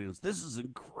in the audience. This is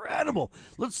incredible.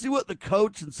 Let's see what the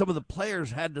coach and some of the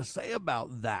players had to say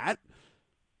about that.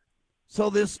 So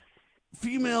this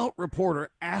female reporter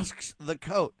asks the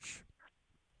coach,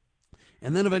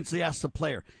 and then eventually asks the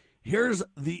player. Here's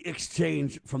the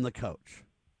exchange from the coach.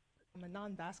 A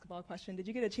non-basketball question. Did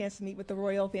you get a chance to meet with the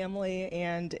royal family?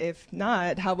 And if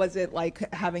not, how was it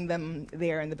like having them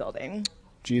there in the building?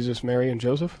 Jesus, Mary, and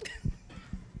Joseph?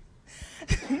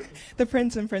 The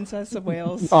Prince and Princess of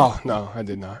Wales. Oh, no, I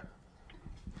did not.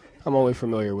 I'm only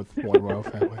familiar with one royal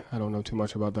family. I don't know too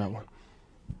much about that one.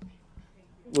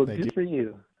 Well, Thank good you. for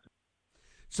you.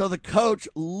 So the coach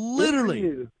Good for literally,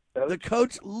 you. the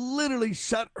coach literally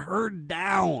shut her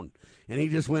down, and he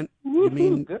just went, "You Woo-hoo,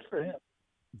 mean good for him.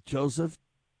 Joseph,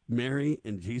 Mary,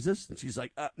 and Jesus?" And she's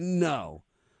like, "No."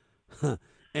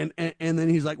 and then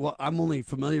he's like, "Well, I'm only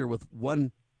familiar with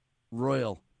one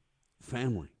royal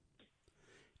family."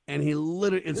 And he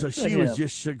literally, and so Good for she was him.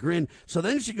 just chagrined. So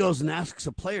then she goes and asks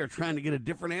a player, trying to get a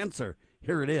different answer.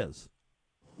 Here it is.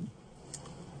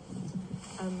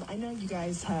 I know you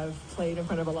guys have played in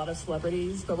front of a lot of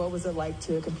celebrities, but what was it like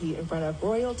to compete in front of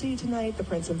royalty tonight? The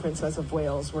Prince and Princess of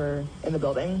Wales were in the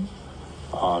building.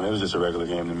 It was just a regular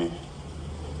game to me.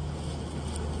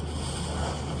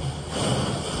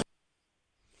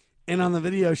 And on the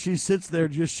video, she sits there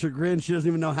just chagrined. She doesn't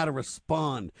even know how to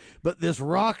respond. But this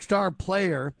rock star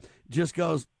player just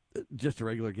goes, just a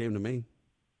regular game to me.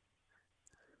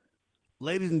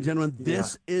 Ladies and gentlemen,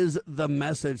 this is the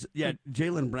message. Yeah,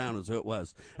 Jaylen Brown is who it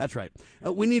was. That's right.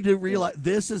 We need to realize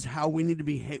this is how we need to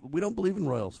behave. We don't believe in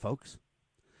royals, folks.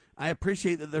 I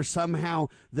appreciate that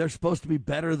they're supposed to be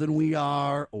better than we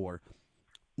are, or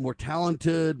more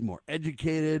talented, more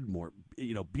educated, more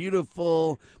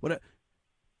beautiful, whatever.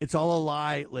 It's all a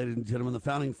lie, ladies and gentlemen. The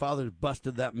founding fathers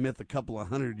busted that myth a couple of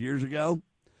 100 years ago.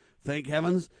 Thank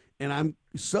heavens. And I'm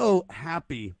so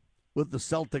happy with the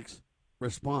Celtics'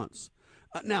 response.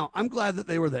 Now, I'm glad that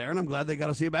they were there, and I'm glad they got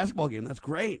to see a basketball game. That's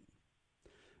great.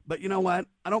 But you know what?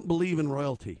 I don't believe in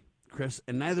royalty, Chris,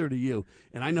 and neither do you.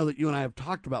 And I know that you and I have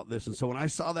talked about this. And so when I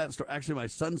saw that story, actually, my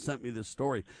son sent me this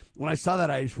story. When I saw that,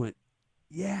 I just went,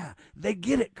 yeah, they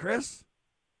get it, Chris.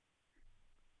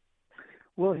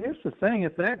 Well, here's the thing.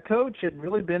 If that coach had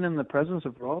really been in the presence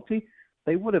of royalty,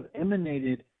 they would have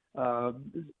emanated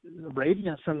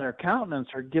radiance from their countenance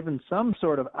or given some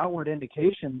sort of outward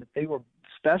indication that they were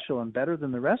special and better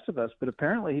than the rest of us. But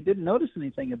apparently he didn't notice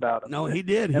anything about it. No, he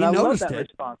did. And He I love noticed that it.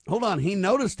 response. Hold on. He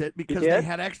noticed it because He did? they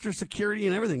had extra security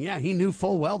and everything. Yeah, he knew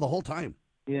full well the whole time.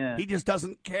 Yeah. He just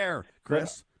doesn't care,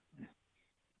 Chris.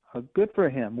 Good for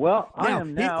him. Well, I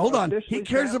am now. Hold on. He officially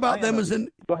cares Sam. about I them am as in.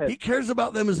 Go ahead. He cares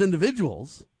about them as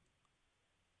individuals.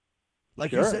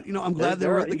 Like you Sure. said, I'm glad they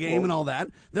They're were at the game equal. and all that.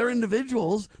 They're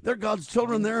individuals. They're God's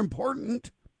children. They're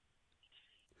important.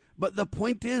 But the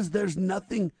point is, there's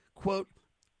nothing, quote,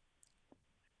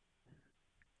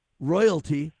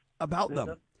 royalty about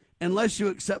them, unless you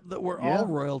accept that we're all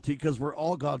royalty because we're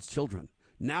all God's children.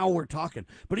 Now we're talking.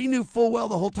 But he knew full well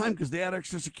the whole time because they had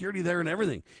extra security there and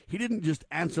everything. He didn't just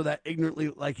answer that ignorantly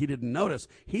like he didn't notice.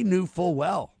 He knew full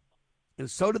well. And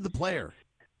so did the player.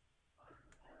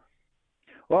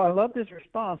 Well, I love this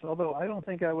response, although I don't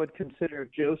think I would consider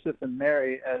Joseph and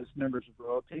Mary as members of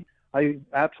royalty. I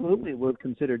absolutely would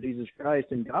consider Jesus Christ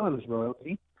and God as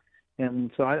royalty. And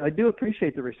so I do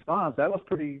appreciate the response. That was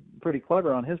pretty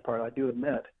clever on his part, I do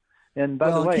admit. And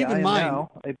by the way, I am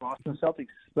now a Boston Celtics.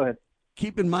 Go ahead.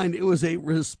 Keep in mind, it was a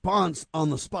response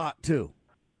on the spot, too.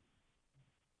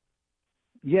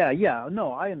 Yeah.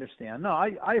 No, I understand. No,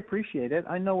 I appreciate it.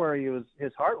 I know where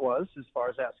his heart was as far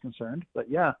as that's concerned. But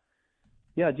yeah,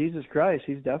 Jesus Christ,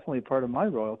 he's definitely part of my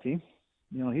royalty.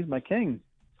 You know, he's my king.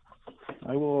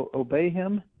 I will obey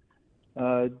him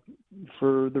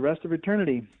for the rest of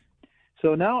eternity.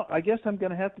 So now I guess I'm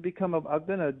going to have to I've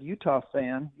been a Utah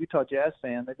Jazz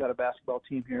fan. They've got a basketball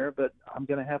team here, but I'm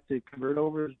going to have to convert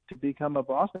over to become a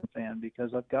Boston fan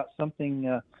because I've got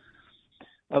something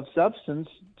of substance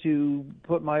to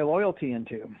put my loyalty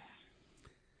into.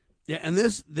 Yeah, and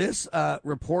this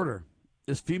reporter,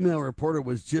 this female reporter,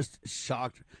 was just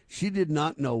shocked. She did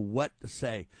not know what to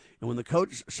say. And when the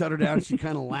coach shut her down, she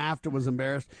kind of laughed and was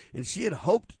embarrassed. And she had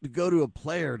hoped to go to a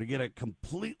player to get a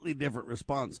completely different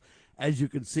response. As you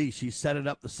can see, she set it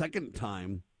up the second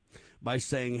time by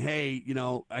saying, hey, you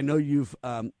know, I know you've,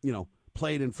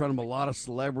 played in front of a lot of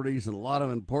celebrities and a lot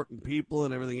of important people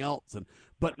and everything else.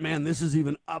 But, man, this is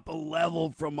even up a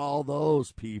level from all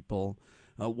those people.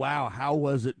 Wow, how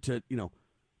was it to,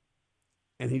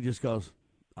 and he just goes,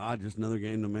 just another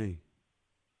game to me.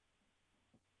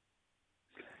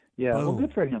 Yeah, well,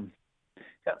 good for him.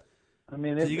 Yeah. I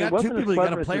mean, so you got two people, you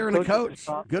got a player and a coach.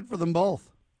 Good for them both.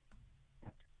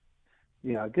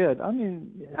 Yeah, good. I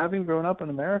mean, having grown up in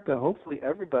America, hopefully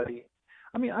everybody,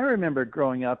 I remember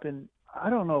growing up, and I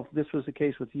don't know if this was the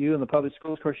case with you in the public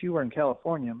schools. Of course, you were in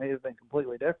California. It may have been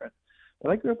completely different.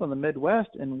 But I grew up in the Midwest,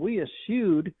 and we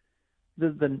eschewed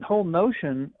the whole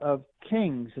notion of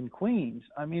kings and queens.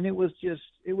 I mean, it was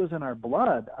in our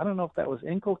blood. I don't know if that was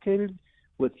inculcated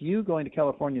with you going to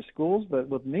California schools, but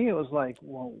with me, it was like,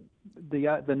 well,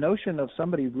 the notion of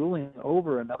somebody ruling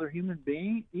over another human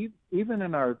being, even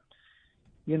in our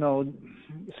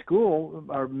school,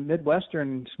 our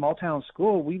Midwestern small town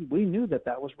school, we knew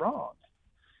that was wrong.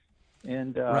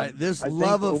 And right, this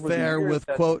love affair with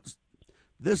quotes,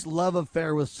 this love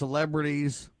affair with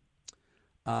celebrities,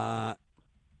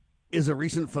 is a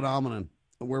recent phenomenon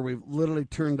where we've literally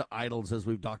turned to idols, as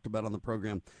we've talked about on the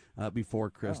program before,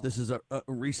 Chris. This is a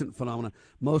recent phenomenon.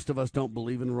 Most of us don't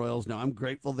believe in royals. Now, I'm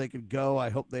grateful they could go.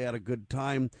 I hope they had a good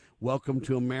time. Welcome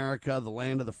to America, the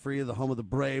land of the free, the home of the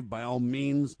brave. By all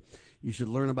means, you should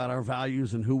learn about our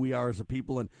values and who we are as a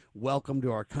people, and welcome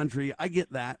to our country. I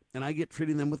get that, and I get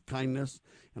treating them with kindness,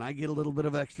 and I get a little bit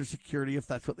of extra security if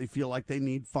that's what they feel like they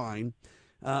need, fine.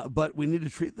 But we need to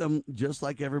treat them just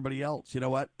like everybody else. You know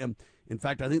what? In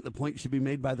fact, I think the point should be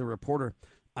made by the reporter.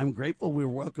 I'm grateful we're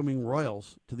welcoming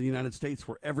royals to the United States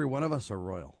where every one of us are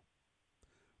royal.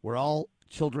 We're all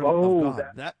children of God.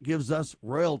 That gives us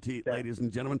royalty, ladies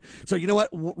and gentlemen. So you know what,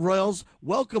 royals,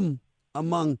 welcome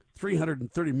among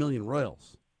 330 million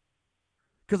royals.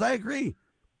 Because I agree.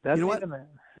 You know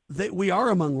what? We are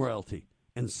among royalty,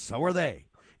 and so are they.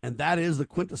 And that is the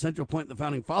quintessential point the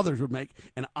Founding Fathers would make,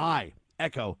 and I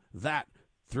echo that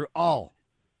through all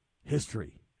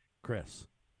history, Chris.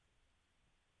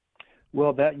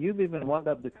 Well, you've even wound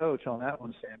up the coach on that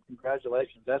one, Sam.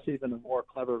 Congratulations. That's even a more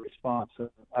clever response than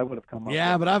I would have come up with.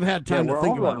 Yeah, but I've had time to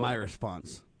think about my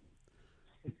response.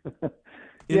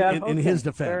 in his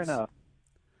defense. Fair enough.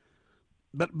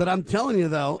 But I'm telling you,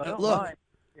 though, look,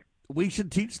 we should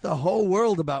teach the whole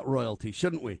world about royalty,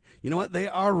 shouldn't we? You know what? They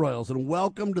are royals, and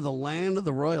welcome to the land of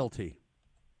the royalty.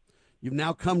 You've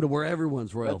now come to where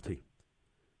everyone's royalty.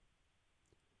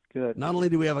 Good. Not only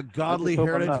do we have a godly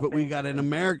heritage, but we got an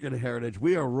American heritage.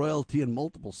 We are royalty in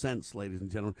multiple sense, ladies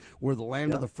and gentlemen. We're the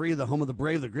land of the free, the home of the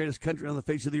brave, the greatest country on the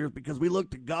face of the earth, because we look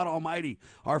to God Almighty,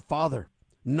 our Father,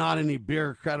 not any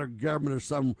bureaucrat or government or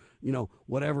some,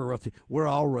 whatever royalty. We're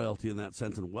all royalty in that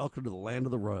sense, and welcome to the land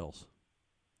of the royals.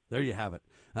 There you have it.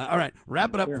 All right,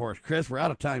 wrap it up for us, Chris. We're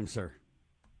out of time, sir.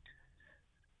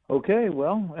 Okay,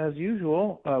 well, as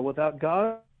usual, with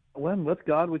God,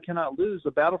 we cannot lose.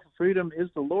 The battle for freedom is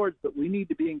the Lord's, but we need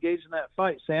to be engaged in that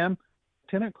fight, Sam.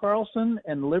 Lieutenant Carlson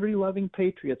and liberty-loving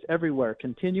patriots everywhere,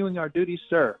 continuing our duty,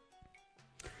 sir.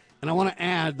 And I want to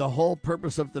add, the whole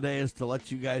purpose of today is to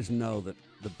let you guys know that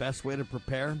the best way to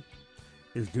prepare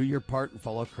is do your part and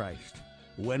follow Christ.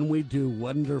 When we do,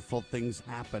 wonderful things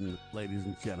happen, ladies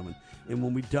and gentlemen. And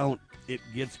when we don't, it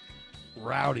gets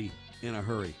rowdy in a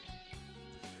hurry.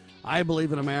 I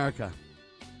believe in America.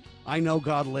 I know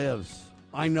God lives.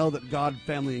 I know that God,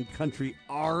 family, and country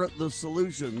are the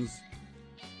solutions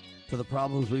to the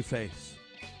problems we face.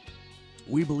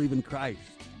 We believe in Christ.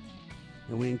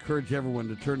 And we encourage everyone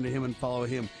to turn to him and follow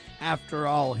him. After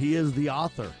all, he is the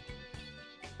author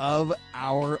of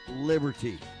our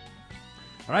liberty.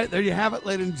 All right, there you have it,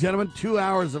 ladies and gentlemen. 2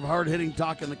 hours of hard-hitting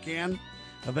talk in the can.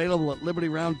 Available at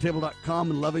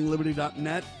LibertyRoundtable.com and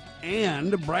LovingLiberty.net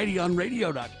and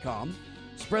BrighteonRadio.com.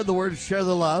 Spread the word, share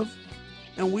the love,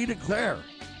 and we declare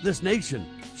this nation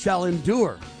shall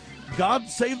endure. God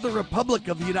save the Republic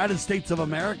of the United States of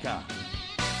America.